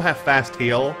 Some have fast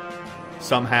heal,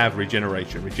 some have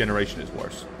regeneration. Regeneration is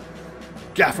worse.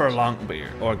 Gaffer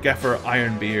Longbeard, or Gaffer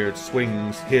Ironbeard,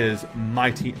 swings his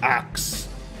mighty axe,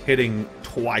 hitting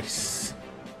twice.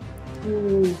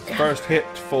 Ooh. First hit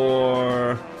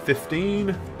for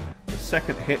 15, the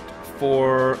second hit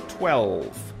for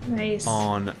 12 Nice.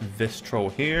 on this troll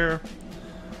here.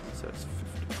 So it's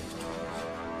 50.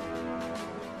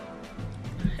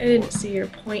 I didn't see your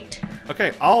point.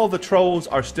 Okay, all the trolls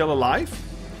are still alive.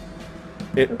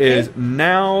 It Okay. is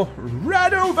now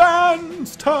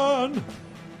Radovan's turn.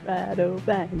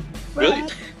 Radovan. Really?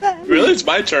 Really? It's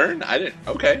my turn? I didn't.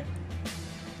 Okay.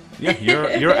 Yeah,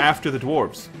 you're after the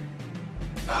dwarves.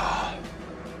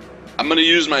 I'm gonna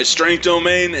use my strength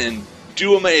domain and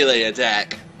do a melee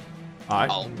attack. Alright.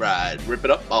 Alright, rip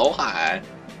it up all high.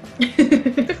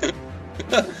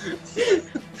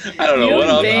 I don't know You what and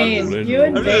else. Bane. You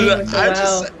and Bane with the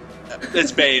wow.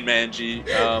 It's Bane, man. G.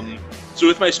 So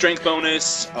with my strength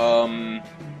bonus,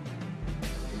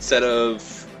 instead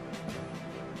of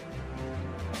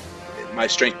my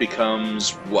strength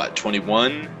becomes what,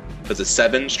 21? Because it's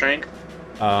 7 strength.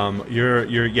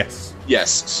 You're yes.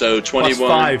 Yes. So 21. Plus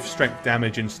 5 strength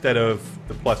damage instead of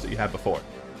the plus that you had before.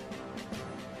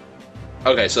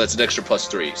 Okay, so that's an extra plus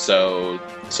 3. So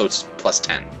it's plus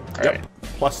 10. All right.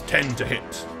 Plus 10 to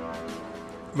hit.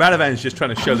 Radovan's just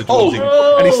trying to show the Oh.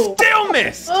 dwarves, and he still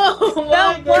missed. Oh my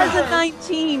That was a god.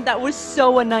 19. That was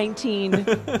so a 19.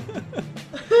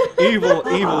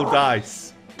 Evil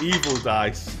dice. Evil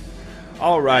dice.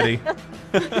 Alrighty.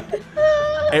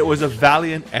 It was a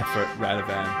valiant effort,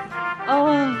 Radovan.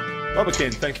 Oh.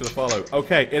 Bubbakin, thanks for the follow.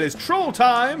 Okay, it is troll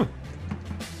time.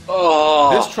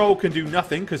 Oh. This troll can do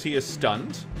nothing because he is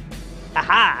stunned.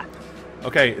 Aha!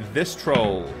 Okay, this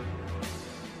troll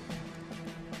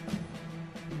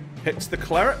hits the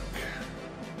cleric.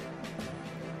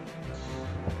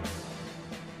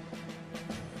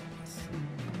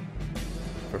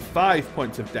 For 5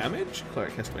 points of damage.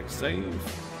 Cleric has to make a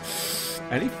save.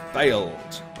 And he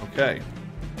failed. Okay.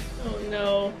 Oh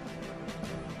no.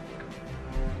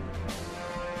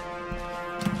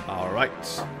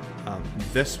 Alright.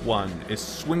 This one is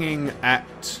swinging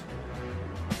at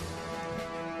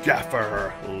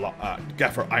Gaffer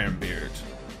Ironbeard.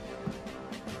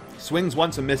 Swings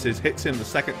once and misses, hits him the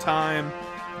second time,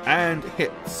 and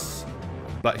hits.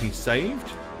 But he saved,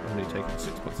 only taking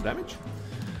 6 points of damage.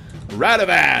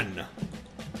 Radovan!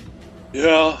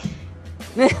 Yeah.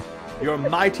 Your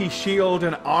mighty shield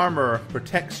and armor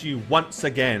protects you once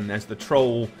again as the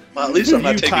troll Well, at least I'm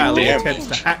not taking futilely damage. attempts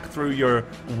to hack through your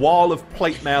wall of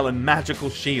plate mail and magical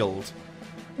shield.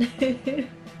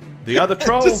 The other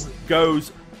troll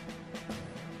goes...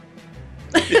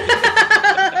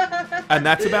 And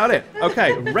that's about it.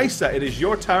 Okay, Racer, it is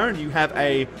your turn. You have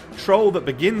a troll that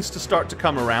begins to start to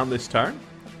come around this turn.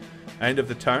 End of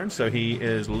the turn, so he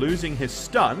is losing his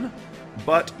stun,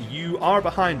 but you are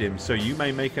behind him, so you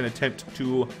may make an attempt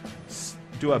to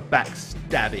do a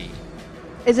backstabby.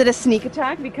 Is it a sneak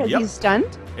attack because Yep. he's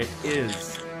stunned? It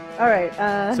is. Alright,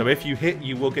 So if you hit,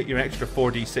 you will get your extra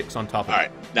 4d6 on top of All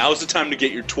right. Now's the time to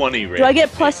get your 20 ready. do I get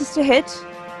pluses to hit?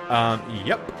 it.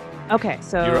 Yep. Okay,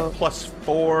 so... You're at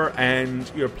 +4,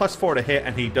 and you're +4 to hit,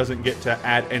 and he doesn't get to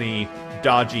add any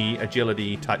dodgy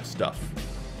agility type stuff.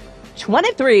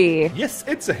 23. Yes,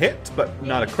 it's a hit, but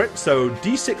not a crit. So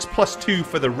d6 plus 2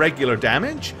 for the regular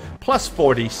damage, plus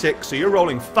 4d6. So you're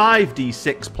rolling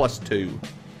 5d6 plus 2.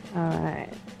 All right.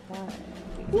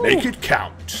 Make it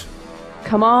count.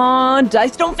 Come on,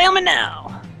 dice, don't fail me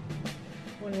now.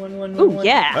 Ooh,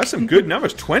 yeah. That's some good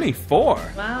numbers.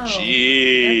 24. Wow.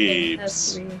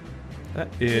 Jeeps. That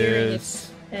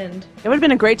is... End. It would have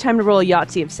been a great time to roll a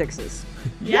Yahtzee of 6s.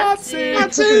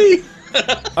 Yahtzee!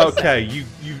 Okay, you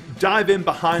dive in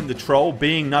behind the troll,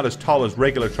 being not as tall as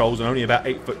regular trolls and only about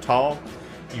 8 foot tall.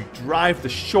 You drive the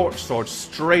short sword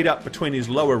straight up between his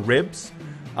lower ribs.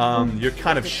 You're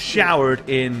kind of showered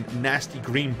in nasty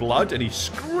green blood, and he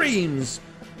screams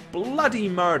bloody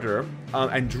murder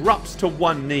and drops to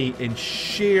one knee in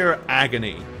sheer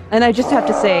agony. And I just have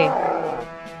to say,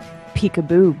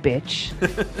 peekaboo, bitch.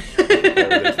 There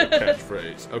it is, the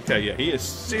catchphrase. Okay, yeah, he is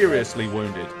seriously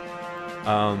wounded.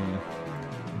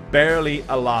 Barely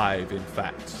alive, in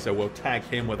fact. So we'll tag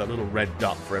him with a little red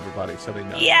dot for everybody so they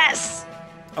know. Yes!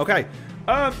 Okay,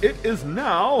 it is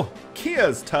now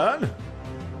Kia's turn.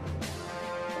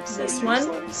 This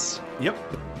one? Yep.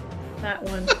 That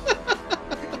one.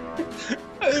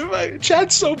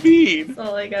 Chat's so mean. That's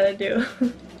all I gotta do.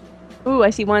 Ooh, I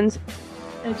see ones.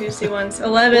 I do see ones.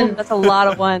 11. Ooh, that's a lot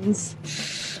of ones.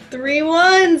 3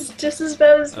 ones! Just as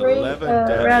bad as 11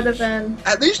 damage. Radovan.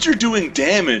 At least you're doing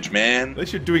damage, man. At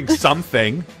least you're doing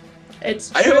something.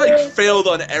 It's I true. have like failed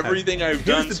on everything I've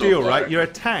done. Here's the so deal, far. right? You're a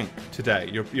tank today.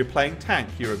 You're playing tank.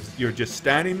 You're just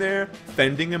standing there,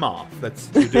 fending him off.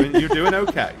 You're doing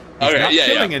okay. He's not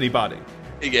killing anybody.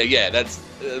 Yeah, that's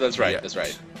right. Yet. That's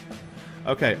right.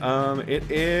 Okay, it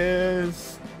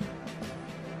is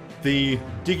the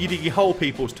diggy hole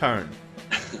people's turn.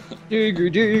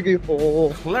 Diggy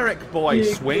hole. Cleric boy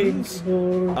swings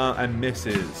and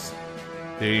misses.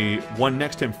 The one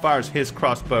next to him fires his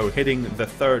crossbow, hitting the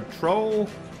third troll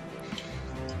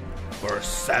for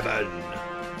 7.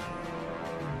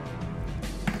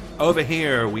 Over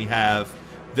here we have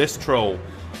this troll.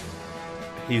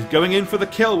 He's going in for the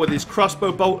kill with his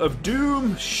crossbow bolt of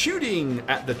doom, shooting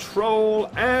at the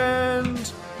troll,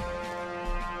 and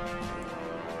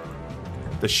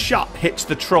the shot hits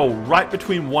the troll right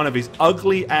between one of his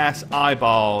ugly ass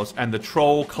eyeballs, and the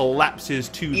troll collapses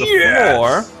to the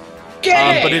floor.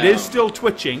 But it is still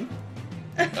twitching.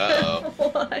 Uh-oh.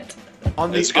 What?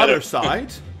 On the other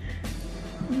side,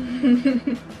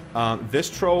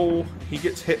 this troll, he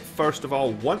gets hit first of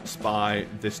all once by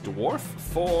this dwarf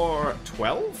for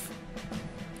 12.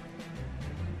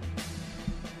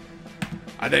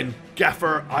 And then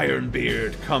Gaffer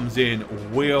Ironbeard comes in,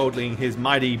 wielding his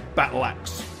mighty battle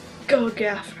axe. Go,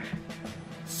 Gaffer.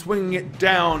 Swinging it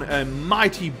down, a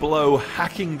mighty blow,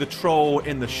 hacking the troll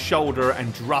in the shoulder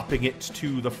and dropping it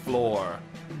to the floor.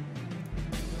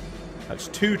 That's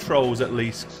 2 trolls at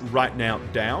least right now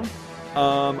down.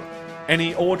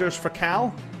 Any orders for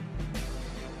Cal?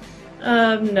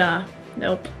 Nah.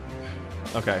 Nope.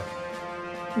 Okay.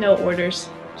 No orders.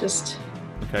 Just...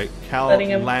 Okay, Cal letting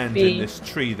him lands be. in this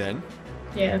tree then.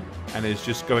 Yeah. And is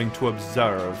just going to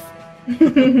observe.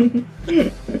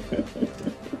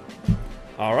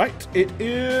 Alright, it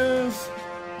is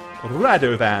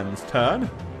Radovan's turn.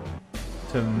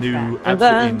 To do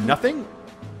absolutely nothing.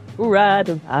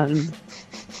 Radovan.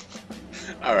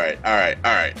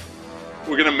 Alright.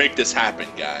 We're gonna make this happen,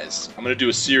 guys. I'm gonna do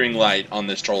a searing light on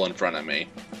this troll in front of me.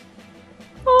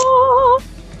 Oh.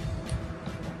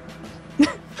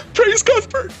 Praise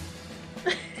Cuthbert!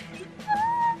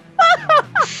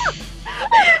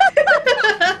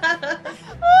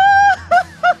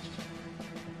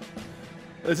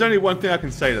 There's only one thing I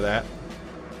can say to that.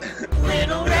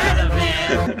 Little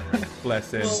Radovan.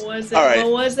 Bless him. What was it? All right.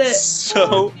 What was it?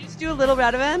 So... Did you do a little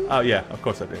Radovan? Oh yeah, of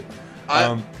course I did.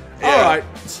 yeah. Alright,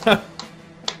 so...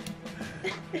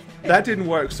 That didn't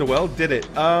work so well, did it?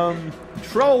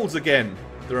 Trolls again.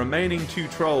 The remaining 2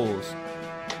 trolls.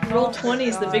 Roll 20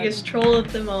 is the biggest troll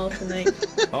of them all tonight.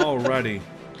 Alrighty.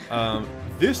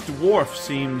 This dwarf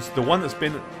seems, the one that's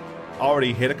been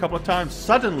already hit a couple of times,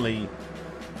 suddenly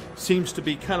seems to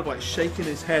be kind of like shaking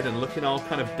his head and looking all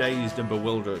kind of dazed and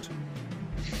bewildered.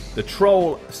 The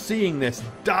troll, seeing this,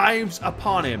 dives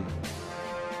upon him,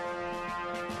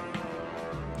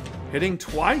 hitting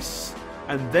twice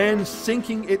and then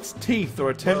sinking its teeth, or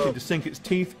attempting to sink its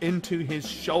teeth into his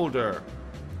shoulder.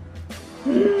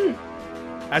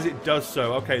 As it does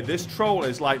so, okay, this troll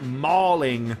is like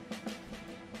mauling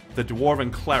the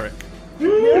dwarven cleric.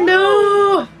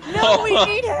 No! No, we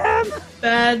need him!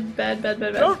 Bad.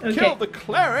 Don't Okay. kill the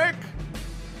cleric!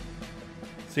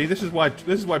 See, this is why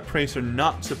priests are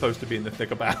not supposed to be in the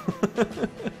thick of battle.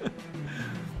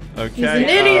 Okay. He's an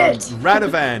idiot.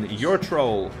 Radovan, your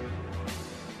troll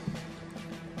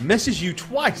misses you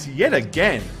twice yet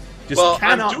again. Just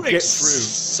cannot I'm doing get through.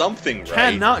 Something right.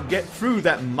 Cannot get through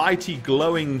that mighty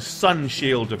glowing sun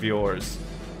shield of yours.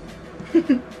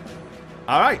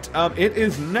 All right. It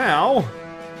is now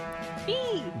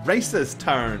Race's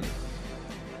turn.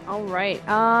 All right.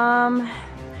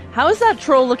 How is that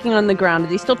troll looking on the ground?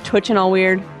 Is he still twitching all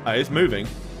weird? It's moving.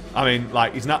 I mean,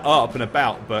 like, he's not up and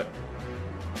about, but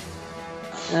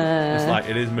it's like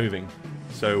it is moving.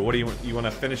 So what do you want? You want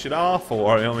to finish it off,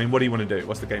 or I mean, what do you want to do?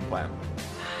 What's the game plan?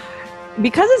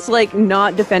 Because it's like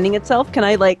not defending itself, can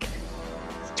I like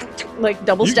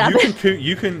double stab it?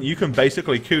 You can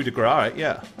basically coup de grace,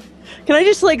 yeah. Can I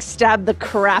just like stab the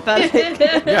crap out of it?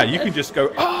 Yeah, you can just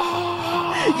go.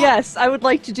 Yes, I would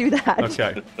like to do that.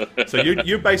 Okay, so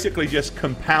you're basically just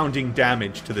compounding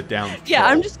damage to the down. Yeah,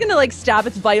 I'm just gonna like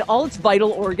stab all its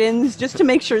vital organs just to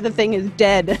make sure the thing is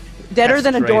dead, deader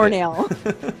than a doornail.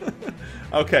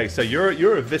 Okay, so you're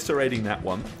eviscerating that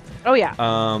one. Oh yeah.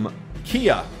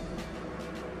 Kia.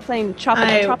 Playing chop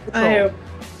the troll. I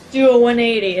do a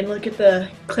 180 and look at the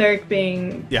cleric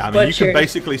being Yeah, I mean, butchered. you can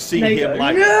basically see him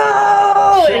like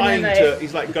no! trying to.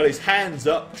 He's like got his hands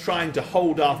up, trying to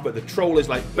hold off, but the troll is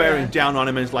like bearing down on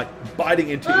him and is like biting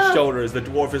into his shoulder as the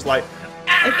dwarf is like.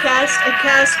 I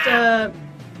cast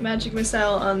magic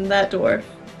missile on that dwarf.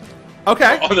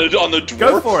 Okay. On the dwarf.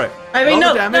 Go for it. I mean,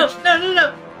 Roll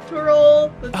no. To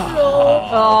roll.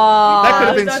 Oh, That could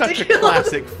have been not such to a kill him.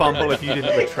 classic fumble if you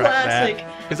didn't retract that.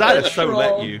 Because I'd have so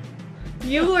let you.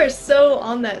 You were so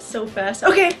on that so fast.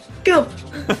 Okay, go.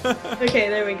 Okay,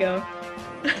 there we go.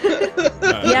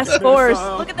 yes, fours.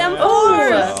 Look at them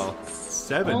Oh, fours.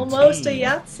 17. Almost a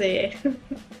Yahtzee.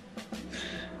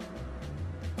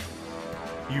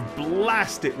 You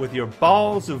blast it with your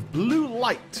balls of blue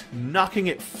light, knocking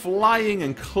it flying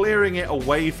and clearing it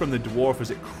away from the dwarf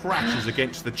as it crashes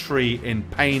against the tree in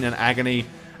pain and agony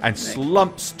and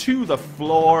slumps to the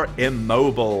floor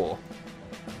immobile.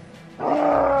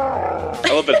 I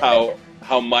love it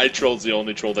how my troll's the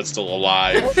only troll that's still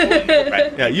alive.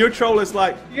 Yeah, your troll is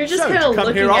like, You're just so, kind did of you come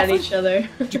looking here at often? each other.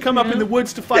 Did you come up in the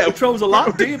woods to fight the trolls a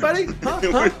lot, do you, buddy?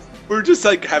 Huh? We're just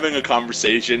like having a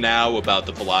conversation now about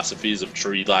the philosophies of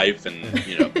tree life and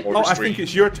Oh, I think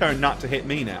it's your turn not to hit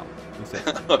me now.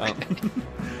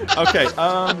 Okay.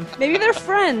 Maybe they're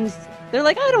friends. They're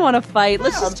like, I don't want to fight.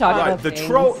 Let's just talk about the things.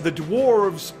 the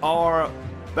dwarves are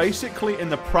basically in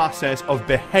the process of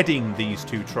beheading these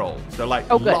two trolls. They're like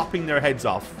lopping their heads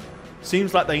off.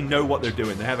 Seems like they know what they're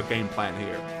doing. They have a game plan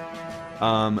here.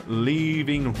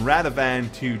 Leaving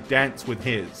Radovan to dance with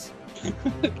his.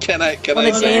 Can I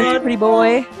Wanna say, dance, pretty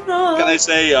boy? can I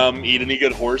say, eat any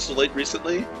good horse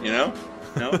recently? You know?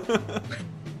 No?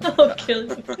 I'll kill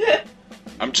you.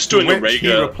 I'm just doing a Which he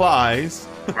Rega. replies,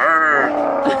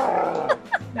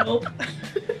 Nope.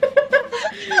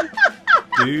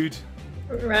 dude.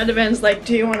 Radovan's like,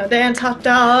 do you want to dance, hot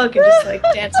dog? And just like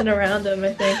dancing around him,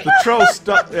 I think.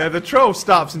 The troll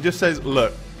stops and just says,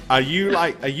 "Look, are you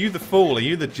the fool? Are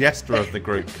you the jester of the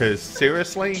group? Because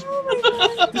seriously,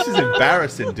 this is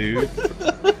embarrassing, dude."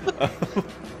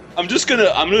 I'm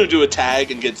gonna do a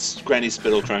tag and get Granny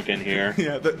Spittletrunk in here.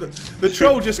 Yeah, the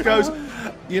troll just goes,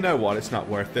 "You know what? It's not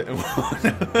worth it."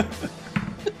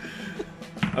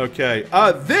 Okay.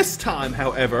 This time,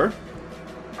 however,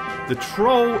 the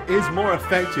troll is more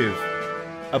effective.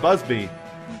 A Busby.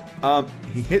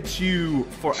 He hits you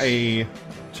for a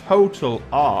total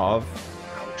of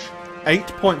 8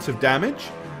 points of damage.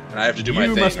 And I have to do my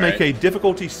thing, You must make right? a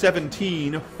difficulty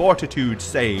 17 fortitude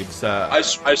save, sir. I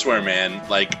swear, man.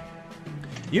 Like,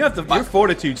 You have your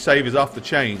fortitude save is off the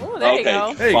chain. Oh, there you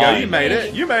go. There you go. Fine. You made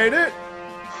it. You made it.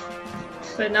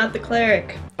 But not the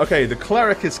cleric. Okay, the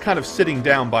cleric is kind of sitting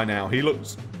down by now. He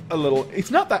looks a little... He's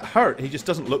not that hurt. He just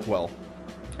doesn't look well.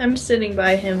 I'm sitting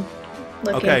by him,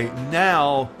 looking. Okay,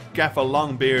 now Gaffer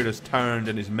Longbeard has turned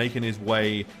and is making his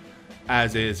way,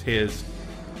 as is his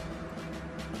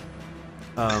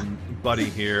buddy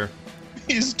here.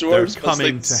 these They're dwarves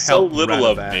coming must to think so help little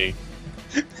of Radovan. me.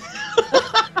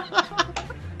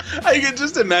 I can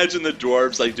just imagine the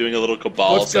dwarves like doing a little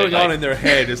cabal. What's going on in their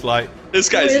head is like, This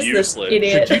Who guy's is this useless.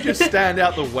 idiot? could you just stand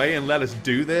out the way and let us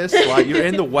do this? Like, you're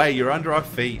in the way. You're under our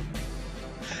feet.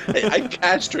 Hey, I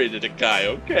castrated a guy,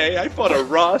 okay? I fought a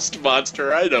Rost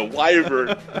monster. I had a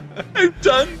wyvern. I've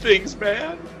done things,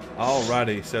 man.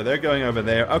 Alrighty, so they're going over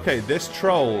there. Okay, this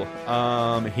troll,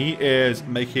 he is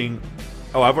making...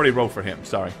 Oh, I've already rolled for him.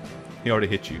 Sorry. He already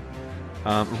hit you.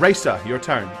 Racer, your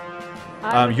turn.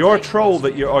 Your troll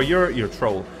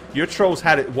your troll's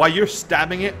had it while you're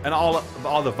stabbing it, and all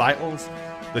the vitals.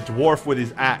 The dwarf with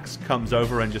his axe comes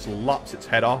over and just lops its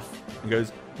head off and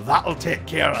goes, "That'll take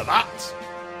care of that."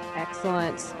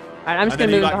 Excellent. All right, I'm just going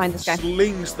to move behind this guy.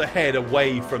 Slings the head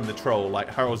away from the troll, like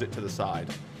hurls it to the side.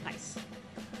 Nice.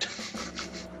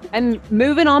 I'm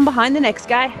moving on behind the next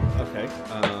guy. Okay.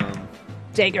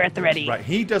 Dagger at the ready. Right,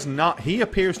 he does not. He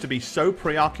appears to be so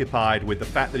preoccupied with the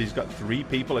fact that he's got 3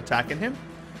 people attacking him,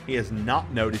 he has not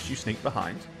noticed you sneak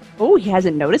behind. Oh, he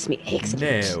hasn't noticed me.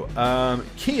 Excellent. No.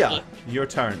 Kia, your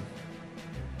turn.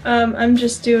 I'm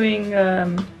just doing.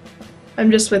 I'm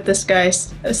just with this guy,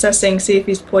 assessing, see if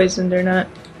he's poisoned or not.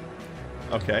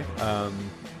 Okay.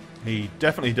 He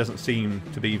definitely doesn't seem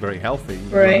to be very healthy. You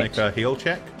Right. want to make a heal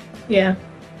check? Yeah.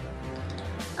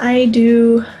 I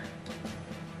do.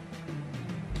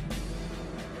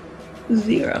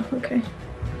 0. Okay.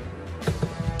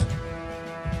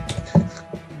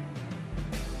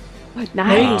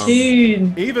 Nice.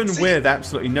 18. Even with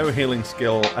absolutely no healing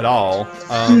skill at all,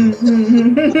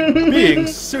 being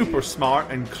super smart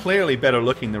and clearly better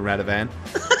looking than Radovan,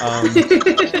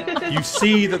 you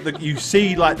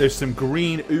see like there's some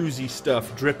green oozy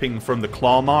stuff dripping from the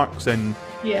claw marks, and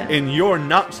Yeah. in your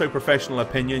not so professional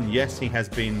opinion, yes, he has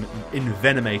been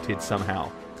envenomated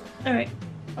somehow. All right.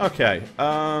 Okay,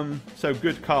 so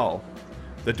good call.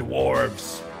 The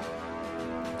dwarves.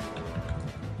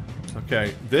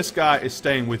 Okay, this guy is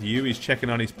staying with you. He's checking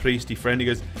on his priesty friend. He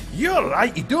goes, "You're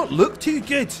right, you don't look too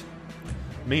good."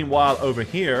 Meanwhile, over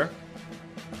here,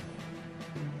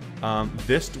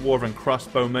 this dwarven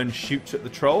crossbowman shoots at the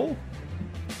troll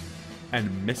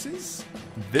and misses.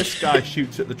 This guy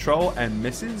shoots at the troll and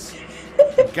misses.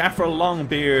 Gaffer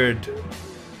Longbeard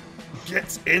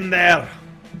gets in there.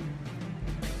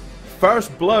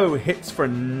 First blow hits for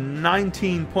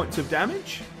 19 points of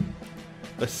damage.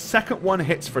 The second one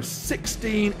hits for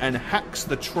 16 and hacks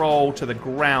the troll to the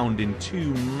ground in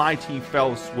 2 mighty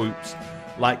fell swoops,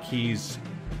 like he's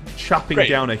chopping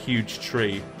down a huge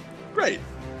tree. Great.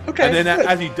 Okay. And then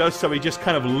as he does so, he just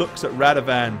kind of looks at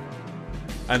Radovan,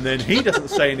 and then he doesn't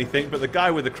say anything, but the guy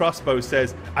with the crossbow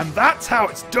says, "And that's how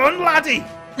it's done, laddie!"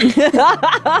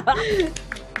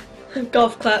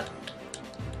 Golf clap.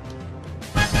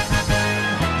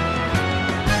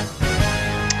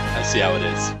 I see how it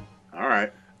is. All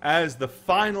right. As the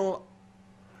final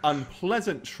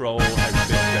unpleasant troll has been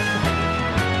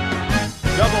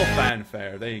decimated. Double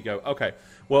fanfare. There you go. Okay.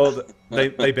 Well,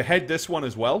 they behead this one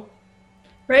as well.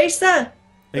 Raisa!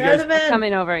 He goes,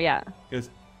 Coming over, yeah. He goes,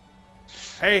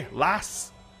 "Hey,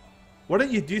 lass, why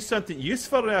don't you do something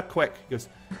useful real quick?" He goes,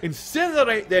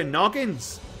 "Incinerate their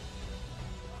noggins."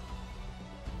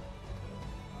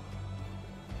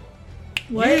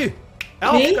 What? You,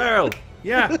 elf Me? girl.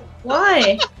 Yeah.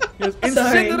 Why? He goes,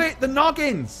 Sorry. "Incinerate the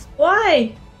noggins."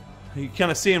 Why? You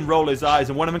kind of see him roll his eyes,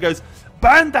 and one of them goes,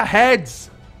 "Burn the heads."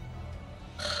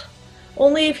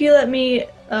 Only if you let me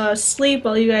sleep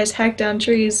while you guys hack down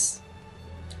trees.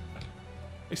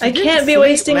 He said, I "You can can't be sleep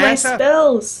wasting my later."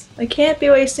 spells. I can't be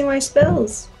wasting my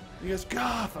spells. He goes,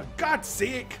 "God, for God's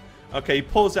sake." Okay, he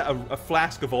pulls out a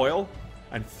flask of oil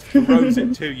and throws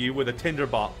it to you with a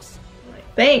tinderbox.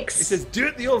 Thanks. He says, "Do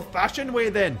it the old-fashioned way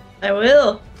then." I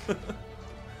will.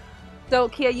 So,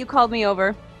 Kia, you called me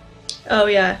over. Oh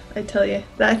yeah, I tell you.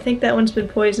 I think that one's been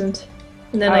poisoned.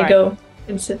 And then All I right. go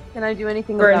and sit, Can I do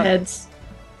anything burn about heads.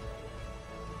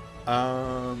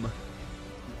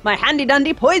 my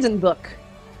handy-dandy poison book?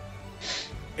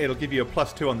 It'll give you a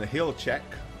 +2 on the heal check,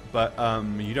 but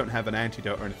you don't have an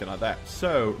antidote or anything like that.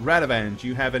 So, Radovan, do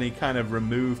you have any kind of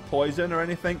remove poison or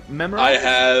anything I memorized?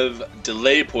 have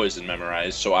delay poison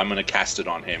memorized, so I'm going to cast it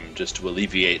on him just to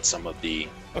alleviate some of the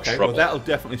Okay, trouble. well that'll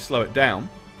definitely slow it down.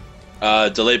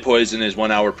 Delay poison is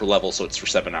 1 hour per level, so it's for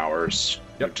 7 hours.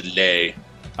 Yep. Delay.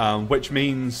 Which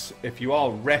means if you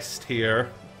all rest here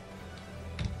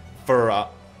for,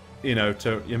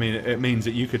 it means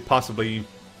that you could possibly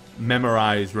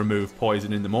memorize remove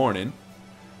poison in the morning.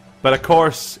 But of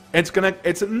course, it's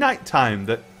at night time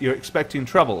that you're expecting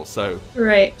trouble, so...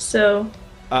 Right, so...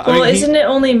 I mean, isn't it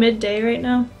only midday right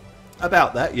now?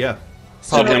 About that, yeah.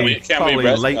 So Probably, can we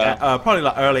rest? probably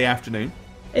like early afternoon.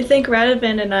 I think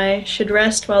Radovan and I should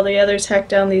rest while the others hack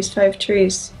down these 5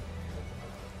 trees.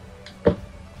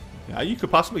 Yeah, you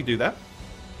could possibly do that.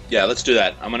 Yeah, let's do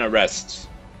that. I'm going to rest.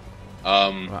 Right,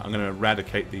 I'm going to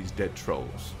eradicate these dead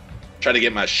trolls. Try to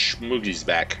get my schmoogies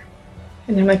back.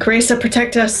 And then like, Raisa,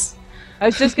 protect us. I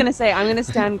was just going to say, I'm going to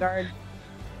stand guard.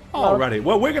 Alrighty,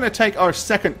 well, we're going to take our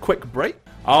second quick break.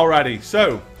 Alrighty,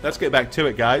 so let's get back to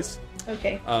it, guys.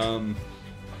 Okay.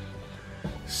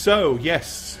 So,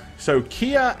 yes. So,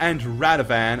 Kia and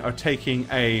Radovan are taking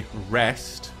a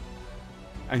rest.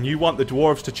 And you want the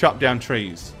dwarves to chop down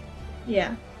trees.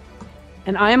 Yeah.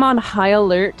 And I am on high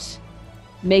alert,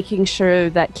 making sure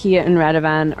that Kia and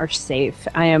Radovan are safe.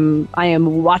 I am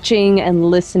watching and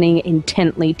listening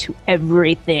intently to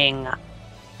everything.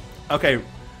 Okay.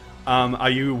 Are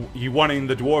you wanting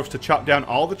the dwarves to chop down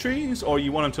all the trees, or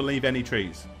you want them to leave any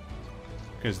trees?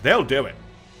 Because they'll do it.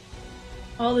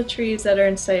 All the trees that are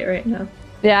in sight right now.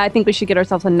 Yeah, I think we should get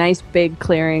ourselves a nice big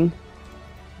clearing.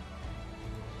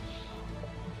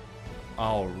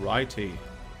 Alrighty.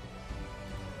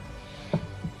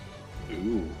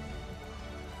 Ooh.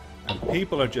 And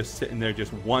people are just sitting there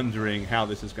just wondering how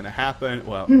this is going to happen.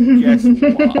 Well, guess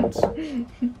what?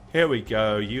 Here we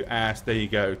go. You asked. There you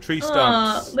go. Tree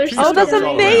stumps. Tree Oh, that's stumps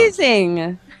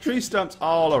amazing! Tree stumps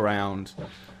all around.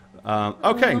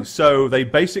 Okay, so they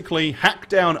basically hack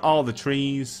down all the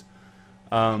trees.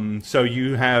 So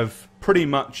you have pretty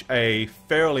much a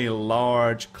fairly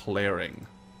large clearing.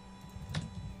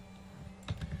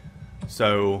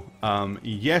 So,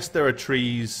 yes, there are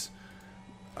trees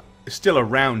still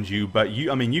around you, but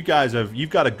you've got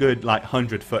a good,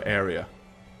 100-foot area.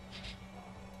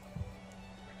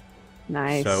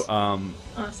 Nice. So,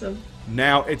 Awesome.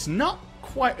 now it's not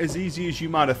quite as easy as you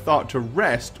might have thought to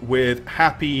rest with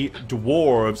happy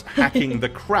dwarves hacking the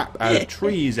crap out of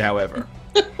trees, however.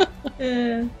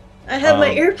 I have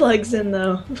my earplugs in,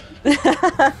 though.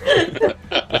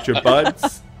 Got your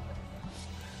buds?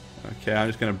 Okay, I'm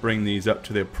just going to bring these up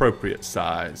to the appropriate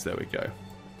size. There we go.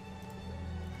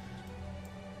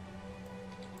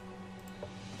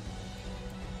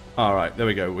 Alright, there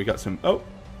we go. We got some... Oh,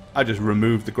 I just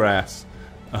removed the grass.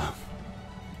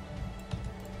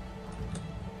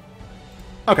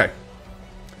 Okay.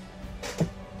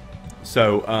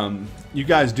 So, you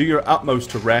guys do your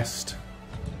utmost to rest.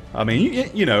 I mean,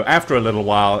 you know, after a little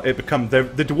while, it becomes... The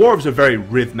dwarves are very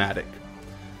rhythmic.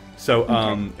 So,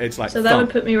 it's like So that would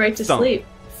put me right to sleep.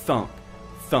 Thump,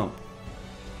 thump.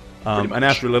 And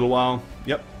after a little while,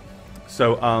 yep.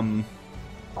 So,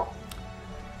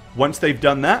 once they've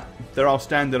done that, they're all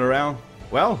standing around.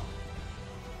 Well,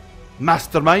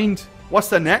 Mastermind, what's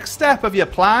the next step of your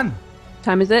plan?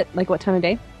 Time is it? Like what time of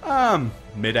day?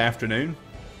 Mid-afternoon.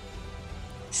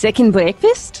 Second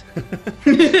breakfast?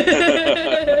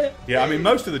 Yeah, I mean,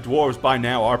 most of the dwarves by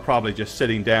now are probably just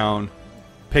sitting down,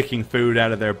 picking food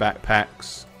out of their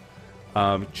backpacks,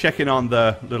 checking on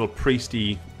the little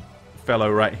priesty fellow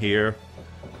right here,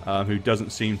 who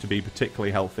doesn't seem to be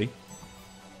particularly healthy.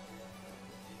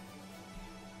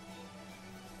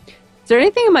 Is there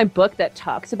anything in my book that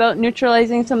talks about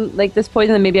neutralizing some, like, this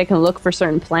poison, that maybe I can look for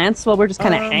certain plants while we're just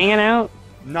kind of hanging out?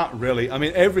 Not really. I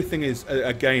mean, everything is,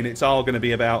 again, it's all going to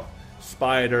be about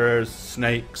spiders,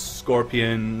 snakes,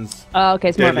 scorpions, Oh, okay,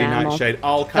 it's more of an deadly animal. nightshade,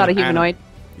 all Not kind a of humanoid.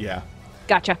 Yeah.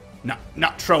 Gotcha.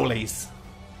 Not trolleys.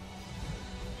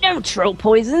 No troll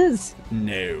poisons.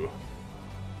 No.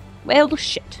 Well,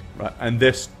 shit. Right, and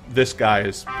this guy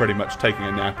is pretty much taking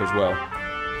a nap as well.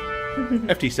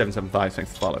 FT775,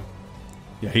 thanks to follow.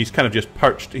 Yeah, he's kind of just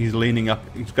perched. He's leaning up.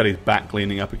 He's got his back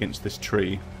leaning up against this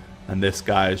tree, and this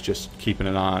guy is just keeping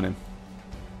an eye on him.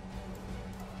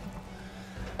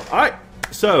 All right,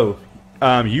 so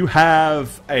you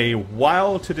have a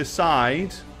while to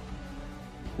decide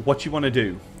what you want to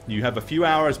do. You have a few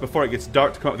hours before it gets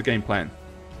dark to come up with a game plan.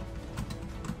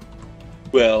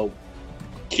 Well,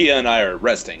 Kia and I are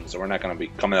resting, so we're not going to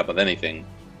be coming up with anything.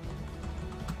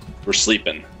 We're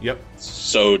sleeping. Yep.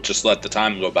 So just let the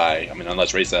time go by. I mean,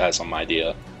 unless Risa has some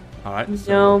idea. All right.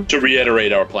 No. To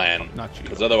reiterate our plan. Not you.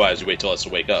 Because otherwise you wait till us to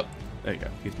wake up. There you go.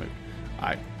 He's moving. All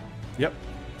right. Yep.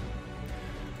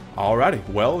 Alrighty.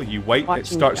 Well, you wait. Watching it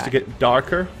starts the to guy. get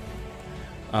darker.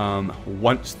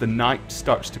 Once the night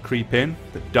starts to creep in,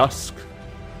 the dusk,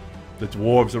 the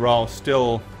dwarves are all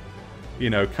still,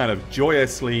 you know, kind of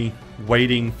joyously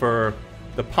waiting for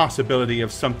the possibility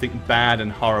of something bad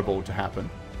and horrible to happen.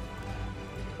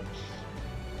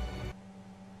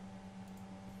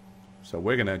 So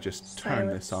we're going to just turn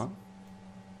this on.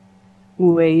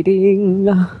 Waiting.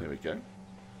 There we go.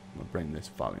 We'll bring this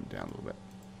volume down a little bit.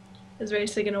 Is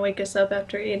Raisa gonna wake us up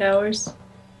after 8 hours?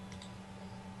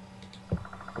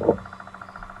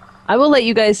 I will let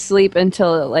you guys sleep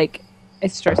until, like,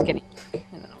 it starts getting dark.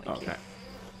 And then I'll wake you. Okay.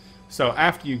 So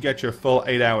after you get your full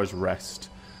 8 hours rest,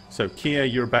 so Kia,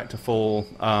 you're back to full.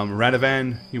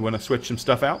 Radovan, you want to switch some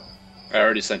stuff out? I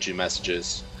already sent you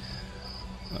messages.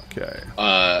 Okay.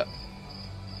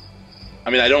 I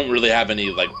mean, I don't really have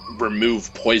any, like,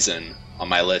 remove poison on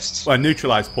my list. Well,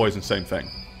 neutralize poison, same thing.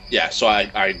 Yeah, so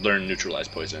I learned neutralize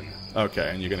poison. Okay,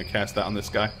 and you're going to cast that on this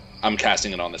guy? I'm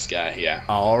casting it on this guy, yeah.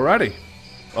 Alrighty.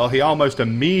 Well, he almost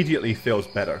immediately feels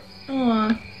better.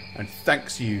 Aw, And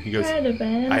thanks you. He goes,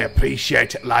 Radovan. I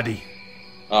appreciate it, laddie.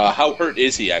 How hurt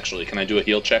is he, actually? Can I do a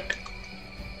heal check?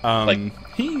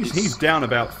 He's down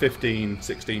about 15,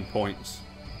 16 points.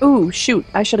 Ooh, shoot.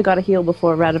 I should have got a heal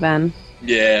before Radovan.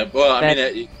 Yeah, well, I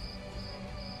mean...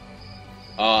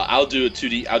 I'll do a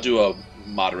 2D... I'll do a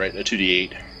moderate, a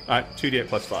 2D8. Alright, 2D8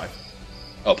 plus 5.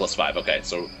 Oh, plus 5, okay.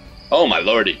 So... Oh, my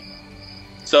lordy.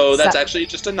 So that's actually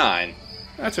just a 9.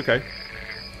 That's okay.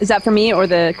 Is that for me or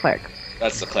the cleric?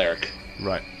 That's the cleric.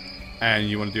 Right. And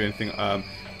you want to do anything...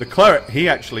 the cleric, he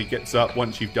actually gets up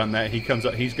once you've done that. He comes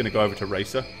up, he's going to go over to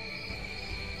Racer.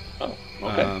 Oh,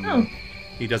 okay.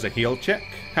 He does a heal check.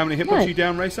 How many hit points are you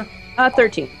down, Racer?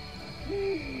 13.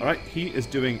 Alright, he is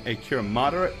doing a cure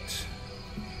moderate.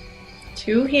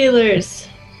 2 healers.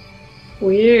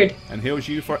 Weird. And heals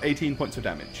you for 18 points of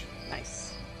damage.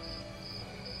 Nice.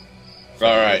 So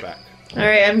Alright.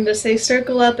 Alright, I'm going to say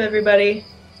circle up, everybody.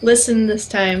 Listen this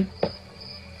time.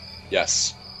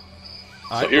 Yes.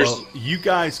 So well, you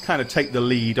guys kind of take the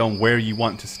lead on where you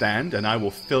want to stand, and I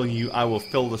will fill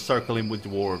the circle in with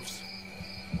dwarves.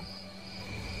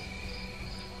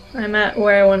 I'm at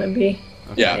where I want to be.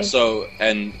 Okay. Yeah, so,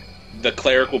 and the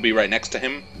cleric will be right next to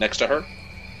him, next to her.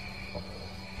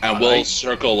 And we'll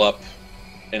circle up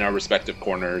in our respective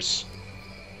corners.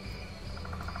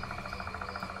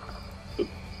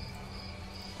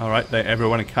 Alright,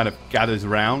 everyone kind of gathers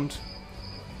around.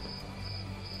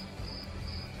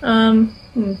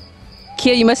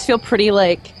 Kia, you must feel pretty,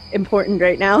 important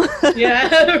right now.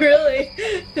 Yeah, really.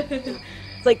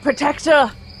 It's like,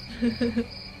 protector!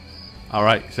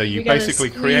 Alright, so you basically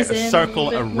create a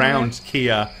circle around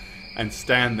Kia and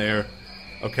stand there.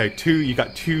 Okay, you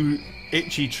got 2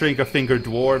 itchy trigger-finger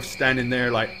dwarves standing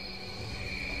there,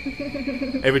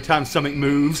 every time something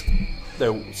moves,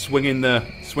 they're swinging the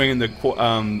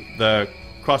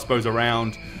crossbows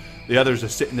around. The others are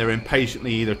sitting there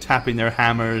impatiently, either tapping their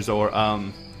hammers or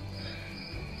And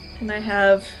I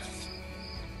have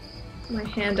my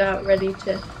hand out ready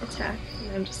to attack,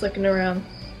 and I'm just looking around.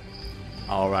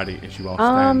 Alrighty, as you all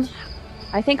stand.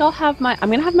 I think I'm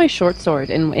gonna have my short sword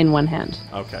in one hand.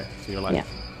 Okay, so you're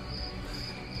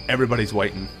everybody's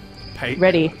waiting.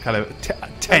 Ready. Kind of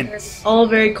tense. All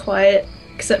very quiet,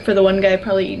 except for the one guy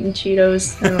probably eating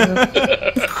Cheetos. I don't know.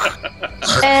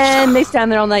 And they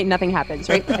stand there all night and nothing happens,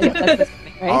 right? Right?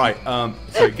 Alright,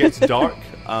 so it gets dark.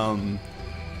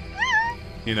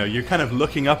 You're kind of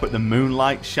looking up at the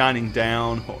moonlight shining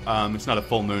down. It's not a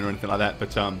full moon or anything like that,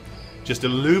 but just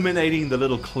illuminating the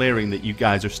little clearing that you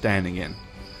guys are standing in.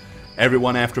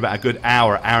 Everyone, after about a good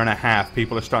hour and a half,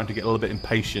 people are starting to get a little bit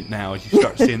impatient now as you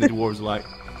start seeing the dwarves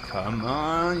come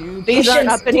on, you... These aren't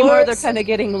up anymore, they're kind of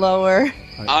getting lower.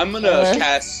 I'm going to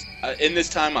cast... in this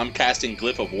time, I'm casting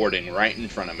Glyph of Warding right in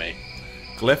front of me.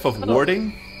 Glyph of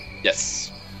Warding?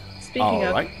 Yes. Speaking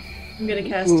of, I'm going to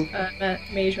cast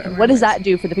Mage Armor. What does that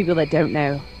do for the people that don't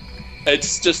know?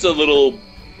 It's just a little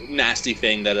nasty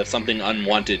thing that if something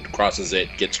unwanted crosses it,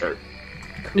 gets hurt.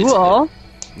 Cool.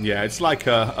 It's like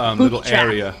a little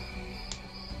area.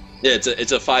 Yeah,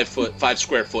 it's a 5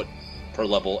 square foot per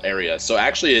level area. So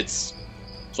actually so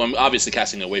I'm obviously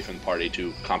casting away from the party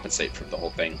to compensate for the whole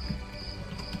thing.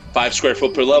 5 square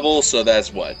foot per level, so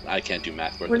that's what? I can't do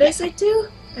math. What does it do?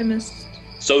 I missed.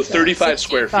 So 35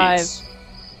 square feet.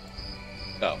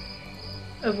 Oh.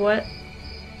 Of what?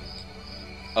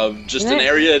 Of just an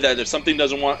area that if something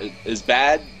is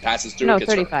bad, passes through. No, it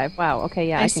gets 35. Hurt. Wow. Okay,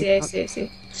 yeah. I see.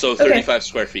 So 35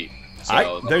 square feet.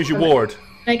 So there's your ward.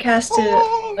 I casted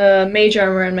Mage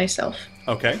Armor on myself.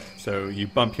 Okay, so you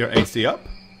bump your AC up.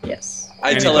 Yes.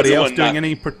 Anybody else doing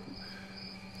any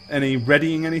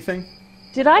readying anything?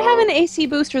 Did I have an AC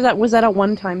boost, or was that a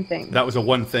one-time thing? That was a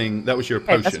one thing. That was your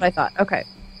potion. That's what I thought. Okay.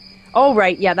 Oh,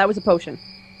 right. Yeah, that was a potion.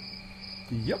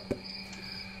 Yep.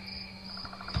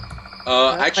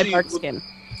 Actually, dark skin.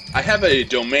 I have a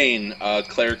domain,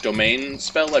 cleric domain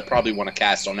spell. I probably want to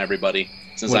cast on everybody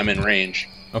since I'm in range.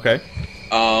 Okay.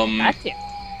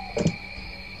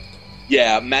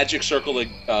 Yeah, magic circle,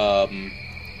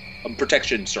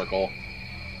 protection circle.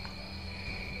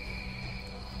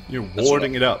 You're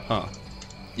warding it up, huh?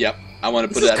 Yep, I want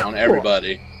to put that on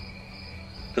everybody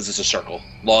because it's a circle.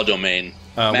 Law domain.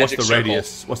 What's the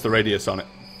radius? What's the radius on it?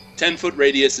 10-foot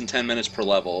radius and 10 minutes per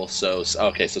level. So it's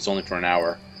only for an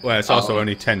hour. Well, it's also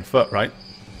only 10 foot, right?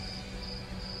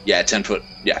 Yeah, 10 foot.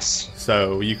 Yes.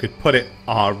 So you could put it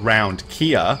around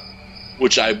Kia,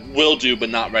 which I will do, but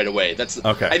not right away. That's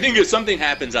okay. I think if something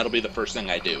happens, that'll be the first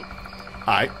thing I do.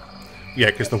 Yeah,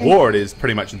 because the ward is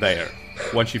pretty much there.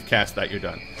 Once you've cast that, you're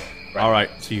done. Right. All right,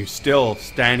 so you're still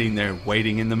standing there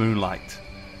waiting in the moonlight.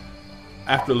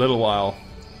 After a little while,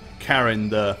 Karen,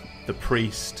 the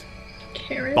priest,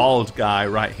 bald guy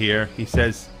right here, he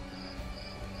says,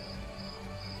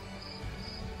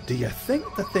 Do you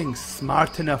think the thing's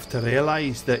smart enough to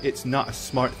realize that it's not a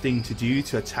smart thing to do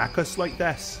to attack us like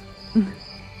this?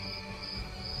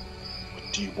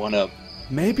 Do you want to?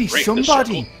 Maybe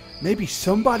somebody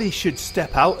should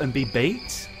step out and be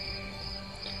bait.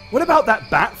 What about that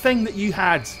bat thing that you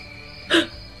had?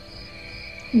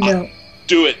 No.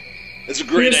 Do it. That's a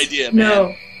great idea, man.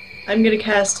 No. I'm gonna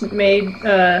cast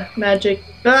magic.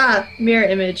 Mirror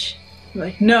image. I'm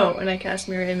like, no, and I cast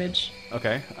mirror image.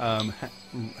 Okay.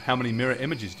 How many mirror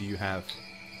images do you have?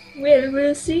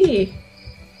 We'll see.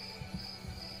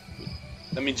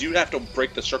 That means you'd have to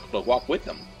break the circle to walk with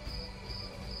them.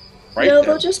 Right? No,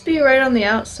 they'll just be right on the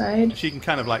outside. She can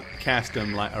kind of like cast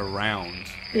them like around.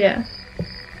 Yeah.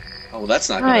 Oh, that's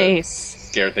not gonna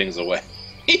scare things away.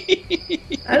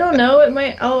 I don't know. It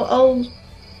might. I don't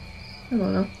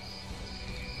know.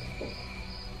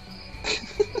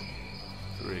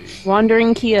 3.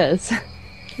 Wandering Kias.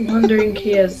 Wandering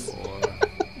Kias. 4.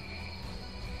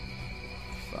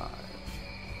 5.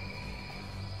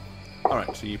 All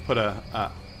right. So you put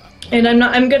And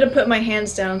I'm gonna put my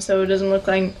hands down so it doesn't look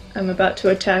like I'm about to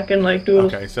attack and like do.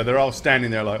 Okay, so they're all standing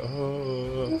there like,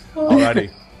 oh, alrighty.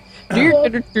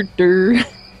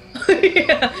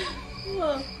 Yeah.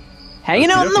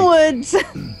 Hanging out in the woods.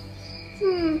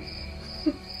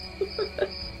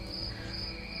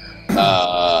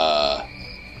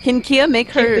 Can Kia make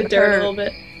Kick the dirt a little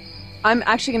bit. I'm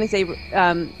actually going to say,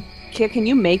 Kia, can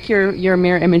you make your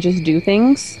mirror images do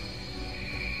things?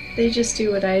 They just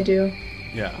do what I do.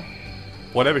 Yeah.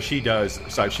 Whatever she does,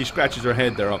 so if she scratches her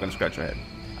head, they're all going to scratch her head.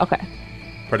 Okay.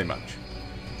 Pretty much.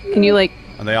 Can you, like...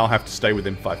 And they all have to stay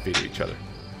within 5 feet of each other.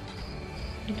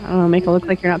 I don't know, make it look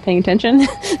like you're not paying attention?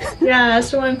 Yeah,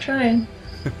 that's what I'm trying.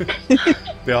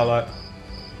 Be all like...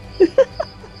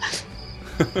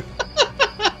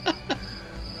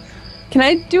 Can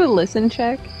I do a listen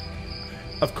check?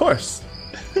 Of course.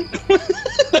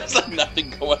 There's like nothing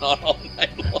going on all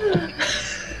night long.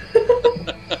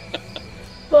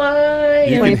 Why?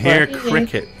 You can hear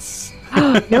crickets.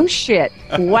 No shit.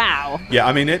 Wow. Yeah,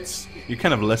 I mean, you're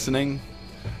kind of listening.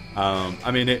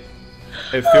 I mean, it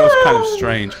feels kind of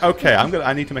strange. Okay,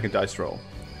 I need to make a dice roll.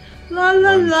 La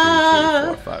la 1, 2,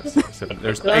 la. 3, 4, 5, 6, 7.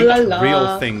 There's La, 8 la, la.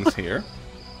 real things here.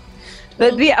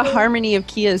 That'd be a harmony of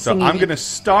Kia's So singing. I'm going to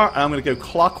start, and I'm going to go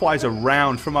clockwise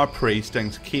around from our priest,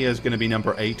 and Kia's going to be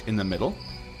number 8 in the middle.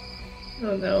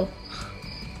 Oh no.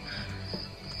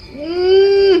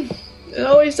 It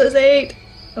always says 8.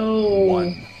 Oh.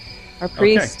 1. Our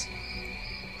priest. Okay.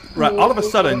 Right, all of a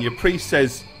sudden, your priest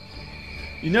says...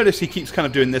 You notice he keeps kind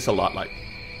of doing this a lot, like...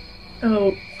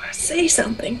 Oh, say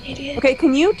something, idiot. Okay,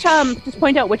 can you just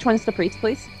point out which one's the priest,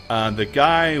 please? The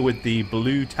guy with the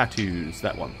blue tattoos,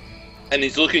 that one. And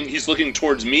he's looking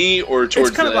towards me or towards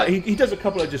It's kind of like he does a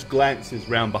couple of just glances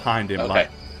round behind him. Okay. Like,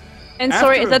 And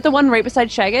sorry, is that the one right beside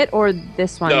Shagget or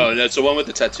this one? No, that's the one with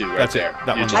the tattoo right That's it, there.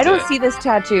 that You one. just I don't did it. see this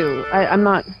tattoo. I'm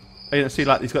not... you don't see,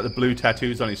 like, he's got the blue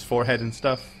tattoos on his forehead and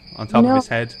stuff, on top of his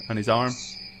head and his arm.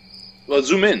 Well,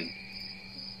 zoom in.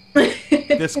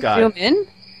 This guy. Zoom in?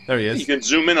 There he You is. can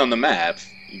zoom in on the map.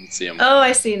 You can see him. Oh,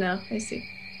 I see now. I see.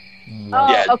 Oh,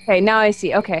 Yeah. okay, now I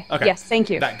see. Okay. Okay. Yes, thank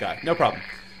you. That guy. No problem.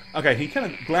 Okay, he kind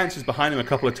of glances behind him a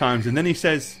couple of times, and then he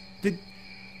says, do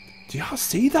y'all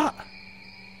see that?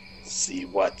 See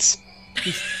what?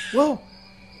 Well,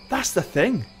 that's the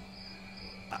thing.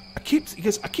 He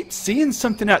goes, I keep seeing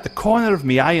something out the corner of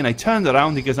my eye, and I turned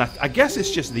around. He goes, I guess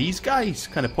it's just these guys,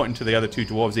 kind of pointing to the other 2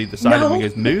 dwarves either side of him. He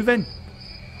goes, moving.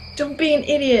 Don't be an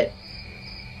idiot.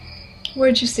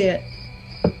 Where'd you see it?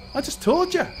 I just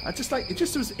told you. It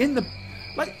just was in the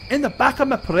back of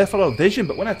my peripheral vision,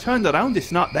 but when I turned around,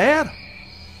 it's not there.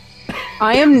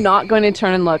 I am not going to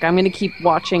turn and look. I'm going to keep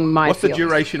watching my What's the field.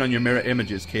 duration on your mirror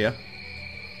images, Kia?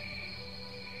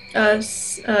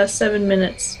 7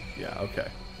 minutes, Yeah, okay.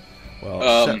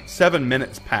 Well, 7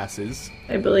 minutes passes.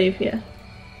 I believe. Yeah.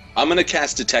 I'm gonna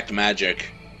cast detect magic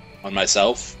on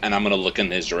myself, and I'm gonna look in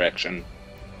his direction.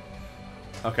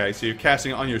 Okay, so you're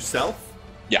casting it on yourself?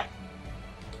 Yeah.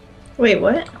 Wait,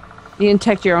 what? You can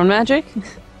detect your own magic?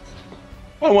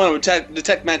 Well, I want to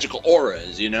detect magical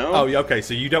auras, you know? Oh, yeah, okay,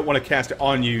 so you don't want to cast it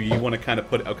on you, you want to kind of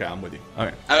put it... Okay, I'm with you.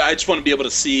 Okay. I just want to be able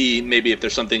to see maybe if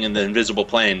there's something in the invisible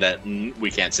plane that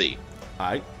we can't see.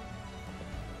 Alright.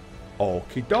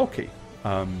 Okie dokie.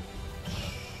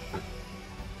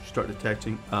 Start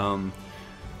detecting.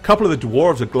 Couple of the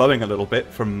dwarves are glowing a little bit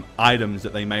from items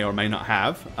that they may or may not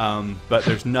have, but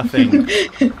there's nothing.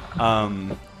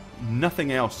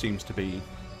 Nothing else seems to be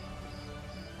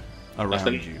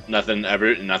around you. Nothing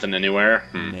anywhere.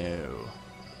 No.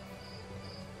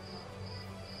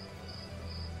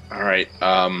 All right.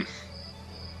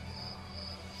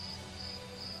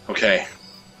 Okay.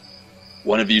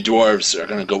 One of you dwarves are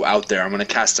going to go out there. I'm going to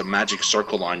cast a magic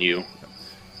circle on you.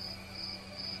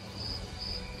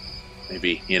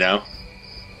 Maybe,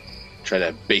 try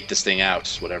to bait this thing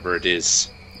out, whatever it is.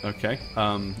 Okay.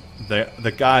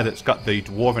 The guy that's got the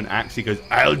dwarven axe, he goes,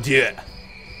 I'll do it.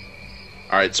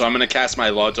 Alright, so I'm going to cast my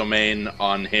law domain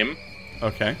on him.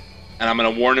 Okay. And I'm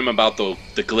going to warn him about the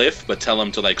glyph, but tell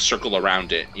him to, circle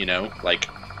around it,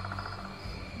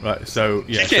 Right, so,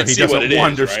 yeah, so he doesn't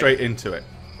wander straight into it.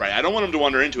 Right, I don't want him to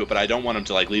wander into it, but I don't want him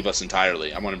to, leave us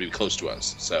entirely. I want him to be close to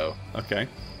us, so... Okay.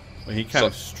 Well, he kind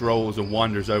of strolls and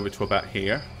wanders over to about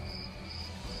here.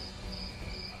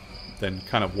 Then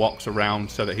kind of walks around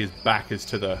so that his back is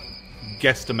to the...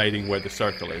 guesstimating where the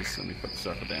circle is. Let me put the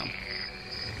circle down.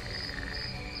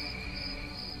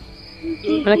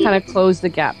 I'm going to kind of close the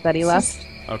gap that he left.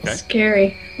 Okay.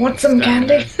 Scary. Want some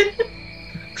candy?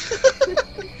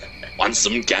 Want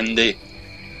some candy?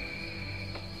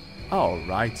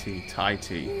 Alrighty,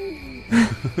 tighty.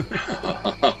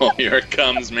 Oh, here it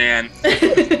comes, man.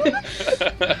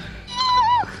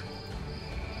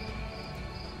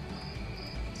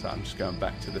 So I'm just going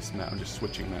back to this map. I'm just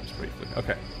switching maps briefly.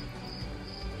 Okay.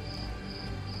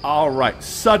 Alright,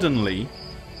 suddenly,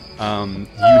 you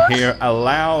hear a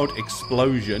loud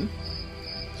explosion.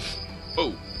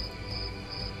 Oh.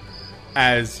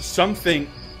 As something,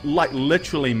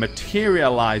 literally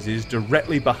materializes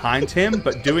directly behind him,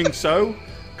 but doing so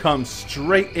comes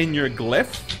straight in your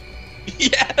glyph.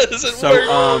 Yes, it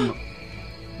worked.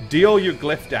 Deal your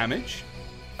glyph damage.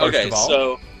 Okay,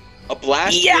 so a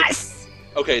blast. Yes.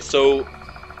 Okay, so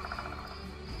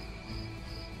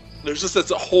there's just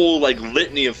a whole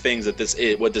litany of things that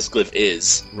what this glyph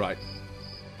is. Right.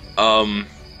 Can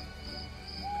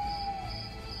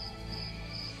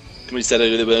we set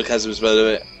it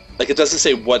it doesn't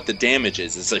say what the damage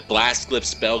is. It's blast glyph,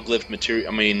 spell glyph, material.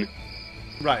 I mean,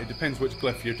 right. It depends which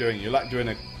glyph you're doing. You're doing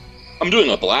a. I'm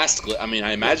doing a blast glyph. I mean,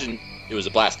 I imagine it was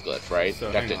a blast glyph, right? So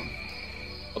hang on.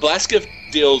 A blast glyph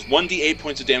deals 1d8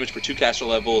 points of damage for 2 caster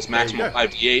levels, maximum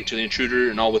 5d8 to the intruder,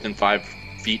 and all within 5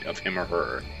 feet of him or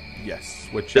her. Yes.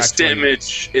 Which this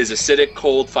damage is acidic,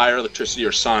 cold, fire, electricity,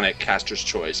 or sonic. Caster's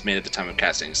choice, made at the time of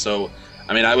casting. So,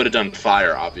 I mean, I would have done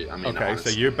fire, obviously. Okay,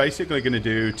 honestly. so you're basically going to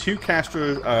do 2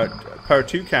 caster per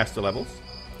 2 caster levels.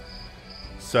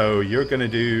 So you're going to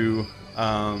do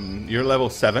you're level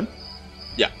 7.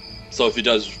 Yeah. So if he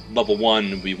does level 1,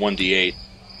 it would be 1d8.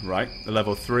 Right. The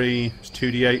level 3 is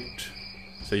 2d8.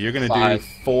 So you're going to do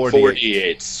 4d8.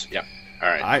 4d8s. Yeah. All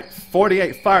right.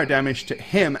 48 fire damage to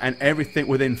him and everything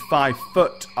within 5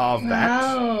 foot of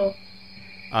that.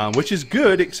 Wow. Which is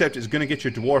good, except it's going to get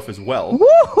your dwarf as well.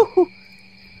 Woo!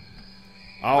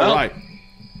 All right.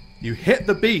 You hit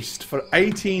the beast for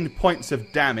 18 points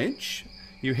of damage.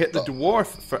 You hit the dwarf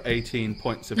for 18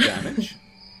 points of damage.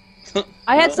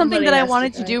 I had something that I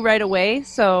wanted to do right away,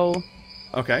 so...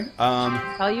 Okay.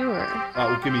 Tell you, or...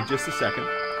 Well, give me just a second.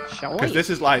 Shall Because this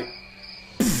is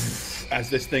as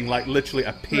this thing literally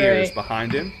appears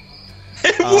behind him.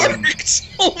 It worked!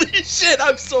 Holy shit,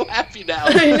 I'm so happy now.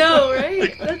 I know,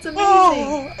 right? That's amazing.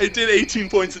 Oh, I did 18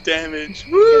 points of damage.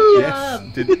 Woo! Good Yes,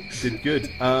 job. did good.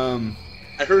 I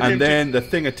heard him and then the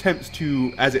thing attempts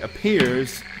to, as it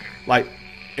appears,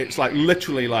 it's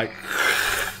literally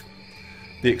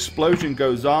the explosion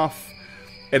goes off.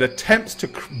 It attempts to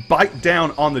bite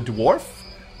down on the dwarf,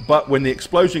 but when the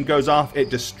explosion goes off, it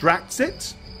distracts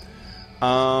it.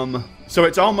 So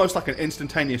it's almost like an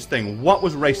instantaneous thing. What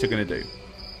was Racer going to do?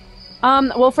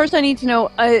 Well, first I need to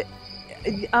know,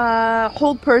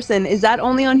 hold person, is that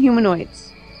only on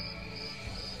humanoids?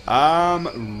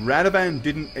 Radovan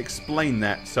didn't explain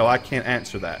that, so I can't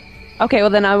answer that. Okay, well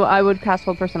then I would cast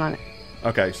hold person on it.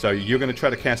 Okay, so you're going to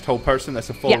try to cast Hold Person. That's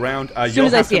a full round. You'll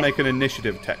as I have see to it. make an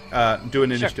initiative do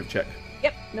an initiative check.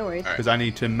 Yep, no worries. Because I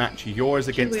need to match yours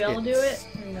Should against we all do it?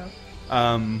 Or no?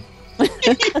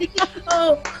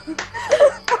 Oh.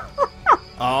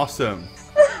 Awesome.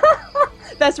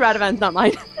 That's Radovan's, not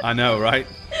mine. I know, right?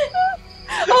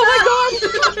 Oh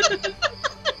my god!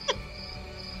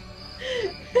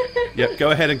 Yep, go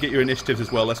ahead and get your initiatives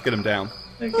as well. Let's get them down.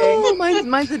 Okay. Oh,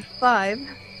 mine's at 5.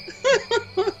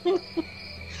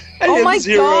 I Oh have my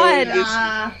 0 god! initiative.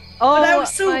 Oh, But I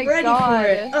was so my ready god. for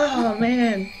it. Oh,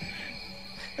 man.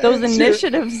 Those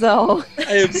initiatives, though.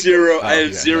 I have 0. I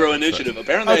have yeah, 0 no, initiative.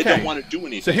 Apparently, Okay. I don't want to do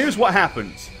anything. So here's what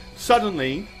happens.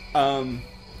 Suddenly,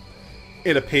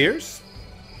 it appears,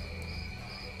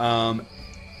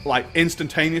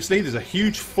 instantaneously. There's a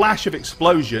huge flash of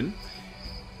explosion.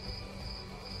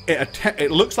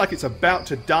 It looks like it's about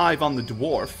to dive on the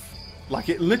dwarf. Like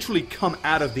it literally come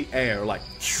out of the air, like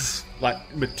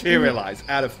materialize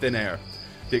out of thin air.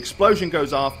 The explosion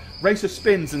goes off. Racer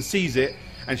spins and sees it,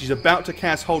 and she's about to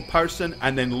cast Hold Person,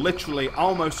 and then literally,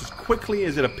 almost as quickly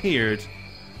as it appeared,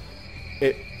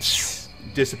 it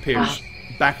disappears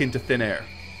back into thin air.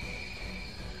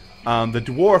 The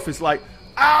dwarf is like,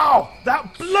 "Ow!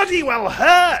 That bloody well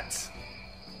hurt!"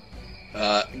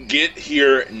 Get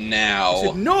here now. He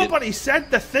said, "Nobody said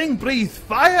the thing breathed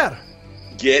fire."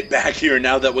 Get back here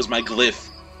now. That was my glyph.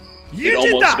 You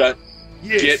did that.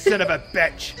 You son of a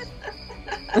bitch.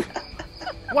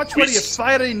 Watch where you're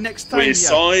firing next time. We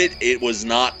saw it. It was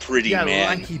not pretty, man.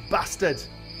 Lanky bastard.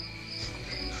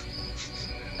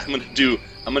 I'm gonna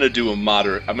do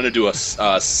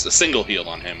a single heal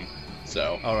on him.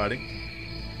 So. Alrighty.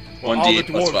 Well, all the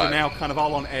dwarves are now kind of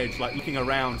all on edge, like looking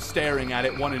around, staring at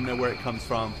it, wanting to know where it comes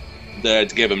from.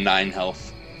 That gave him 9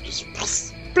 health. Just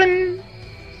bling.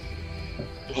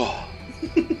 Oh.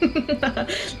 You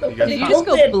just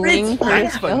go bling.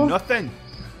 Thanks for nothing.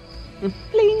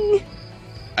 Bling.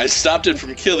 I stopped it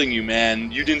from killing you,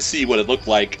 man. You didn't see what it looked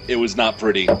like. It was not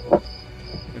pretty.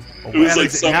 Where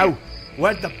is it now?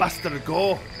 Where'd the bastard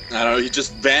go? I don't know. He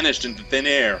just vanished into thin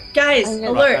air. Guys,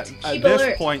 alert! Keep alert. At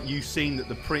this point, you've seen that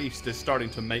the priest is starting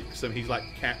to make some. He's like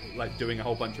doing a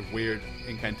whole bunch of weird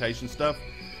incantation stuff,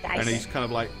 and he's kind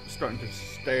of like starting to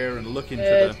stare and look into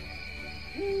the.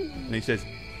 And he says,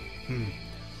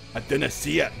 "I didn't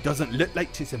see it. Doesn't look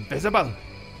like it's invisible."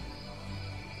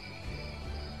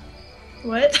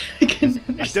 What? I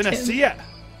didn't see it.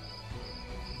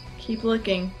 Keep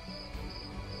looking.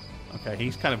 Okay,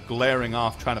 he's kind of glaring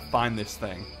off, trying to find this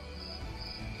thing.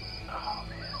 Oh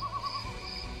man!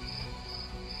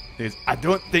 He says, "I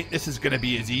don't think this is going to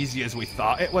be as easy as we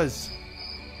thought it was.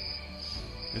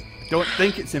 I don't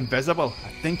think it's invisible. I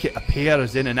think it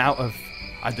appears in and out of,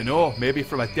 I don't know, maybe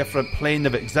from a different plane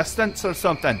of existence or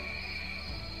something."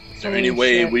 Is there any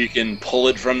way we can pull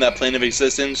it from that plane of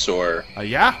existence, or?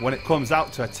 Yeah, when it comes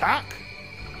out to attack.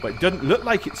 But it doesn't look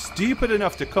like it's stupid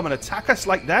enough to come and attack us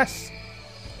like this.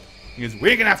 He goes,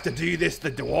 "We're going to have to do this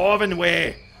the dwarven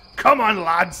way. Come on,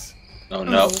 lads." Oh,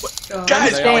 no. Oh,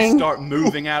 guys, they all start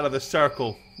moving out of the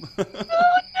circle. Oh, no!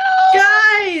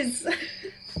 Guys!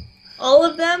 All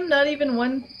of them? Not even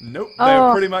one? Nope.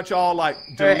 They're pretty much all, like,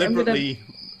 deliberately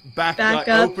back like,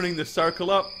 up. opening the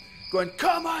circle up. Going,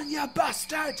 "Come on, you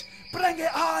bastard! Bring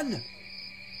it on!"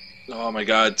 Oh my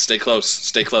god, stay close,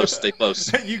 stay close, stay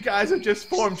close. You guys have just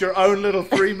formed your own little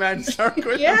 3-man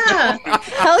circle. Yeah!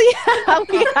 Hell yeah!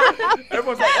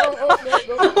 Everyone's like,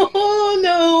 oh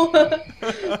no!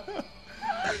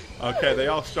 Okay, they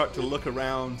all start to look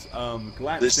around,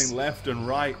 glancing left and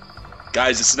right.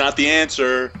 Guys, it's not the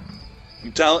answer.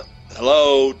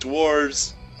 Hello,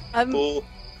 dwarves. I'm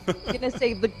gonna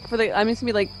say I'm just gonna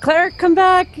be like, "Cleric, come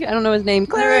back!" I don't know his name.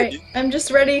 Cleric. Alright, I'm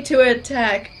just ready to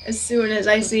attack as soon as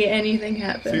I see anything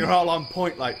happen. So you're all on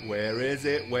point, like, "Where is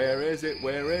it? Where is it?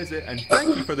 Where is it?" And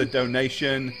thank you for the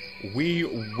donation. We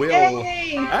will.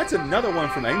 Yay! That's another one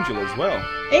from Angel as well.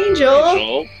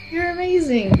 Angel, you're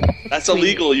amazing. That's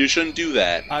illegal. You shouldn't do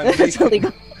that. That's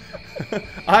illegal.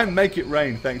 I make it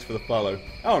rain. Thanks for the follow.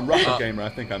 Oh, and Rocket Gamer, I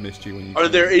think I missed you when you. Are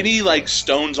there any like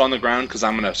stones on the ground? Because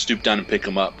I'm gonna stoop down and pick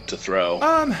them up to throw.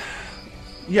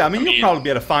 Yeah, I mean you'll probably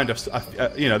be able to find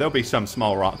there'll be some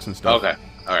small rocks and stuff. Okay,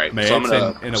 all right. Maybe so I'm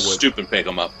gonna in a wood. stoop and pick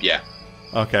them up. Yeah.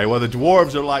 Okay. Well, the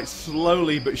dwarves are like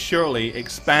slowly but surely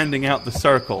expanding out the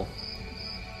circle.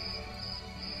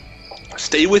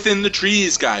 Stay within the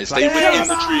trees, guys. Stay within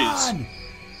the trees.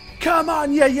 Come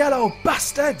on, you yellow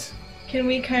bastard! Can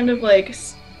we kind of like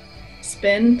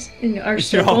spin in our You're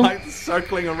circle? all like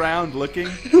circling around, looking.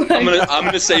 I'm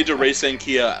gonna say to Race and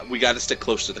Kia, we got to stick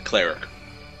close to the cleric.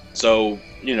 So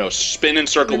spin and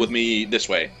circle with me this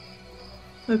way.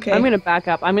 Okay. I'm gonna back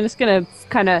up. I'm just gonna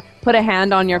kind of put a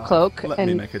hand on your cloak let me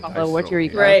and make a follow dice what roll you're here.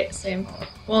 eating. Right, same.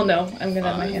 Well, no, I'm gonna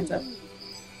have my hands up.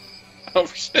 Oh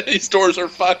shit! These doors are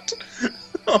fucked.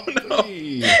 Oh no!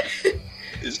 Hey.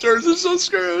 These doors are so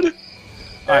screwed.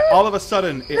 Alright, all of a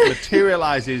sudden, it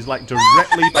materializes like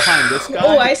directly behind this guy.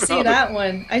 Oh, I see that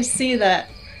one. I see that.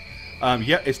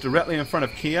 Yeah, it's directly in front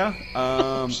of Kia.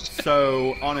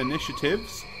 So on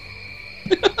initiatives,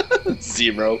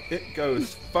 0. it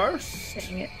goes first,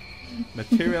 Dang it.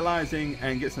 materializing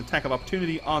and gets an attack of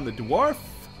opportunity on the dwarf,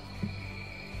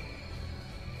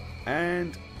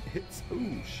 and hits.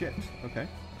 Ooh, shit. Okay.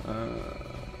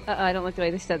 I don't like the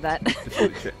way they said that. It's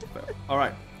really shit. All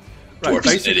right. Right, Dwarfs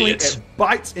basically, idiots. it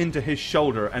bites into his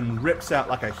shoulder and rips out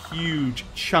like a huge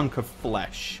chunk of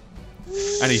flesh.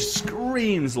 And he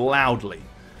screams loudly.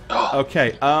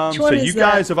 Okay, so you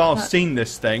guys have all seen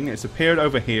this thing. It's appeared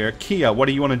over here. Kia, what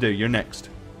do you want to do? You're next.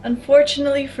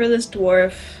 Unfortunately for this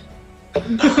dwarf.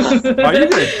 Are you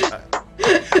good?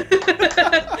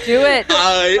 Do it.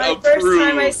 I My approve. first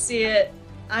time I see it,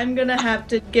 I'm gonna have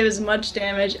to give as much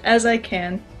damage as I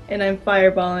can, and I'm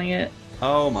fireballing it.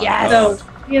 Oh my Yes. god. So,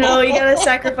 you gotta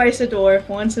sacrifice a dwarf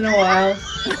once in a while.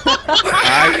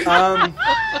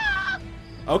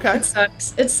 Okay. It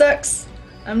sucks. It sucks.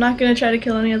 I'm not gonna try to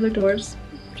kill any other dwarves.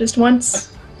 Just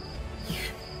once.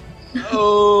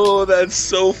 Oh, that's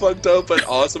so fucked up but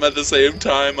awesome at the same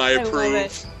time. I love approve.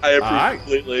 it. I approve Alright.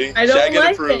 completely. I don't Shaggy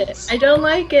like approves. it. I don't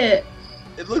like it.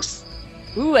 It looks.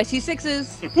 Ooh, I see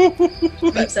 6s.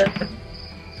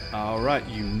 Alright,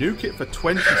 you nuke it for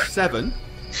 27.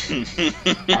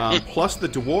 Plus the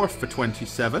dwarf for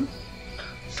 27.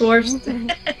 Dwarves.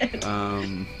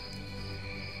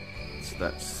 So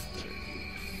that's...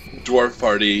 Dwarf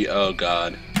party. Oh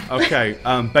god. Okay,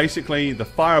 basically the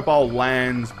fireball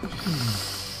lands.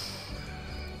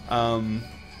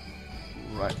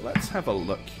 Right, let's have a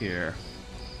look here.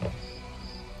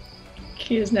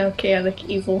 He is now chaotic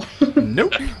evil.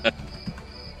 Nope.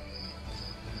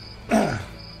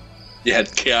 You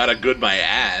had chaotic good my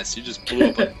ass. You just blew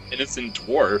up an innocent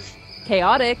dwarf.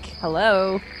 Chaotic.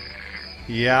 Hello.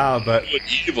 Yeah, but Good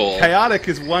evil. chaotic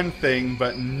is one thing,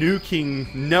 but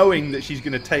nuking, knowing that she's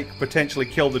going to potentially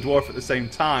kill the dwarf at the same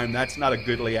time, that's not a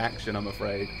goodly action, I'm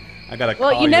afraid. I gotta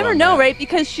call Well, you never on know, that. right?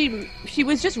 Because she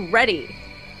was just ready,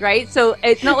 right? So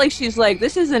it's not like she's like,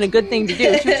 this isn't a good thing to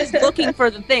do. She was just looking for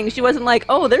the thing. She wasn't like,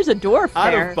 oh, there's a dwarf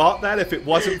I'd there. have thought that if it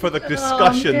wasn't for the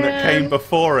discussion that man. came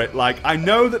before it. Like, I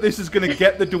know that this is going to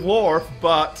get the dwarf,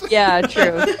 but... Yeah,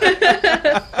 true.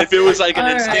 If it was like an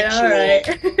instinctual.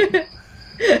 Alright.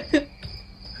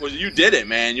 Well, you did it,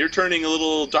 man. You're turning a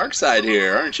little dark side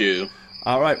here, aren't you?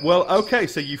 Alright, well, okay,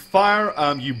 so you fire,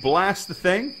 you blast the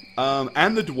thing,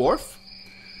 and the dwarf.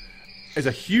 There's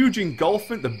a huge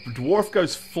engulfment. The dwarf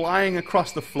goes flying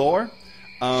across the floor.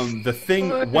 The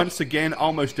thing, once again,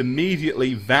 almost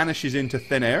immediately vanishes into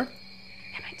thin air.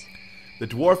 Damn it. The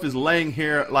dwarf is laying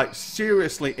here, like,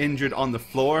 seriously injured on the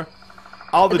floor.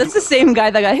 That's the same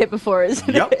guy that got hit before,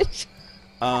 isn't Yep. it?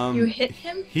 You hit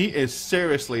him? He is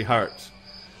seriously hurt.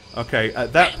 Okay,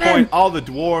 at that point, all the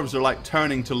dwarves are, like,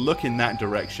 turning to look in that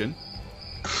direction.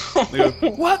 They go,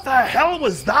 what the hell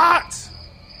was that?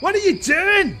 What are you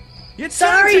doing? You're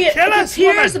Sorry, trying to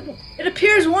kill us, woman! it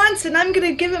appears once, and I'm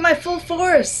gonna give it my full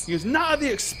force. He goes, not at the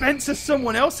expense of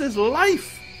someone else's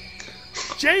life.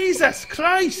 Jesus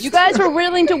Christ! You guys were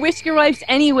willing to risk your lives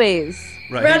anyways.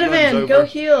 Right, he runs Radovan, over. go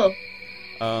heal.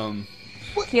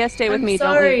 Kia, stay with I'm me.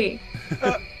 sorry.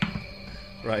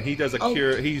 Right, he does a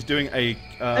cure. He's doing a.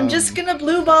 I'm just gonna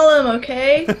blue ball him,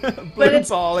 okay? But it's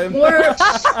ball him. more.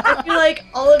 I feel like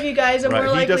all of you guys are more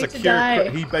Right, he does likely a to cure. die.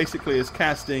 He basically is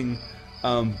casting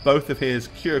both of his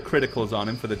cure criticals on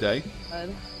him for the day.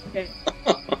 Okay.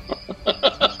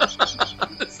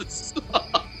 This is so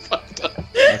fucked up.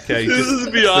 Okay, This just, is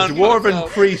beyond the dwarven fucked up.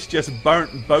 priest just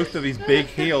burnt both of his big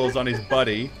heals on his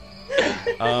buddy.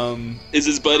 Is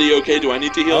his buddy okay? Do I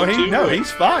need to heal Oh, him too? no,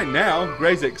 he's fine now.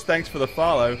 Grazix, thanks for the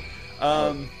follow.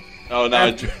 Oh, no, I'm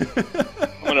after-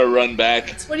 gonna run back.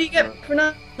 That's what do you get for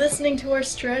not listening to our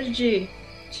strategy?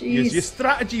 Your Jeez,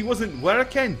 strategy wasn't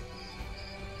working.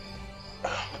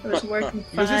 it was working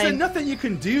Because is there fine. nothing you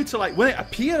can do to, like, when it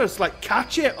appears, like,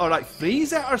 catch it or, like,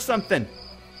 freeze it or something?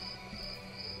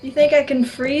 You think I can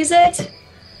freeze it?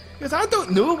 Because I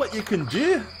don't know what you can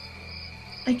do.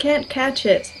 I can't catch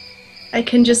it. I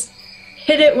can just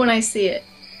hit it when I see it.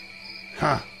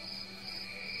 Huh.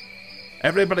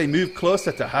 Everybody move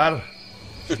closer to her.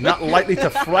 She's not likely to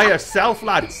fry herself,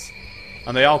 lads.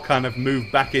 And they all kind of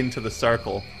move back into the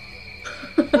circle.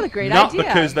 What a great Not idea.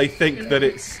 because they think that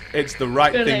it's the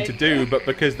right Good thing to idea. do, but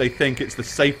because they think it's the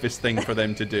safest thing for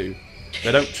them to do.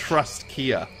 They don't trust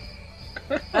Kia.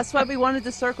 That's why we wanted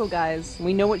to circle, guys.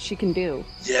 We know what she can do.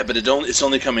 Yeah, but it's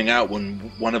only coming out when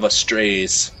one of us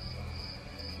strays.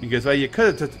 He goes, well, you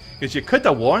could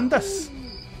have warned us.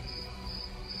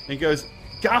 He goes,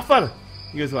 Gaffer.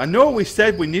 He goes, well, I know we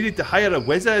said we needed to hire a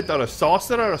wizard or a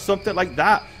sorcerer or something like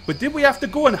that, but did we have to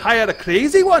go and hire a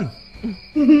crazy one?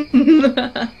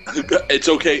 It's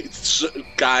okay,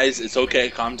 guys. It's okay.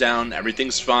 Calm down.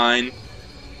 Everything's fine.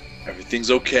 Everything's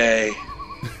okay.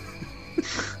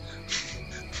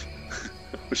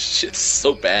 Shit's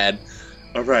so bad.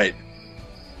 All right.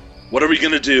 What are we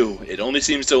gonna do? It only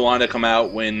seems to want to come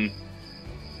out when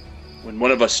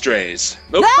one of us strays.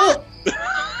 Nope.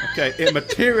 Okay, it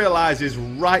materializes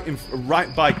right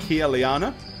by Kia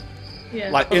Liana, Yeah.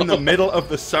 like in the middle of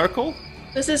the circle.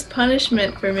 This is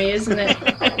punishment for me, isn't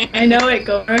it? I know it,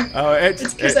 Gomer. Oh,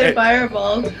 It's because I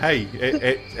fireballed. Hey,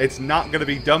 it's not going to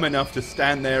be dumb enough to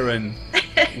stand there and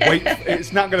wait.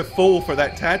 It's not going to fall for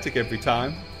that tactic every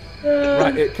time.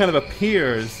 Right, it kind of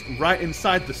appears right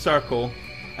inside the circle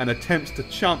and attempts to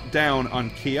chomp down on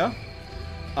Kia.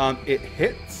 It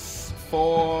hits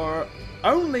for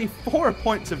only 4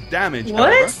 points of damage.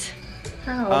 What?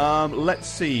 How? Let's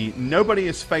see. Nobody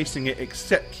is facing it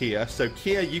except Kia. So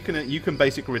Kia, you can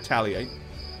basically retaliate.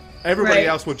 Everybody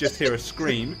else will just hear a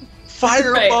scream.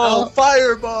 Fireball! Right,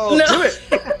 Fireball! No. Do it!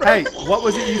 Hey, what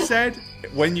was it you said?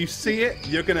 When you see it,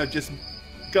 you're gonna just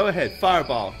go ahead,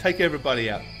 fireball, take everybody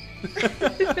out.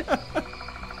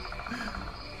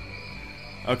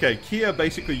 Okay, Kia,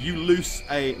 basically you loose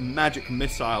a magic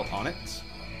missile on it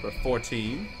for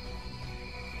 14.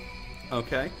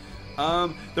 Okay.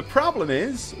 The problem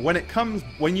is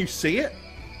when you see it,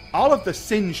 all of the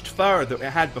singed fur that it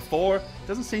had before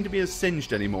doesn't seem to be as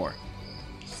singed anymore.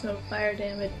 So fire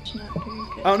damage not very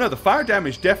good. Oh no, the fire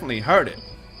damage definitely hurt it.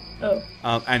 Oh.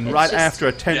 And It's right just- after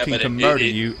attempting to murder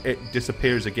it- you, it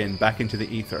disappears again back into the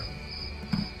ether.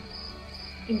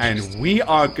 And Interesting. we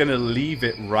are gonna leave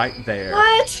it right there.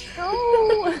 What?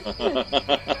 No.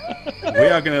 We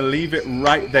are gonna leave it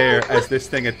right there as this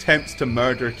thing attempts to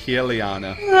murder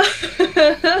Kieliana. I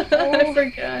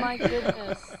forgot. My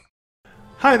goodness.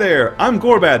 Hi there, I'm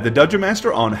Gorbad, the Dungeon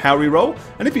Master on How Reroll,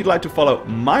 and if you'd like to follow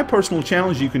my personal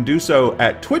channels, you can do so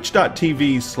at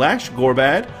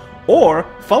twitch.tv/Gorbad, or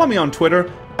follow me on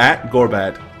Twitter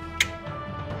 @Gorbad.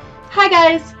 Hi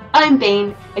guys, I'm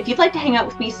Bane. If you'd like to hang out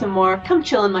with me some more, come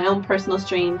chill in my own personal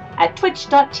stream at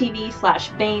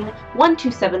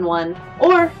twitch.tv/Bane1271,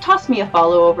 or toss me a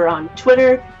follow over on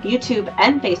Twitter, YouTube,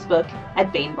 and Facebook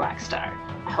at Bane Blackstar.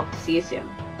 I hope to see you soon.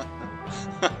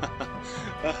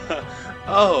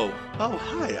 Oh,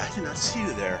 hi, I did not see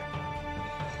you there.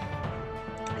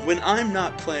 When I'm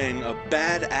not playing a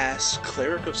badass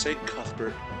Cleric of St.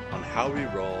 Cuthbert on How We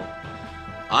Roll,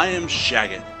 I am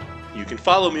Shagget. You can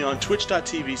follow me on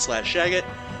twitch.tv/Shagget,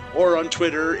 or on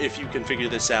Twitter, if you can figure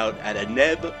this out, at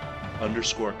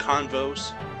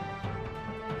 @aneb_convos.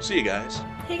 See you guys.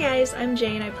 Hey guys, I'm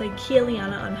Jane. I play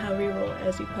Kieliana on How We Roll,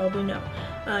 as you probably know.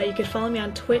 You can follow me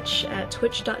on Twitch at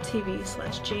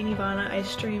twitch.tv/JaneIvana. I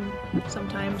stream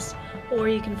sometimes. Or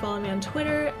you can follow me on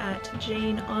Twitter at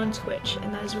JaneOnTwitch,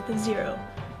 and that is with a 0.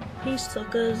 Peace,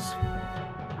 suckers.